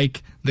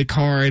like the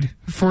card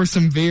for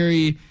some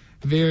very,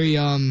 very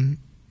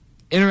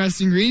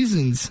interesting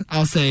reasons,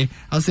 I'll say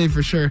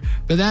for sure.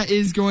 But that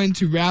is going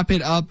to wrap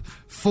it up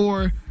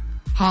for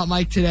Hot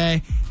Mic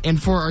today.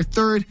 And for our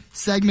third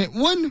segment,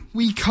 when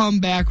we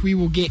come back, we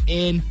will get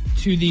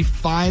into the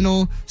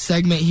final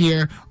segment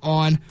here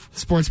on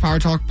Sports Power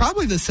Talk.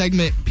 Probably the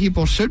segment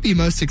people should be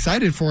most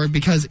excited for,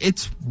 because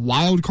it's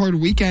wild card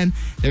weekend.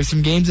 There's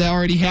some games that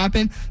already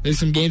happened. There's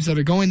some games that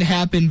are going to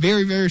happen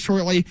very, very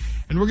shortly.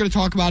 And we're going to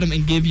talk about them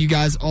and give you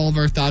guys all of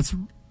our thoughts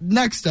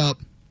next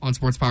up on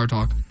Sports Power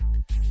Talk.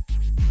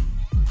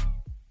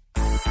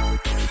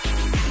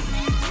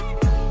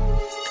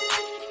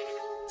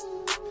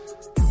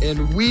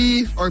 And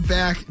we are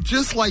back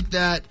just like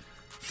that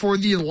for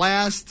the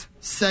last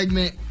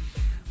segment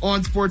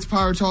on Sports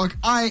Power Talk.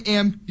 I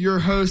am your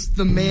host,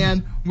 the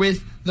man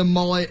with the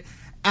mullet,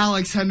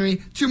 Alex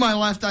Henry. To my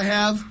left, I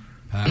have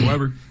Pat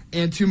Weber.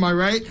 And to my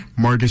right,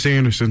 Marcus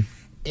Anderson.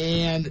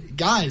 And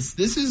guys,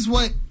 this is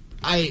what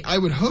I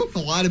would hope a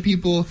lot of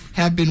people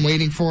have been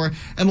waiting for,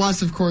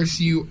 unless, of course,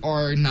 you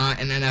are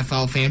not an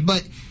NFL fan.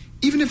 But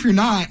even if you're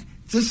not,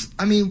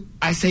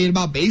 I say it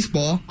about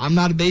baseball. I'm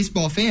not a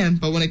baseball fan,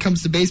 but when it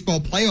comes to baseball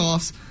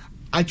playoffs,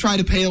 I try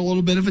to pay a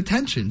little bit of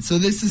attention. So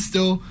this is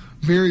still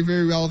very,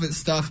 very relevant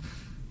stuff.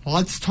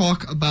 Let's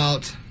talk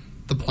about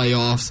the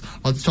playoffs.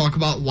 Let's talk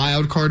about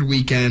Wild Card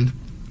Weekend.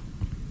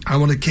 I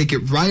want to kick it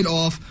right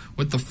off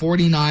with the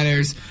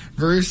 49ers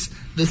versus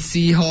the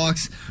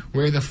Seahawks,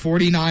 where the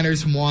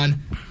 49ers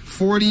won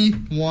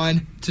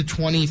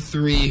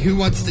 41-23. Who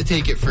wants to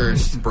take it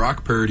first?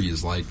 Brock Purdy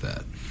is like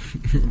that.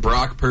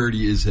 Brock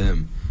Purdy is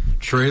him.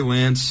 Trey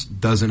Lance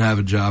doesn't have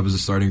a job as a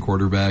starting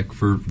quarterback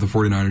for the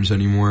 49ers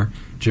anymore.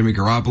 Jimmy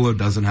Garoppolo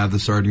doesn't have the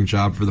starting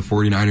job for the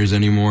 49ers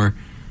anymore.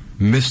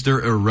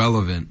 Mr.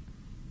 Irrelevant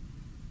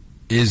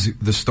is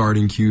the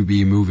starting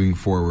QB moving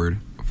forward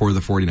for the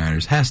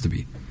 49ers. Has to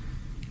be.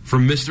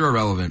 From Mr.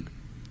 Irrelevant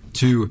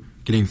to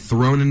getting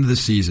thrown into the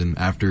season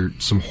after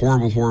some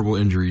horrible, horrible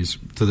injuries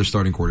to their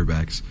starting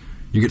quarterbacks.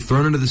 You get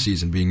thrown into the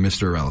season being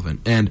Mr.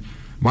 Irrelevant. And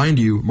mind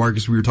you,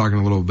 Marcus, we were talking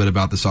a little bit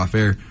about this off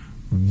air.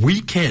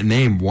 We can't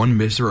name one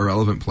Mr.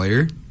 Irrelevant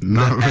player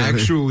that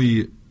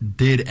actually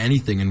did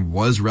anything and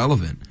was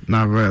relevant.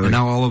 Not really. And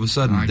now all of a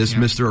sudden, this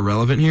Mr.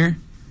 Irrelevant here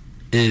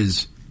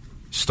is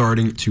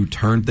starting to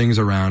turn things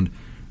around.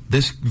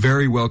 This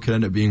very well could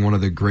end up being one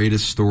of the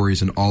greatest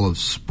stories in all of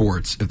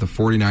sports if the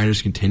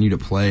 49ers continue to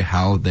play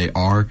how they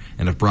are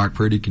and if Brock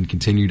Purdy can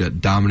continue to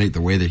dominate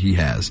the way that he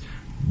has.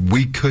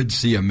 We could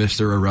see a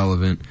Mr.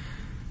 Irrelevant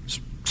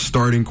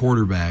starting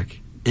quarterback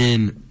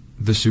in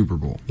the Super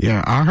Bowl.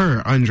 Yeah, I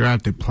heard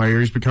undrafted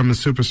players becoming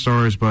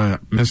superstars,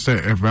 but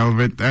Mr.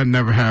 Irrelevant, that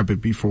never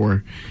happened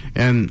before.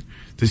 And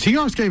the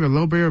Seahawks gave a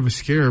little bit of a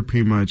scare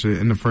pretty much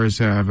in the first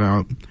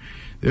half.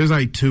 There's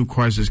like two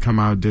questions come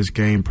out of this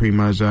game pretty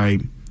much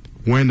like,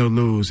 win or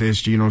lose, is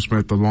Geno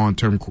Smith the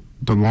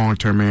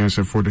long-term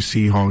answer for the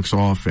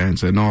Seahawks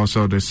offense? And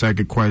also the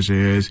second question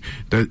is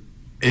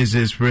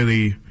this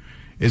really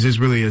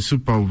a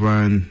Super Bowl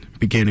run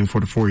beginning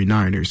for the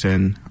 49ers?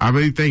 And I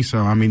really think so.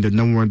 I mean, the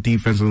number one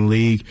defense in the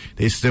league,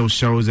 it still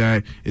shows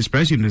that,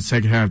 especially in the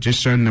second half,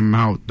 just shutting them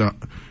out the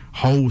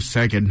whole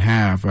second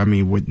half. I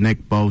mean, with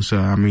Nick Bosa,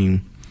 I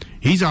mean,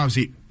 he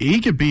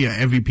could be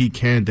an MVP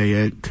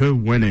candidate,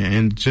 could win it,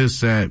 and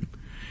just that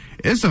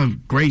it's a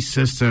great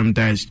system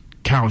that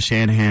Kyle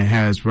Shanahan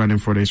has running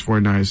for this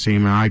 49ers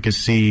team, and I can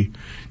see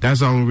that's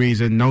the only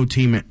reason no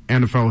team in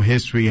NFL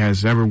history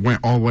has ever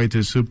went all the way to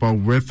the Super Bowl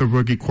with a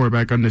rookie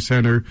quarterback under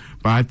center.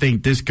 But I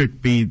think this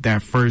could be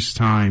that first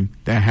time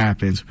that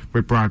happens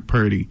with Brock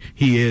Purdy.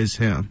 He is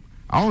him.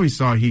 I always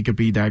thought he could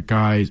be that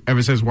guy.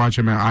 Ever since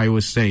watching him at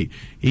Iowa State,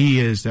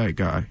 he is that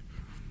guy.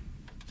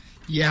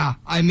 Yeah,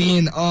 I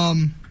mean,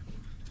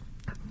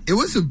 it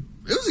was a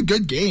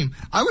good game.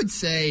 I would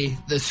say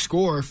the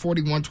score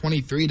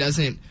 41-23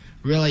 doesn't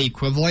really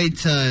equivalent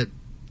to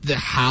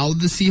how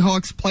the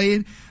Seahawks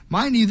played.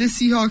 Mind you,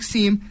 this Seahawks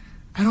team,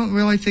 I don't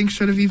really think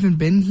should have even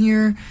been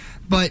here,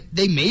 but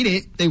they made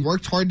it. They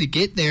worked hard to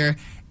get there,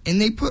 and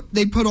they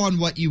put on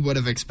what you would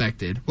have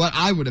expected, what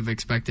I would have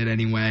expected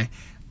anyway.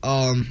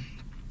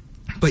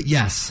 But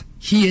yes,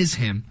 he is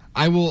him.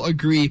 I will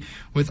agree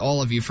with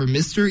all of you. For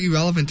Mr.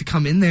 Irrelevant to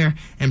come in there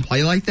and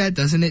play like that,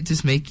 doesn't it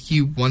just make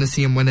you want to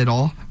see him win it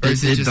all? Or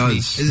is it just does. me?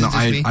 Is it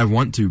just me? I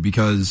want to,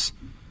 because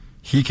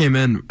he came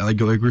in, like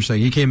we were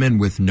saying, he came in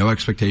with no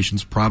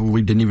expectations,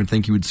 probably didn't even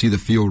think he would see the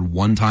field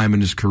one time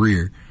in his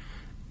career.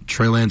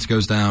 Trey Lance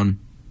goes down,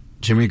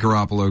 Jimmy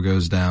Garoppolo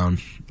goes down.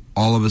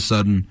 All of a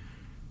sudden,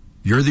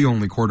 you're the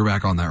only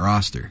quarterback on that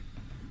roster.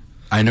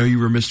 I know you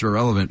were Mr.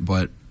 Irrelevant,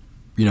 but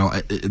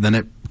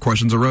then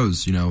questions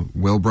arose.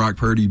 Will Brock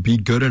Purdy be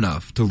good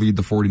enough to lead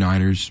the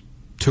 49ers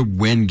to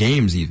win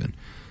games even?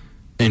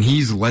 And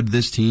he's led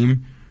this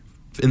team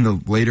in the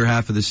later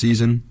half of the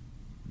season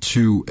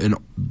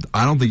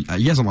I don't think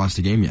he hasn't lost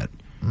a game yet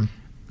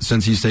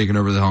since he's taken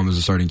over the helm as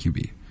a starting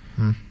QB.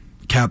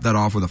 Cap that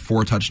off with a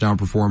 4-touchdown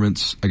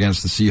performance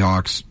against the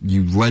Seahawks.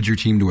 You led your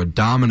team to a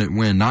dominant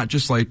win, not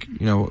just to an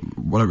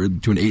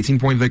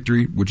 18-point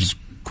victory, which is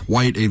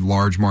quite a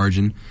large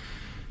margin.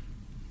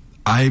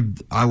 I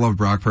love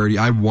Brock Purdy.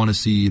 I want to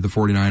see the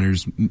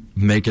 49ers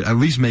at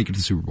least make it to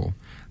the Super Bowl.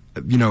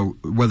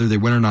 Whether they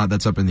win or not,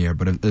 that's up in the air.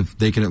 But if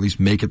they can at least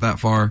make it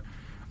that far,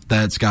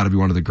 that's got to be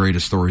one of the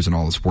greatest stories in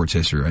all of sports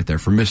history right there.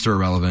 From Mr.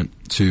 Irrelevant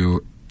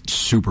to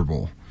Super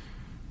Bowl.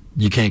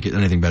 You can't get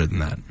anything better than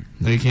that.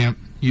 No, you can't.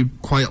 You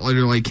quite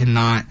literally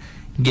cannot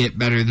get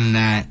better than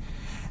that.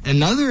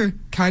 Another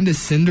kind of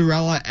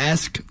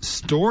Cinderella-esque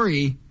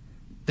story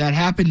that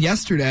happened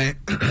yesterday,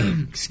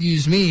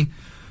 excuse me,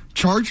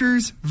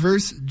 Chargers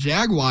versus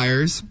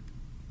Jaguars.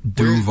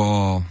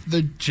 Duval.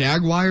 The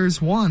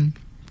Jaguars won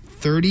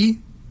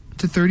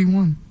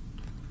 30-31.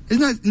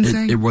 Isn't that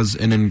insane? It was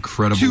an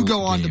incredible game. To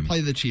go on to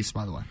play the Chiefs,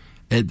 by the way.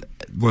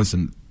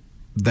 Listen,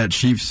 that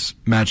Chiefs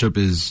matchup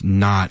is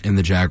not in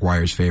the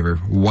Jaguars' favor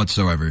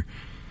whatsoever.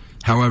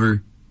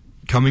 However,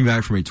 coming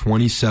back from a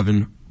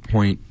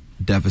 27-point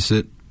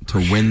deficit to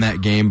win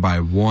that game by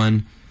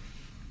 1,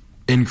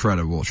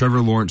 incredible. Trevor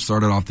Lawrence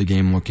started off the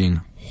game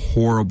looking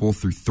horrible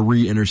through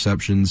 3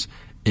 interceptions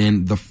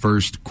in the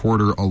first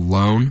quarter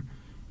alone,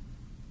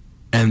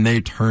 and they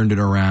turned it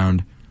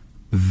around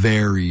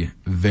very,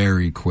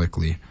 very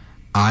quickly.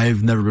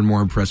 I've never been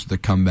more impressed with a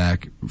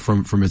comeback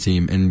from a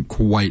team in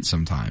quite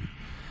some time.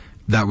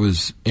 That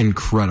was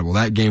incredible.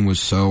 That game was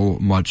so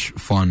much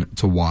fun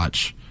to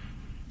watch.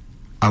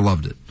 I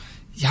loved it.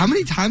 how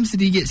many times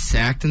did he get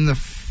sacked in the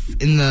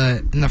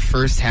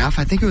first half?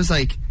 I think it was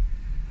like,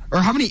 or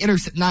how many how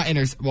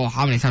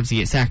many times did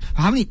he get sacked?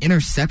 How many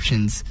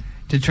interceptions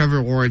did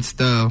Trevor Lawrence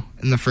throw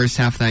in the first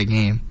half of that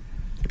game?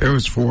 It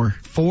was 4.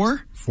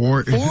 4?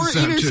 4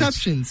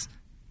 interceptions.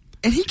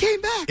 And he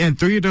came back. And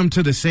 3 of them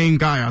to the same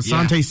guy,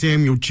 Asante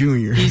Samuel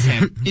Jr. He's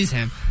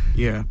him.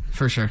 Yeah.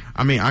 For sure.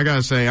 I mean, I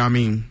gotta say, I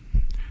want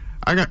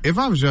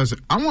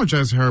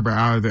Justin Herbert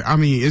out of there. I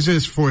mean, it's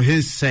just for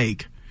his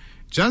sake.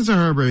 Justin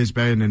Herbert is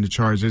better than the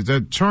Chargers.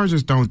 The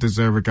Chargers don't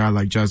deserve a guy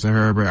like Justin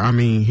Herbert. I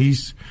mean,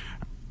 he's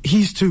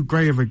too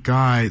great of a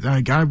guy.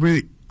 Like, I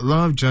really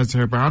love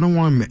Justin Herbert. I don't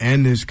want him to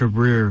end his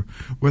career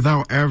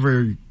without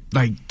ever,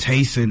 like,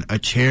 tasting a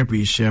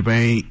championship.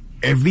 And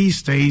if he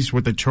stays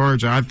with the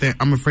Chargers,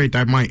 I'm afraid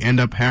that might end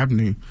up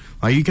happening.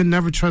 Like, you can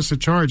never trust the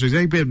Chargers.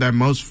 They've been that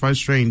most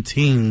frustrating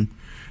team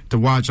to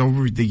watch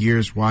over the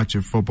years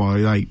watching football.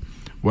 Like,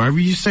 whatever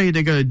you say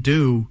they're going to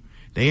do,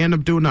 they end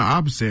up doing the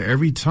opposite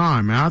every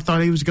time. And I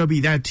thought it was going to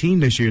be that team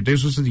this year.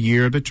 This was the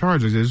year of the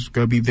Chargers. This was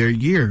going to be their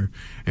year.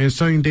 And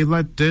so they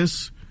let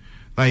this,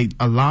 like,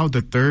 allow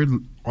the third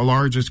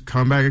largest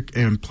comeback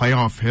in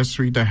playoff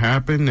history to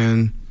happen.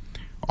 And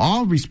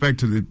all respect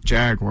to the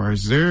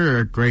Jaguars. They're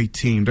a great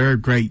team. They're a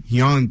great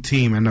young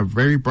team and a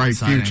very bright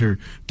future.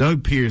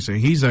 Doug Peterson,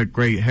 he's a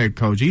great head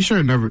coach. He should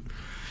have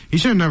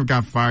never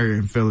got fired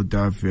in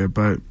Philadelphia,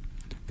 but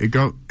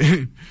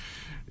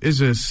it's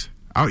just,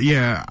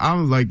 I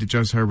would like to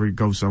Justin Herbert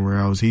go somewhere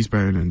else. He's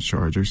better than the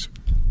Chargers.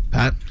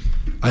 Pat?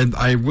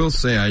 I will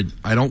say,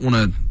 I don't want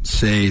to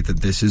say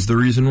that this is the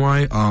reason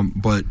why,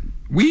 but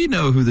we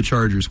know who the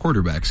Chargers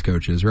quarterback's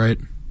coach is, right?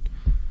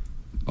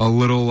 A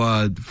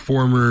little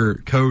former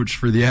coach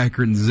for the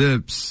Akron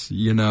Zips,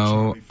 you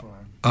know.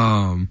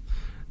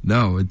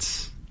 No,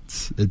 it's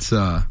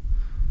our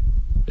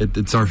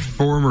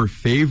former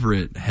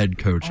favorite head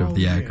coach of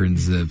the Akron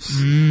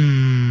Zips.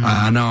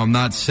 I know I'm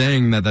not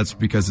saying that that's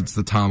because it's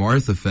the Tom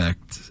Arth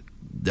effect.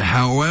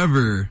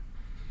 However,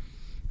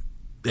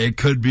 it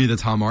could be the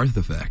Tom Arth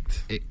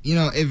effect.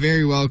 It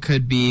very well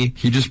could be.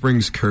 He just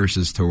brings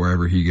curses to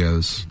wherever he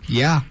goes.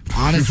 Yeah,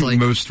 honestly.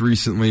 Most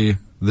recently,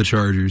 the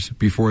Chargers.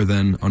 Before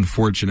then,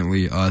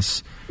 unfortunately,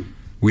 us.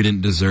 We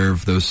didn't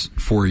deserve those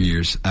 4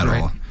 years at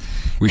all.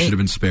 We should have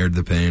been spared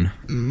the pain.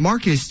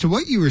 Marcus, to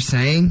what you were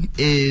saying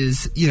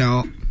is,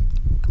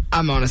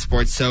 I'm on a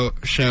sports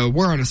show.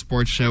 We're on a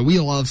sports show. We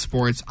love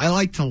sports. I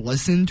like to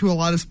listen to a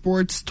lot of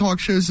sports talk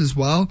shows as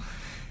well.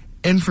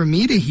 And for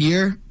me to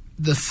hear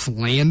the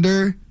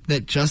slander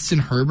that Justin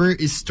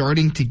Herbert is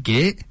starting to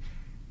get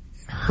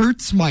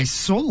hurts my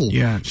soul.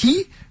 Yeah.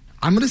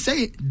 I'm going to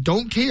say it,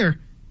 don't care,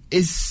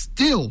 is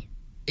still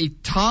a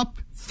top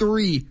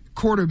 3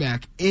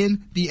 quarterback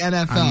in the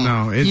NFL. I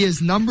know. He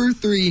is number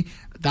 3.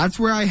 That's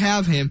where I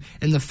have him.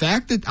 And the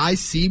fact that I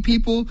see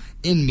people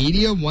in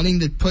media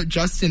wanting to put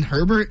Justin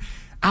Herbert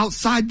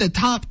outside the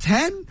top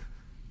 10,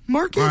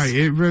 Marcus? Right,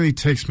 it really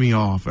ticks me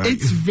off.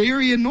 It's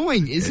very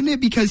annoying, isn't it?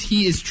 Because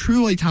he is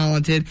truly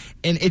talented,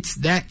 and it's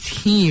that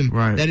team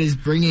that is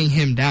bringing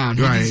him down.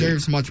 He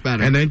deserves much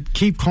better. And they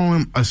keep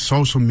calling him a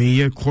social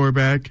media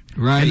quarterback.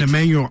 Right. And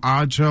Emmanuel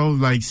Ocho,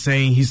 like,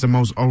 saying he's the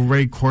most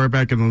overrated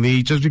quarterback in the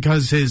league just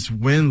because his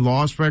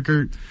win-loss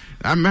record.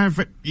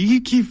 You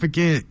keep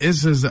forgetting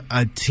this is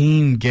a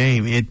team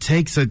game. It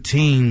takes a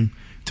team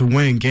to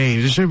win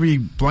games. It should be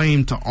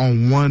blamed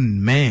on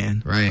one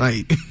man.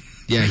 Right.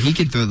 Yeah, he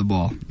can throw the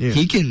ball. Yeah.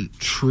 He can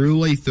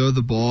truly throw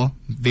the ball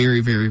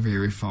very, very,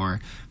 very far.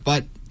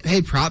 But,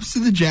 hey, props to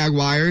the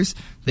Jaguars.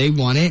 They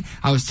won it.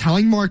 I was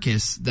telling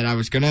Marcus that I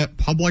was going to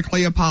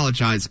publicly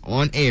apologize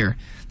on air.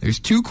 There's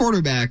 2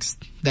 quarterbacks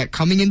that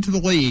coming into the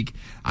league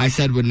I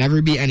said would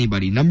never be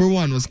anybody. Number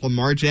 1 was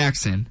Lamar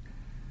Jackson.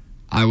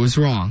 I was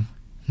wrong.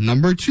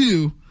 Number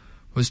 2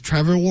 was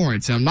Trevor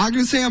Lawrence. And I'm not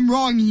going to say I'm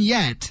wrong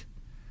yet,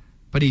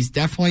 but he's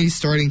definitely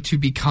starting to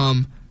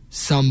become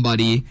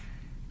somebody.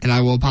 And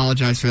I will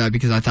apologize for that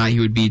because I thought he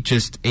would be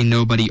just a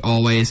nobody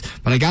always.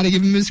 But I got to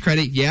give him his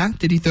credit. Yeah,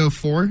 did he throw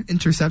 4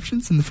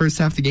 interceptions in the first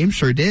half of the game?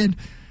 Sure did.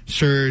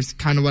 Sure is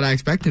kind of what I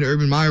expected.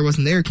 Urban Meyer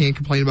wasn't there. Can't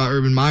complain about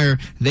Urban Meyer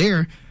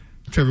there.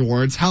 Trevor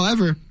Lawrence.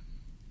 However,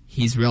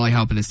 he's really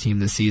helping his team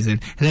this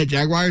season. And that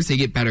Jaguars, they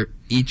get better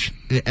each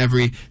and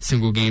every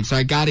single game. So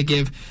I got to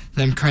give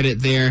them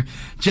credit there.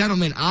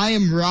 Gentlemen, I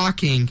am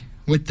rocking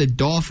with the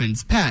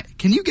Dolphins. Pat,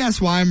 can you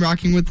guess why I'm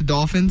rocking with the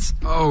Dolphins?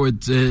 Oh,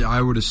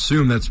 I would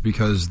assume that's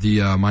because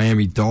the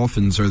Miami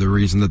Dolphins are the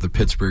reason that the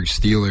Pittsburgh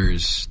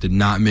Steelers did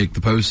not make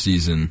the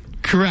postseason.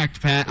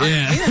 Correct, Pat.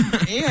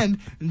 Yeah. And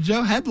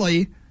Joe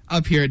Headley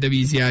up here at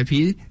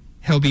WZIP,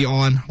 he'll be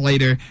on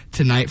later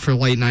tonight for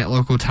Late Night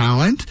Local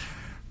Talent.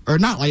 Or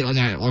not Late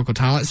Night Local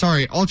Talent,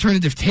 sorry,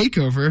 Alternative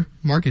Takeover.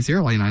 Marcus, you're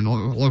a Late Night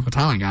Local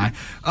Talent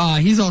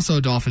guy. He's also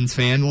a Dolphins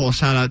fan. A little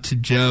shout out to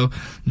Joe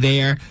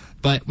there.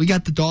 But we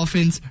got the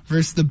Dolphins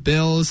versus the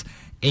Bills,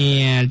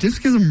 and just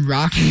because I'm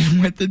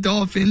rocking with the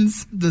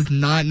Dolphins does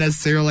not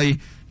necessarily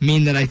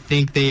mean that I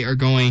think they are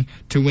going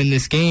to win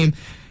this game.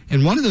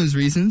 And one of those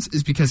reasons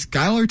is because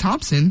Skylar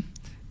Thompson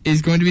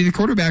is going to be the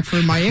quarterback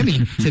for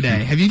Miami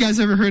today. Have you guys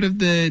ever heard of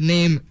the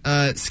name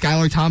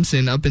Skylar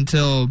Thompson up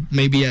until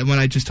maybe when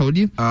I just told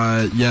you?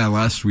 Yeah,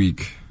 last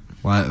week.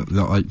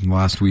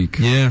 Last week.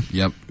 Yeah.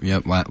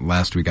 Yep.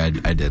 Last week I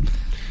did.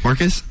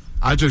 Marcus?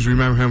 I just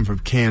remember him from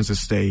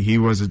Kansas State. He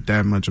wasn't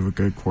that much of a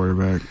good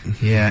quarterback.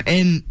 Yeah,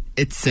 and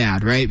it's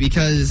sad, right?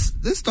 Because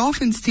this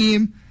Dolphins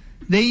team,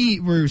 they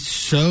were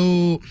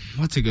so,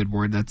 what's a good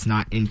word that's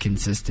not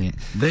inconsistent?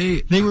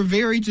 They were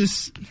very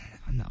just,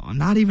 no,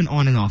 not even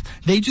on and off.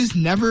 They just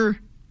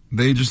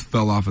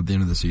fell off at the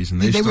end of the season.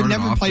 They would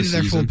never play to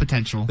their full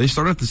potential. They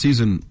started off the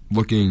season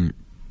looking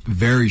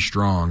very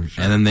strong,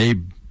 and then they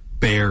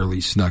barely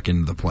snuck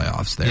into the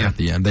playoffs there at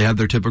the end. They had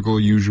their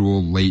typical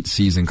usual late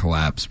season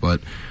collapse,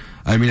 but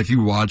I mean, if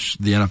you watch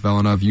the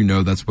NFL enough, you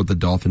know that's what the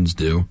Dolphins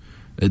do.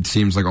 It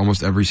seems like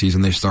almost every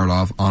season they start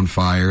off on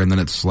fire, and then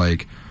it's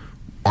like,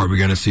 are we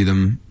going to see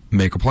them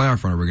make a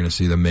playoff run? Are we going to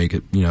see them make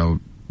it,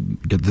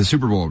 get to the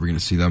Super Bowl? Are we going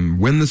to see them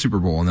win the Super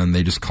Bowl? And then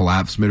they just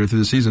collapse midway through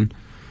the season,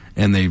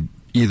 and they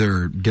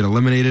either get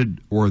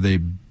eliminated or they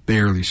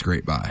barely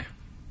scrape by.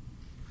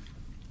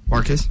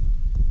 Marcus?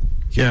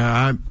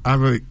 Yeah,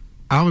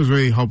 I was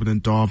really hoping the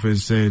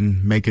Dolphins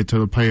didn't make it to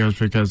the playoffs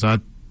because I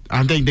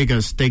think they're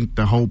going to stink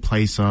the whole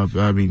place up.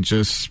 I mean,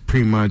 just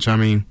pretty much. I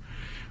mean,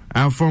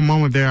 for a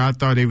moment there, I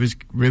thought they was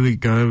really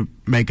going to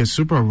make a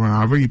Super Bowl run.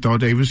 I really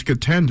thought they was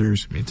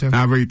contenders. Me too.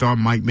 I really thought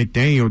Mike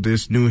McDaniel,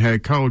 this new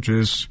head coach,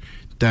 is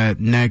that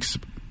next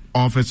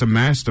offensive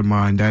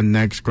mastermind, that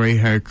next great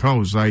head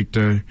coach, like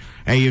the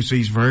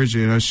AFC's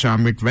version of Sean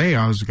McVay,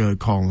 I was going to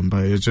call him.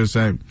 But it's just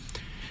that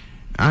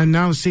I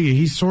now see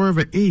he's sort of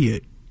an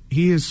idiot.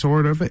 He is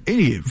sort of an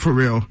idiot, for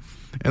real.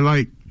 And,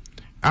 like,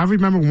 I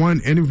remember one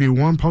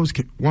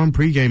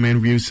pregame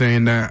interview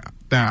saying that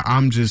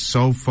I'm just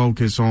so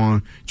focused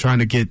on trying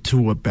to get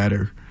Tua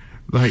better.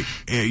 Like,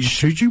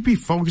 should you be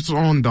focused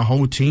on the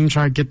whole team,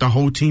 trying to get the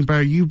whole team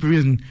better? You've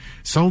been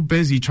so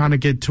busy trying to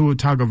get Tua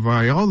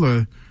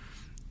Tagovailoa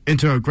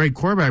into a great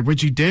quarterback,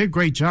 which you did a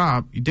great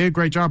job. You did a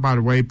great job, by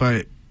the way,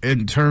 but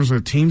in terms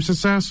of team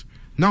success,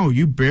 no,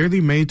 you barely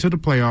made it to the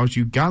playoffs.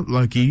 You got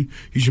lucky.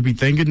 You should be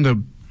thanking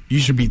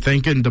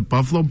the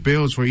Buffalo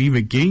Bills for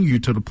even getting you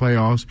to the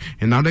playoffs,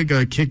 and now they're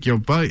going to kick your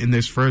butt in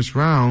this first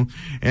round.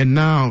 And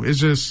now it's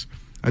just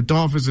a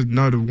Dolphins is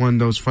another one of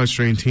those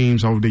frustrating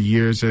teams over the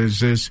years. It's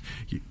just,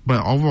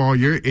 but overall,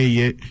 you're an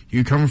idiot.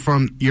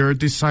 You're a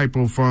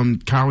disciple from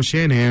Kyle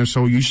Shanahan,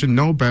 so you should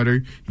know better.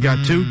 You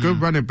got two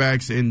good running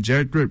backs in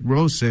Jedrick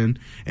Wilson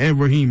and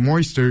Raheem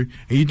Mostert,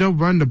 and you don't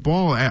run the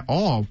ball at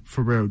all,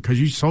 for real, because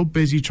you're so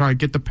busy trying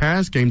to get the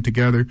pass game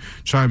together,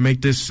 trying to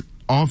make this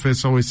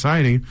offense so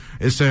exciting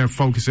instead of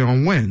focusing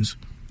on wins.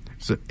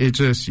 So it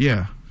just,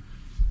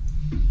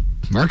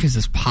 Marcus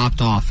has popped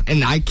off,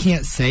 and I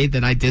can't say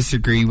that I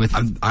disagree with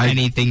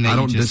anything that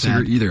you just said. I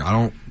don't disagree either. I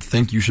don't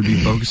think you should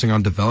be focusing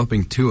on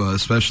developing Tua,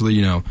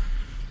 especially,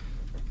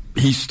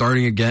 he's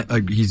starting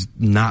again. He's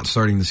not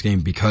starting this game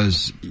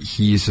because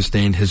he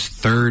sustained his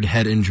third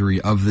head injury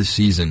of the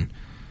season.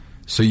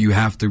 So you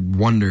have to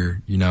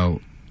wonder,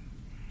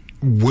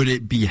 would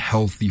it be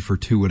healthy for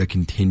Tua to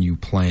continue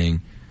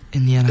playing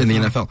in the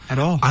NFL at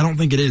all? I don't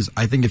think it is.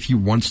 I think if he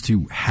wants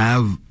to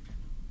have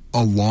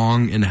a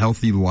long and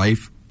healthy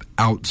life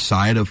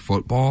outside of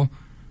football,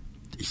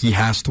 he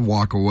has to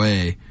walk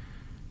away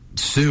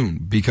soon,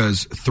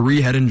 because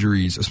 3 head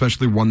injuries,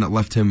 especially one that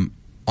left him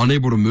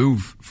unable to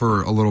move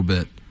for a little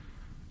bit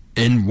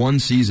in one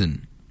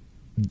season,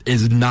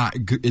 is not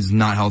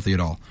healthy at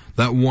all.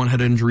 That one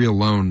head injury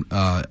alone,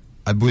 I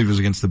believe it was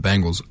against the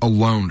Bengals,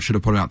 alone should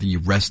have put him out the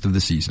rest of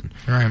the season.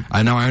 Right.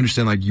 I know, I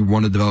understand, like, you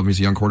want to develop him as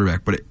a young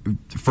quarterback, but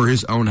for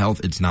his own health,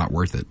 it's not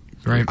worth it.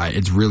 Right.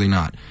 It's really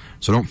not.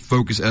 So don't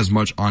focus as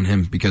much on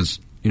him, because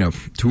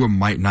Tua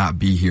might not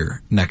be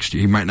here next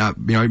year. He might not,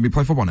 he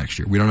play football next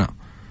year. We don't know.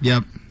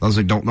 Yep. I was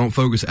like, don't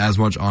focus as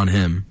much on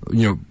him.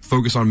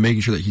 Focus on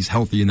making sure that he's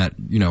healthy and that,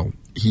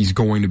 he's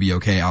going to be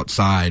okay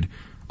outside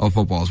of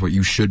football is what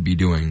you should be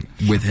doing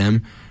with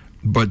him.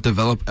 But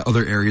develop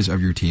other areas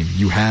of your team.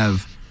 You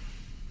have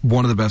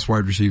one of the best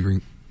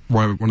receiving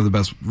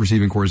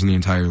cores in the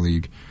entire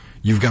league.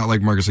 You've got,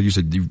 like Marcus, like you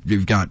said,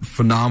 you've got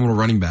phenomenal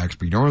running backs,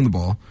 but you don't run the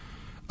ball.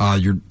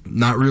 You're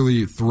not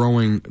really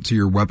throwing to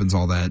your weapons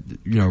all that,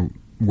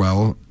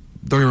 well.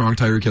 Don't get me wrong,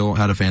 Tyreek Hill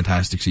had a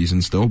fantastic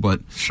season still, but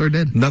sure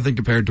did. Nothing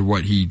compared to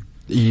what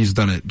he's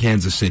done at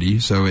Kansas City.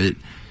 So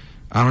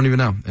I don't even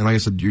know. And like I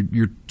said,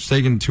 you're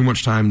taking too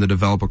much time to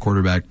develop a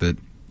quarterback that,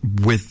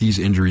 with these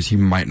injuries, he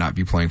might not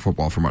be playing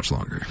football for much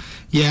longer.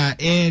 Yeah,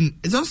 and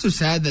it's also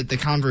sad that the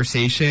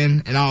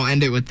conversation, and I'll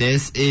end it with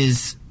this,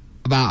 is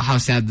about how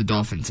sad the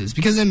Dolphins is.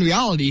 Because in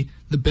reality,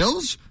 the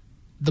Bills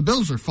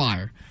are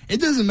fire. It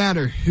doesn't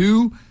matter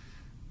who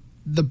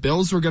the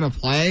Bills were going to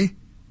play,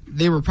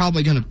 they were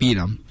probably going to beat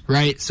them,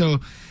 right? So,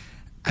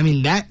 I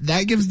mean, that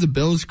gives the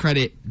Bills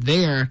credit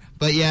there.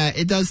 But, yeah,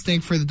 it does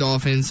stink for the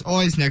Dolphins.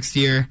 Always next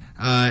year,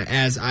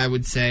 as I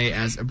would say,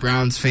 as a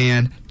Browns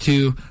fan,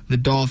 to the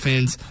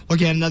Dolphins.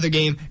 Look at another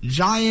game,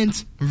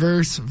 Giants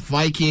versus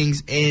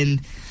Vikings.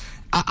 And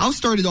I'll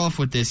start it off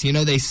with this.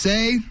 They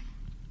say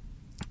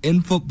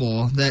in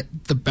football that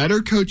the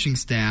better coaching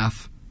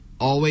staff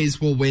always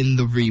will win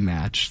the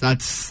rematch.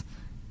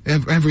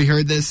 Have we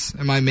heard this?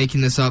 Am I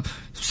making this up?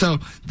 So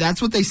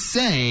that's what they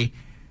say.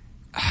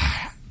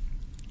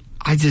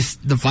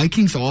 The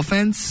Vikings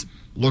offense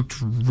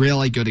looked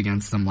really good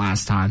against them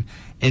last time,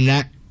 and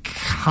that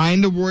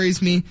kind of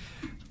worries me.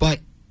 But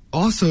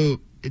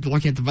also,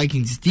 looking at the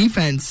Vikings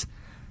defense,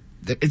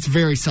 it's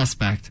very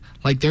suspect.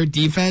 Like, their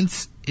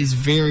defense is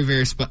very,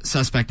 very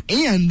suspect.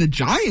 And the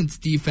Giants'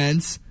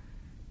 defense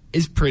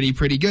is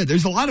pretty good.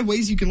 There's a lot of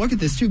ways you can look at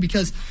this, too,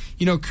 because,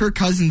 Kirk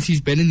Cousins,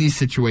 he's been in these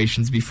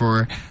situations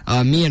before.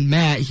 Me and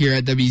Matt here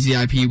at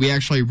WZIP, we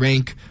actually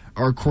rank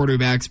our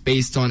quarterbacks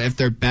based on if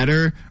they're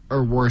better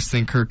or worse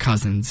than Kirk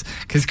Cousins.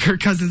 Because Kirk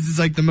Cousins is,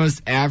 like, the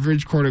most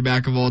average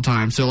quarterback of all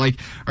time. So, like,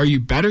 are you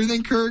better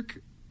than Kirk?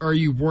 Or are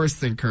you worse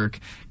than Kirk?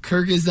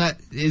 Kirk is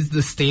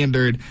the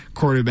standard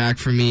quarterback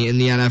for me in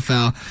the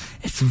NFL.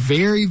 It's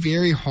very,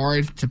 very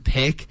hard to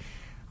pick.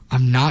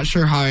 I'm not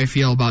sure how I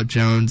feel about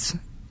Jones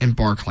and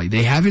Barkley.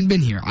 They haven't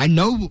been here. I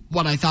know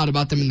what I thought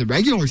about them in the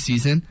regular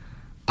season.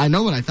 I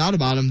know what I thought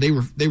about them. They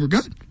were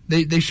good.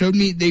 They showed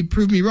me. They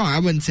proved me wrong. I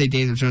wouldn't say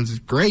Daniel Jones is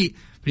great,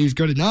 but he was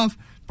good enough.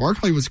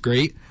 Barkley was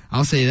great.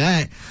 I'll say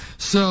that.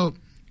 So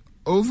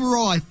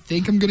overall, I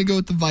think I'm going to go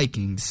with the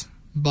Vikings.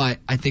 But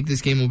I think this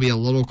game will be a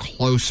little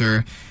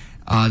closer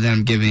than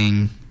I'm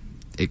giving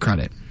it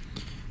credit.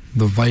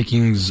 The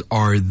Vikings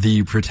are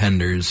the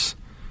pretenders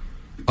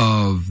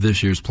of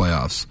this year's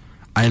playoffs.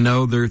 I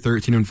know they're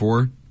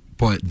 13-4,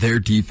 but their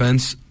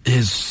defense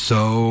is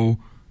so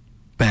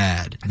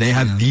bad. They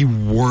have the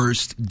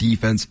worst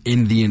defense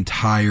in the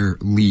entire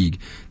league.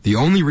 The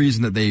only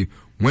reason that they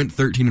went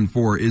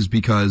 13-4 is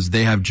because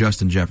they have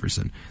Justin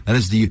Jefferson.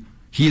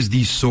 He is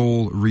the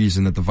sole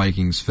reason that the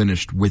Vikings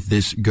finished with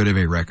this good of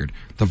a record.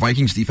 The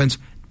Vikings defense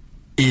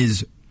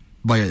is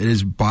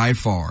by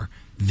far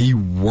the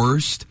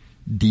worst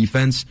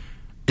defense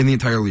in the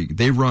entire league.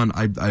 They run,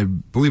 I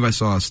believe I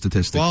saw a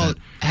statistic. Well,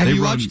 have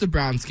you watched the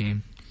Browns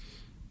game?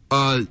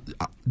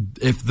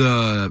 If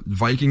the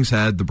Vikings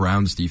had the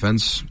Browns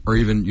defense, or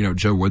even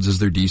Joe Woods as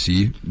their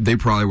DC, they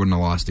probably wouldn't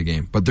have lost a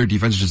game. But their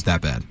defense is just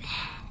that bad.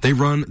 They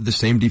run the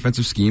same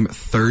defensive scheme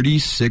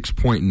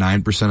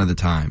 36.9% of the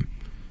time.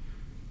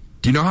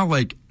 Do you know how,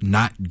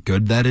 not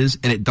good that is?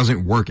 And it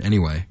doesn't work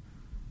anyway.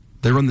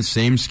 They run the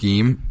same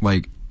scheme,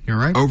 You're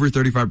right. over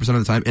 35% of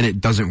the time, and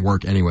it doesn't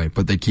work anyway,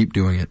 but they keep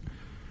doing it.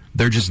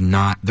 They're just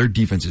not. Their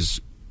defense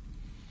is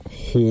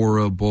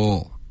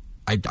horrible.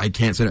 I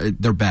can't say it.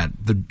 They're bad.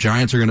 The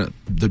Giants are gonna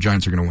win. The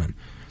Giants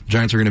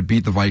are gonna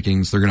beat the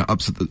Vikings. They're gonna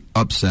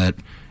upset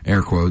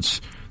air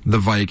quotes, the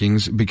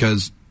Vikings,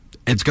 because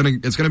it's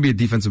gonna be a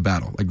defensive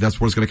battle.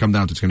 That's what it's gonna come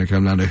down to. It's gonna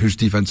come down to whose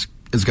defense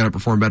is gonna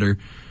perform better.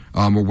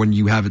 Or when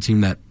you have a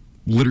team that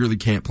literally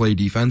can't play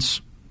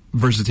defense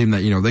versus a team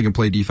that they can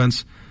play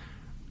defense,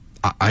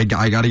 I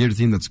got to give it a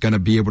team that's going to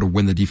be able to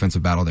win the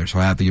defensive battle there. So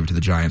I have to give it to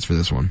the Giants for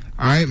this one.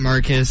 All right,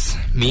 Marcus.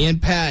 Me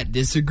and Pat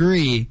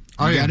disagree.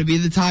 You got to be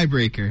the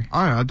tiebreaker.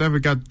 All right, I definitely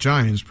got the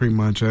Giants pretty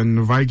much, and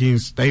the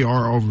Vikings, they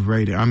are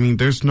overrated. I mean,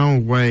 there's no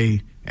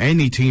way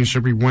any team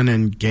should be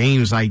winning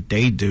games like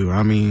they do.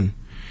 I mean,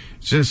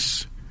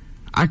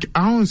 I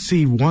don't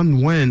see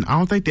one win. I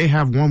don't think they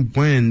have one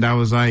win that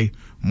was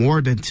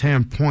more than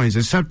 10 points,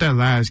 except that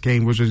last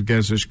game, which was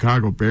against the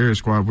Chicago Bears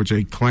squad, which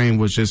they claimed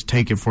was just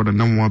taken for the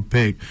number one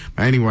pick.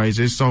 But anyways,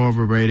 it's so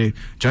overrated.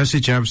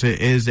 Justin Jefferson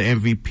is the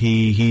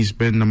MVP. He's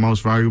been the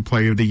most valuable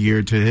player of the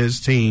year to his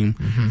team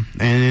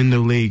and in the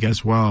league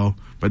as well.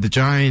 But the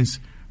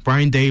Giants,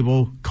 Brian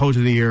Dable, coach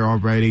of the year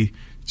already.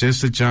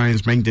 Just the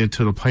Giants making it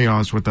to the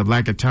playoffs with a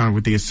lack of talent,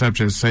 with the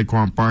exception of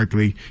Saquon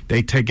Barkley.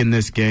 They take in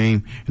this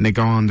game, and they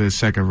go on to the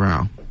second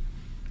round.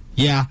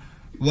 Yeah,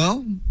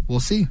 well, we'll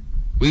see.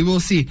 We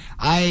will see.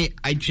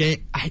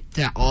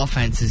 That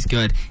offense is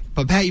good.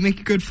 But, Pat, you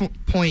make a good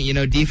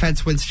point.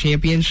 Defense wins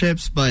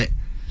championships, but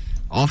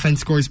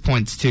offense scores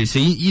points, too. So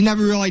you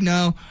never really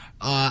know.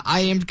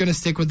 I am going to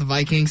stick with the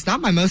Vikings.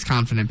 Not my most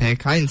confident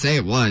pick. I didn't say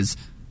it was.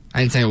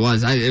 It's a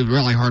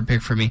really hard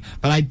pick for me.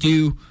 But I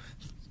do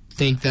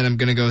think that I'm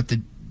going to go with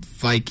the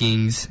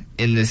Vikings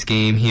in this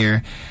game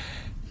here.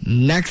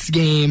 Next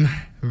game,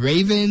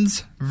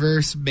 Ravens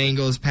versus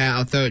Bengals. Pat,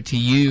 I'll throw it to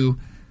you.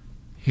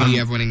 Who do you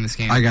have winning this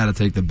game? I got to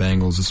take the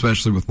Bengals,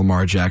 especially with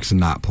Lamar Jackson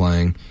not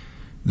playing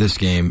this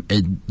game.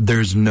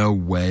 There's no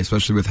way,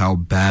 especially with how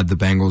bad the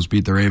Bengals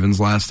beat the Ravens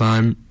last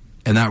time,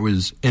 and that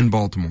was in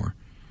Baltimore.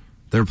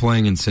 They're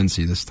playing in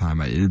Cincy this time.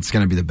 It's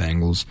going to be the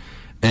Bengals.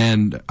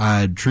 And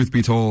truth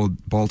be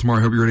told, Baltimore,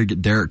 I hope you're ready to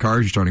get Derek Carr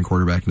as your starting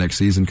quarterback next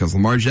season, because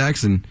Lamar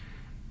Jackson,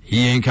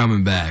 he ain't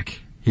coming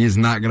back. He is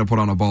not going to put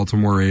on a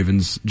Baltimore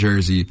Ravens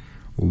jersey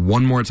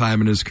one more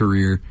time in his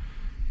career.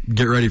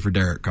 Get ready for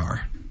Derek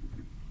Carr.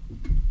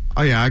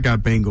 Oh, yeah, I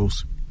got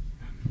Bengals.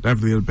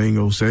 Definitely the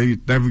Bengals. They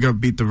definitely going to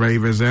beat the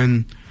Ravens.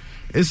 And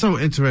it's so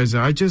interesting.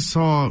 I just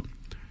saw...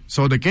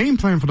 So the game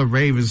plan for the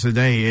Ravens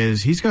today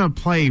is he's going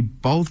to play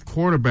both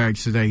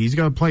quarterbacks today. He's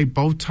going to play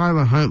both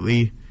Tyler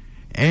Huntley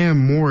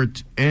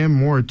and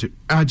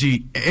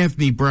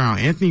Anthony Brown.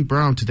 Anthony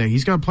Brown today.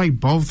 He's going to play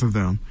both of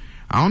them.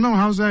 I don't know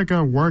how's that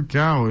going to work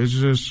out. It's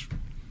just,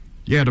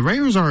 yeah, the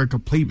Ravens are a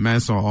complete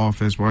mess on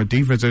offense, while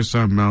defense is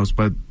something else.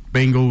 But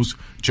Bengals,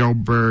 Joe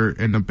Burrow,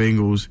 and the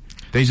Bengals,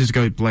 they just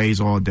go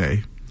blaze all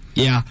day.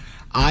 Yeah,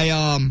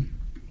 I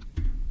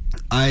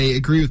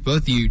agree with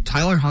both of you.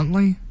 Tyler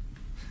Huntley,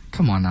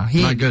 come on now,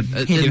 not good.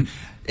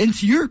 And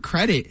to your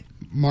credit,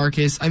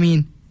 Marcus, I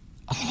mean,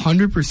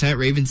 100%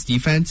 Ravens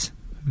defense,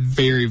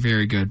 very,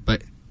 very good.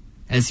 But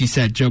as you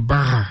said, Joe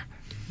Burrow,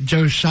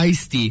 Joe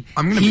Shiesty.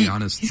 I'm going to be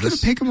honest. He's going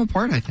to pick him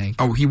apart, I think.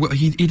 Oh, he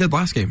did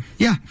last game.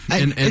 Yeah,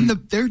 and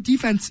their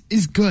defense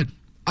is good.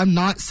 I'm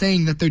not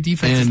saying that their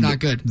defense is not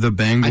good. The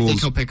Bengals, I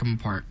think he'll pick them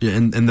apart. Yeah,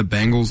 and the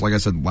Bengals, like I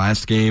said,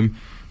 last game,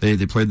 they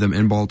played them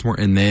in Baltimore,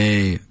 and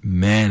they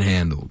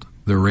manhandled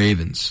the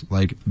Ravens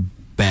like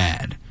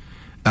bad.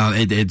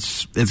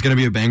 It's going to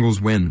be a Bengals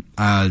win.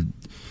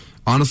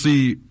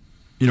 Honestly,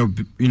 you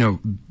know,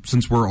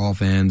 since we're all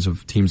fans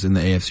of teams in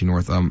the AFC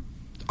North,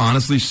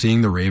 honestly,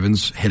 seeing the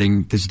Ravens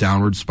hitting this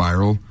downward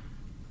spiral,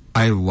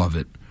 I love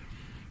it.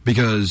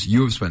 Because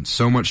you have spent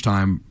so much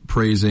time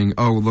praising,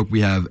 oh, look,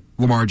 we have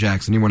Lamar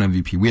Jackson, he won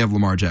MVP. We have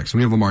Lamar Jackson.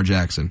 We have Lamar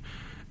Jackson.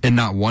 And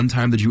not one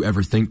time did you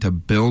ever think to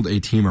build a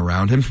team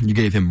around him. You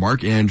gave him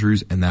Mark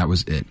Andrews, and that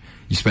was it.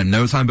 You spent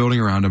no time building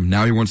around him.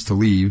 Now he wants to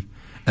leave.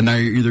 And now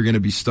you're either going to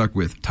be stuck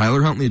with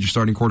Tyler Huntley as your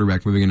starting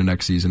quarterback moving into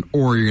next season,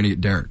 or you're going to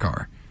get Derek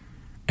Carr.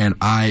 And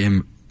I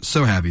am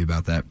so happy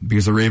about that,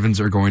 because the Ravens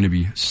are going to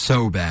be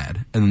so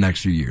bad in the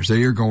next few years.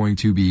 They are going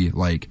to be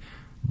like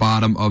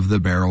bottom of the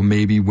barrel,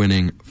 maybe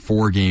winning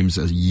 4 games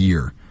a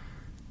year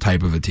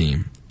type of a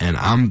team. And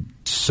I'm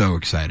so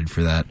excited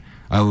for that.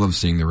 I love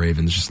seeing the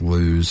Ravens just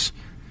lose.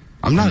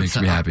 I'm not makes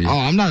me happy. Oh,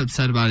 I'm not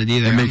upset about it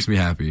either. It makes me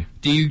happy.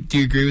 Do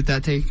you agree with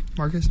that take,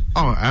 Marcus?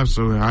 Oh,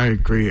 absolutely. I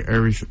agree with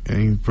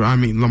everything. But I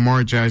mean,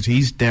 Lamar Jackson,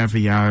 he's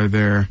definitely out of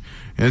there.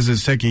 It's the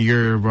second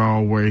year in a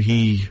row where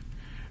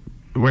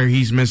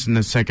he's missing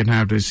the second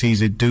half of the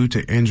season due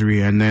to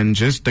injury, and then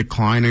just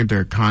declining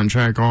their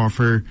contract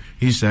offer.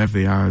 He's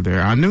definitely out of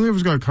there. I knew it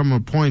was going to come a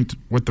point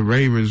with the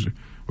Ravens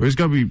where it's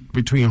going to be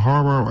between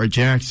Harbaugh or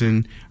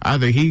Jackson.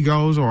 Either he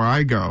goes or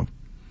I go.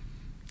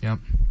 Yep.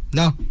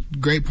 No,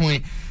 great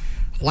point.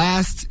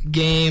 Last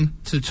game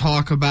to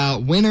talk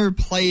about. Winner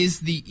plays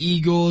the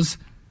Eagles.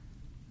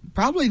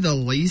 Probably the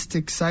least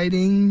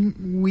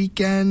exciting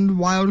weekend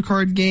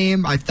wildcard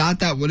game. I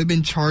thought that would have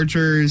been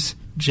Chargers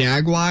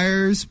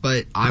Jaguars,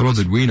 but little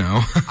did we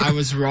know. I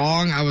was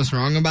wrong. I was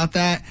wrong about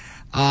that.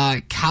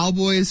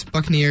 Cowboys,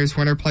 Buccaneers,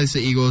 winner plays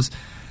the Eagles.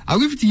 I'll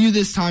give it to you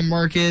this time,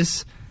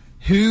 Marcus.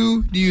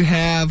 Who do you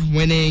have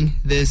winning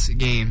this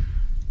game?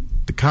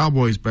 The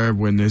Cowboys better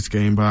win this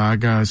game, but I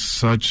got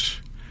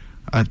such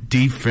a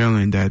deep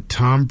feeling that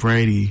Tom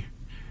Brady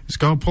is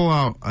going to pull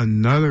out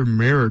another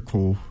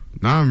miracle.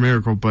 Not a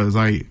miracle, but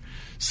like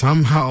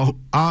somehow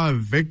a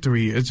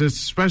victory. It's just,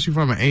 especially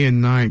from an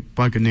 8-9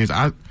 Buccaneers.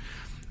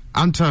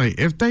 I'm telling you,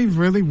 if they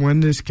really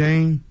win this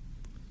game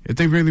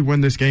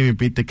and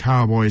beat the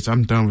Cowboys,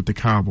 I'm done with the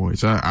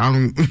Cowboys.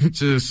 I'm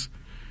just,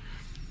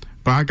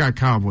 but I got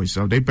Cowboys,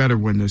 so they better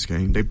win this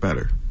game. They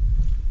better.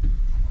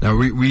 Now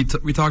we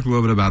talked a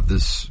little bit about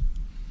this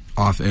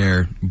off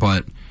air,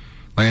 but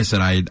like I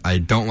said, I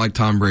don't like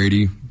Tom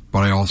Brady, but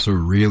I also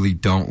really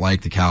don't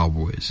like the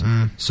Cowboys.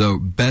 So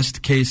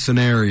best case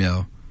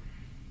scenario,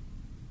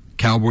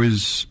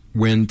 Cowboys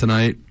win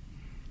tonight.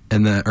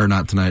 Tomorrow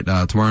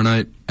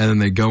night, and then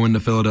they go into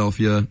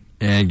Philadelphia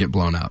and get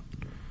blown out.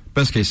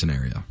 Best case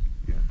scenario.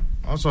 Yeah.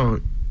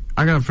 Also,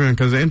 I got a feeling,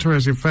 because the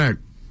interesting fact,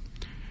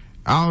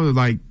 out of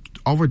like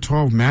over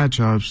 12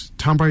 matchups,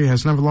 Tom Brady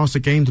has never lost a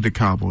game to the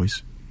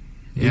Cowboys.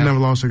 Yeah. He never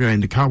lost a game.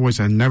 The Cowboys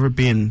have never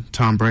been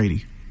Tom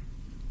Brady.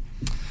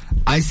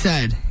 I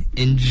said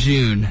in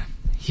June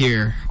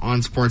here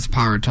on Sports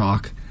Power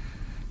Talk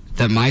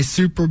that my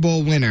Super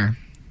Bowl winner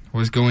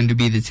was going to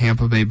be the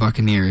Tampa Bay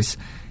Buccaneers.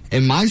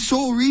 And my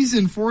sole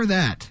reason for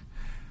that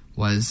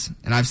was,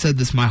 and I've said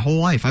this my whole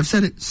life, I've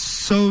said it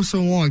so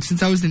long,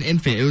 since I was an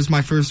infant. It was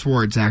my first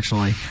words,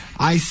 actually.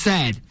 I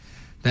said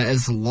that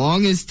as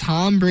long as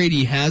Tom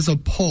Brady has a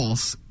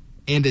pulse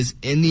and is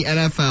in the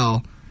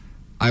NFL,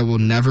 I will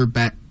never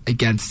bet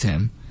against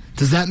him.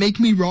 Does that make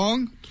me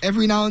wrong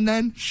every now and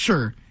then?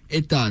 Sure,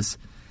 it does.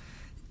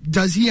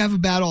 Does he have a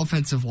bad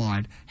offensive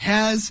line?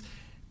 Has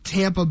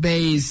Tampa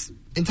Bay's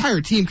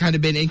entire team kind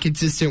of been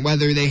inconsistent,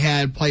 whether they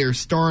had players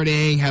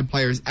starting, had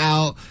players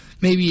out,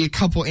 maybe a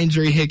couple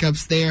injury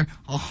hiccups there?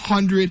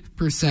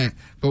 100%.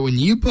 But when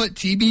you put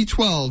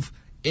TB12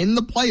 in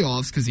the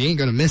playoffs, because he ain't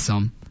going to miss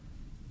them,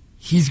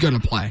 he's going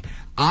to play.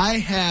 I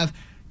have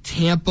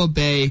Tampa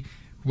Bay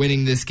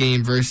winning this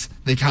game versus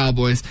the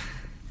Cowboys.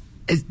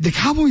 The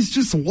Cowboys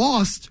just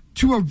lost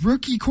to a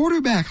rookie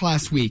quarterback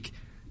last week.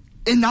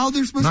 And now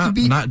they're supposed to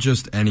be... Not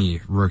just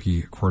any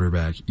rookie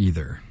quarterback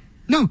either.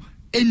 No,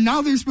 and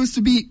now they're supposed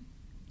to be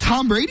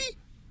Tom Brady?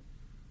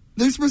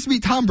 They're supposed to be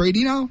Tom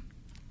Brady now?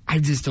 I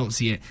just don't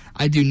see it.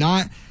 I do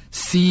not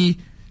see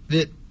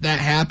that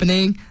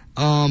happening.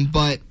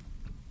 But,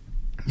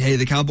 hey,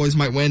 the Cowboys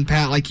might win,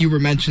 Pat. Like you were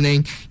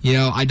mentioning,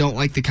 I don't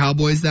like the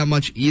Cowboys that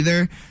much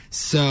either.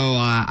 So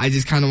I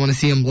just kind of want to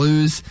see them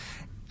lose.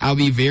 I'll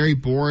be very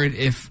bored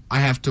if I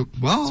have to.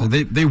 Well, so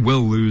they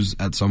will lose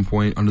at some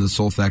point under the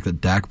sole fact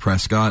that Dak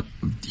Prescott,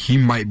 he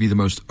might be the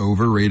most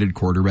overrated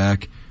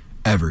quarterback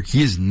ever.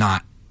 He is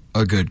not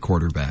a good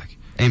quarterback.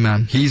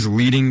 Amen. He's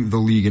leading the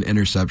league in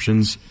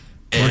interceptions.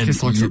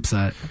 Marcus looks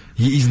upset.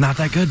 He's not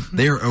that good.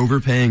 They are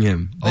overpaying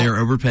him. They are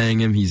overpaying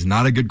him. He's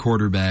not a good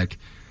quarterback.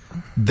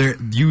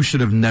 You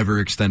should have never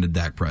extended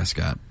Dak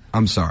Prescott.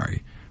 I'm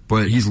sorry.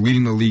 But he's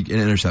leading the league in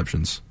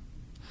interceptions.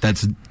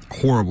 That's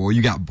horrible.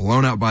 You got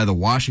blown out by the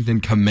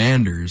Washington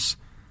Commanders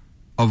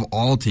of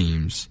all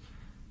teams.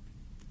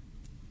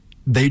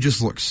 They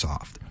just look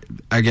soft.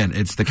 Again,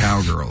 it's the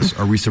Cowgirls.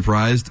 Are we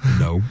surprised?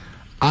 No.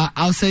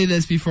 I'll say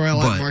this before I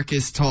let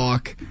Marcus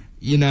talk.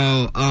 You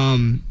know,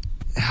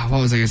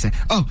 what was I going to say?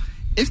 Oh,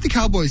 if the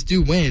Cowboys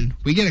do win,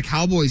 we get a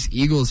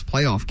Cowboys-Eagles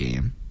playoff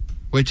game,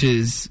 which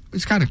is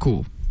kind of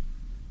cool.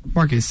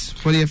 Marcus,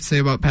 what do you have to say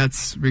about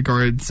Pat's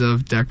regards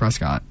of Dak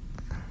Prescott?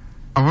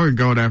 I wouldn't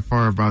go that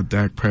far about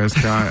Dak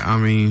Prescott. I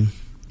mean,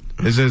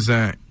 it's just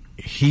that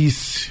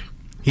he's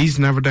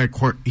never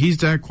that he's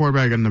that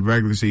quarterback in the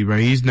regular season, but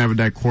he's never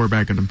that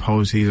quarterback in the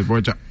postseason.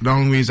 Which the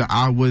only reason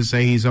I would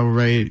say he's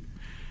overrated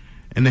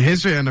in the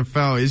history of the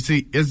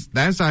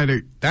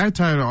NFL that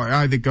title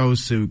either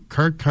goes to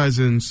Kirk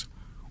Cousins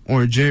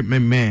or Jim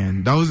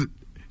McMahon.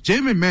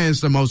 Jim McMahon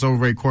is the most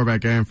overrated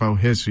quarterback in NFL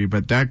history,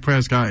 but Dak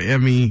Prescott, I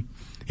mean,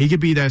 he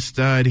could be that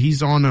stud.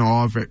 He's on and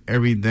off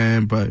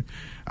everything, but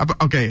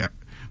okay.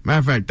 Matter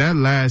of fact, that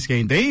last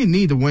game, they didn't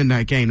need to win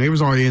that game. They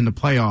was already in the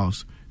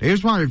playoffs. They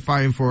was probably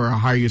fighting for a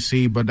higher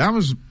seed, but that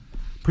was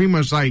pretty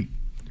much like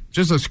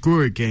just a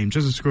screw it game.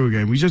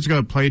 We just got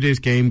to play this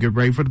game, get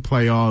ready for the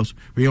playoffs.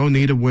 We don't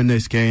need to win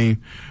this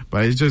game.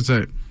 But it's just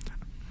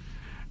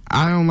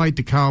I don't like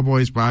the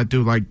Cowboys, but I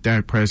do like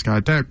Dak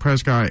Prescott. Dak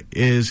Prescott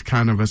is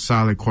kind of a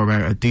solid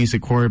quarterback, a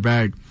decent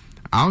quarterback.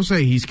 I would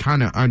say he's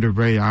kind of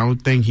underrated. I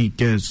don't think he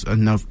gets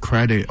enough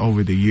credit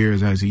over the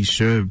years as he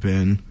should have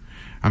been.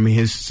 I mean,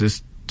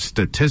 his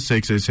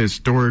statistics is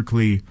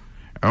historically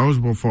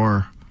eligible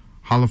for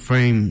Hall of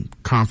Fame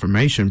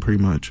confirmation,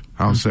 pretty much,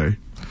 I'll say.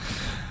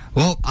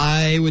 Well,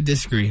 I would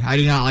disagree. I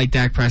do not like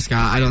Dak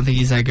Prescott. I don't think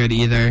he's that good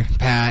either,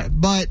 Pat.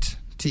 But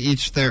to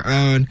each their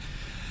own.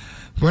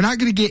 We're not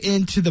going to get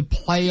into the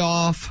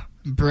playoff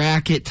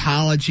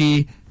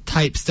bracketology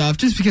type stuff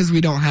just because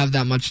we don't have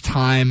that much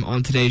time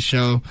on today's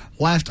show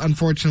left,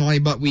 unfortunately,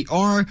 but we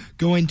are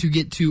going to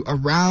get to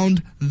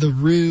Around the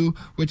Roo,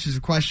 which is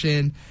a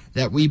question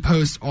that we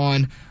post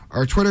on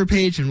our Twitter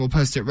page, and we'll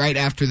post it right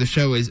after the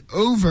show is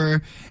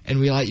over, and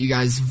we let you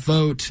guys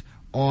vote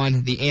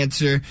on the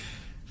answer.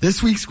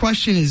 This week's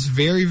question is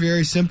very,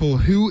 very simple.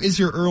 Who is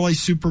your early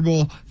Super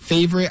Bowl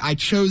favorite? I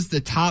chose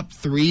the top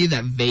 3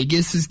 that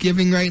Vegas is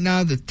giving right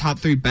now, the top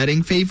 3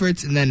 betting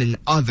favorites, and then an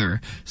other.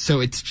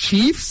 So it's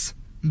Chiefs,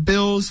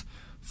 Bills,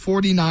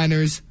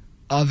 49ers,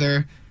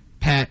 other.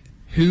 Pat,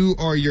 who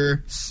are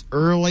your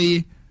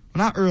early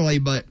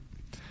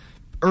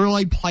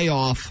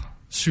playoff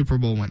Super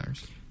Bowl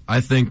winners?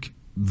 I think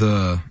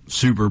the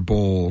Super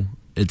Bowl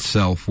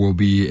itself will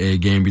be a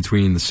game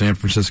between the San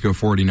Francisco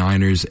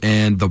 49ers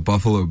and the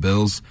Buffalo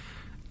Bills,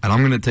 and I'm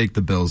going to take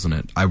the Bills in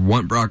it. I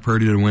want Brock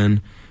Purdy to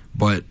win,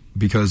 but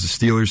because the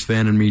Steelers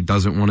fan in me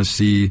doesn't want to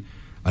see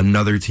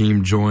another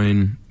team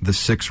join the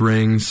 6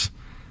 rings,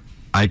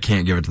 I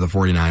can't give it to the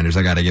 49ers.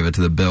 I got to give it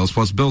to the Bills.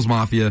 Plus, Bills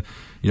Mafia,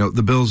 you know,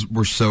 the Bills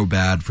were so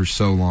bad for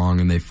so long,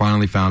 and they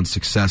finally found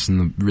success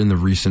in the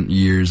recent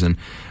years, and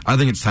I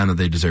think it's time that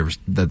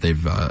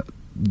they've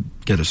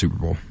get a Super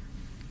Bowl.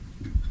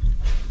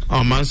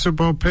 Oh, my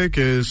Super Bowl pick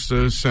is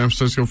the San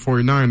Francisco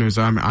 49ers.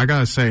 I mean, I got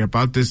to say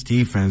about this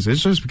defense,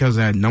 it's just because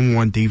of that number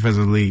 1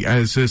 defensive league.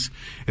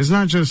 It's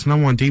not just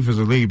number 1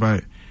 defensive league,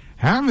 but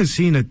I haven't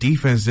seen a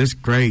defense this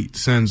great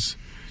since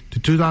the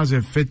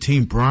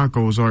 2015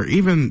 Broncos or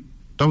even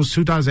those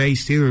 2008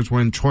 Steelers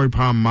when Troy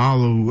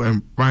Polamalu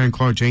and Ryan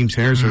Clark, James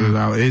Harrison was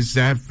out. It's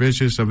that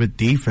vicious of a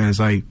defense.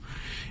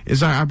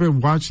 It's like I've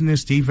been watching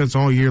this defense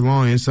all year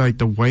long. It's like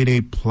the way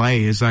they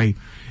play. It's like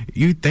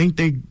you think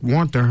they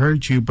want to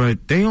hurt you,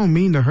 but they don't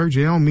mean to hurt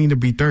you. They don't mean to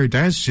be third.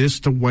 That's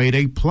just the way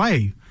they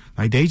play.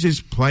 Like they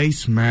just play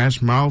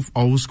smash mouth,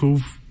 old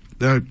school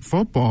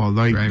football.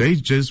 Like they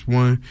just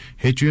want to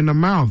hit you in the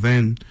mouth.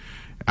 And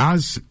I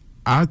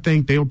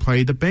think they'll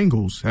play the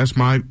Bengals. That's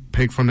my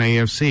pick from the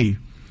AFC.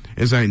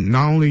 It's like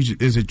not only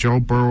is it Joe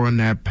Burrow and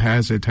that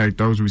pass attack,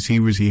 those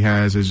receivers he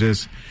has,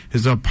 it's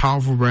a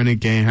powerful running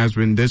game, has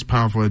been this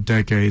powerful for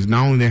decades.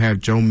 Not only they have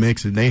Joe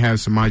Mixon, they have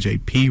Samaje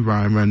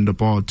Perine running the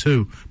ball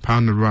too,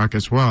 pounding the rock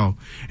as well.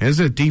 And it's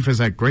a defense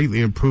that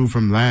greatly improved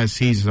from last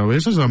season. So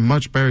this is a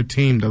much better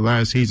team than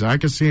last season. I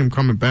can see him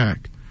coming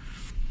back.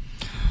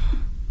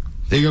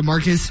 There you go,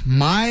 Marcus.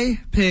 My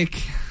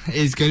pick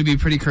is going to be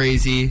pretty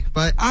crazy,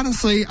 but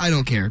honestly, I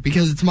don't care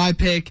because it's my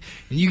pick,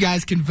 and you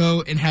guys can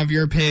vote and have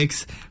your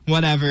picks,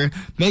 whatever.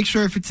 Make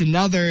sure if it's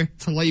another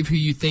to leave who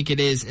you think it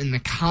is in the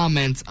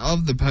comments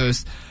of the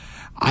post.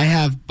 I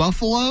have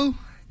Buffalo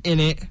in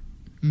it,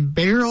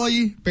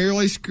 barely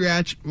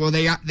scratch. Well,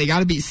 they got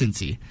to beat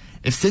Cincy.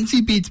 If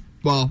Cincy beats,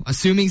 well,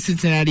 assuming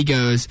Cincinnati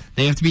goes,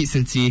 they have to beat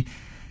Cincy.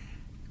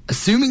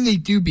 assuming they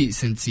do beat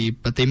Cincy,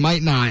 but they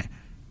might not,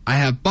 I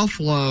have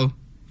Buffalo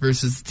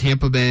versus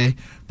Tampa Bay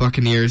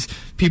Buccaneers.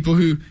 People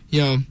who,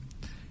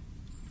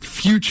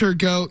 future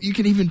GOAT. You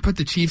can even put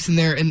the Chiefs in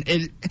there. And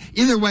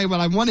either way, what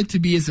I want it to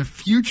be is a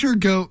future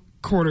GOAT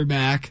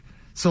quarterback.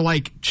 So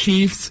like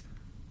Chiefs,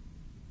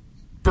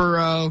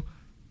 Burrow,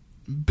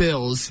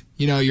 Bills,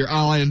 your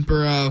Allen,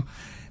 Burrow,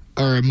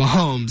 or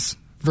Mahomes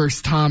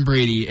versus Tom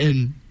Brady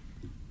in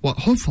what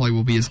hopefully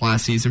will be his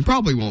last season.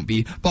 Probably won't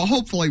be, but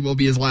hopefully will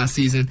be his last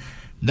season.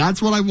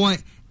 That's what I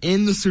want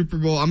in the Super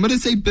Bowl. I'm going to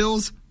say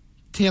Bills,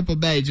 Tampa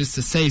Bay just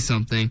to say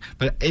something,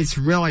 but it's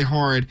really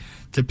hard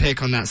to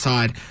pick on that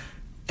side.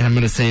 And I'm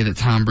going to say that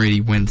Tom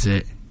Brady wins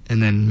it,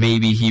 and then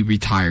maybe he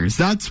retires.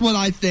 That's what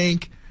I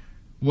think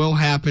will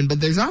happen,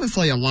 but there's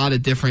honestly a lot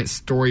of different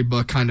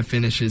storybook kind of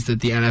finishes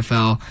that the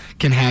NFL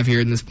can have here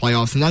in this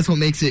playoffs, and that's what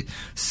makes it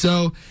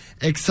so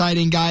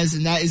exciting, guys.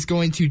 And that is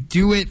going to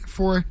do it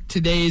for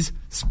today's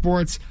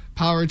Sports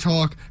Power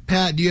Talk.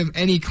 Pat, do you have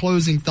any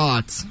closing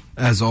thoughts?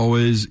 As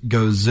always,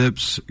 go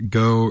Zips,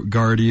 go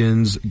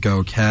Guardians,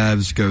 go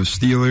Cavs, go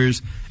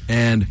Steelers,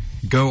 and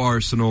go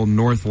Arsenal.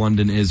 North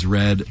London is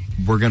red.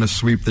 We're going to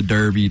sweep the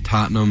Derby.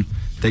 Tottenham,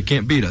 they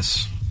can't beat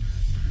us.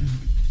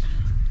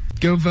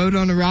 Go vote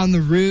on Around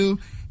the Roo,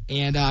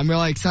 and I'm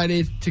really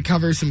excited to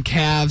cover some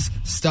Cavs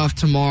stuff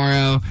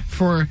tomorrow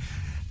for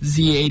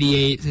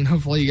Z88, and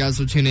hopefully you guys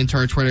will tune into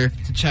our Twitter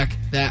to check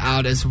that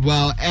out as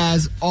well.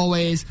 As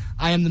always,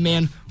 I am the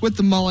man with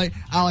the mullet,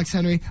 Alex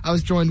Henry. I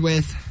was joined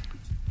with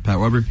Pat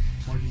Weber,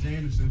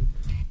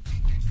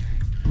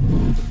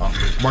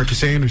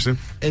 Marcus Anderson,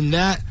 and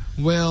that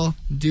will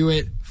do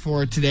it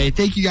for today.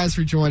 Thank you guys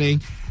for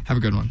joining. Have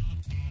a good one.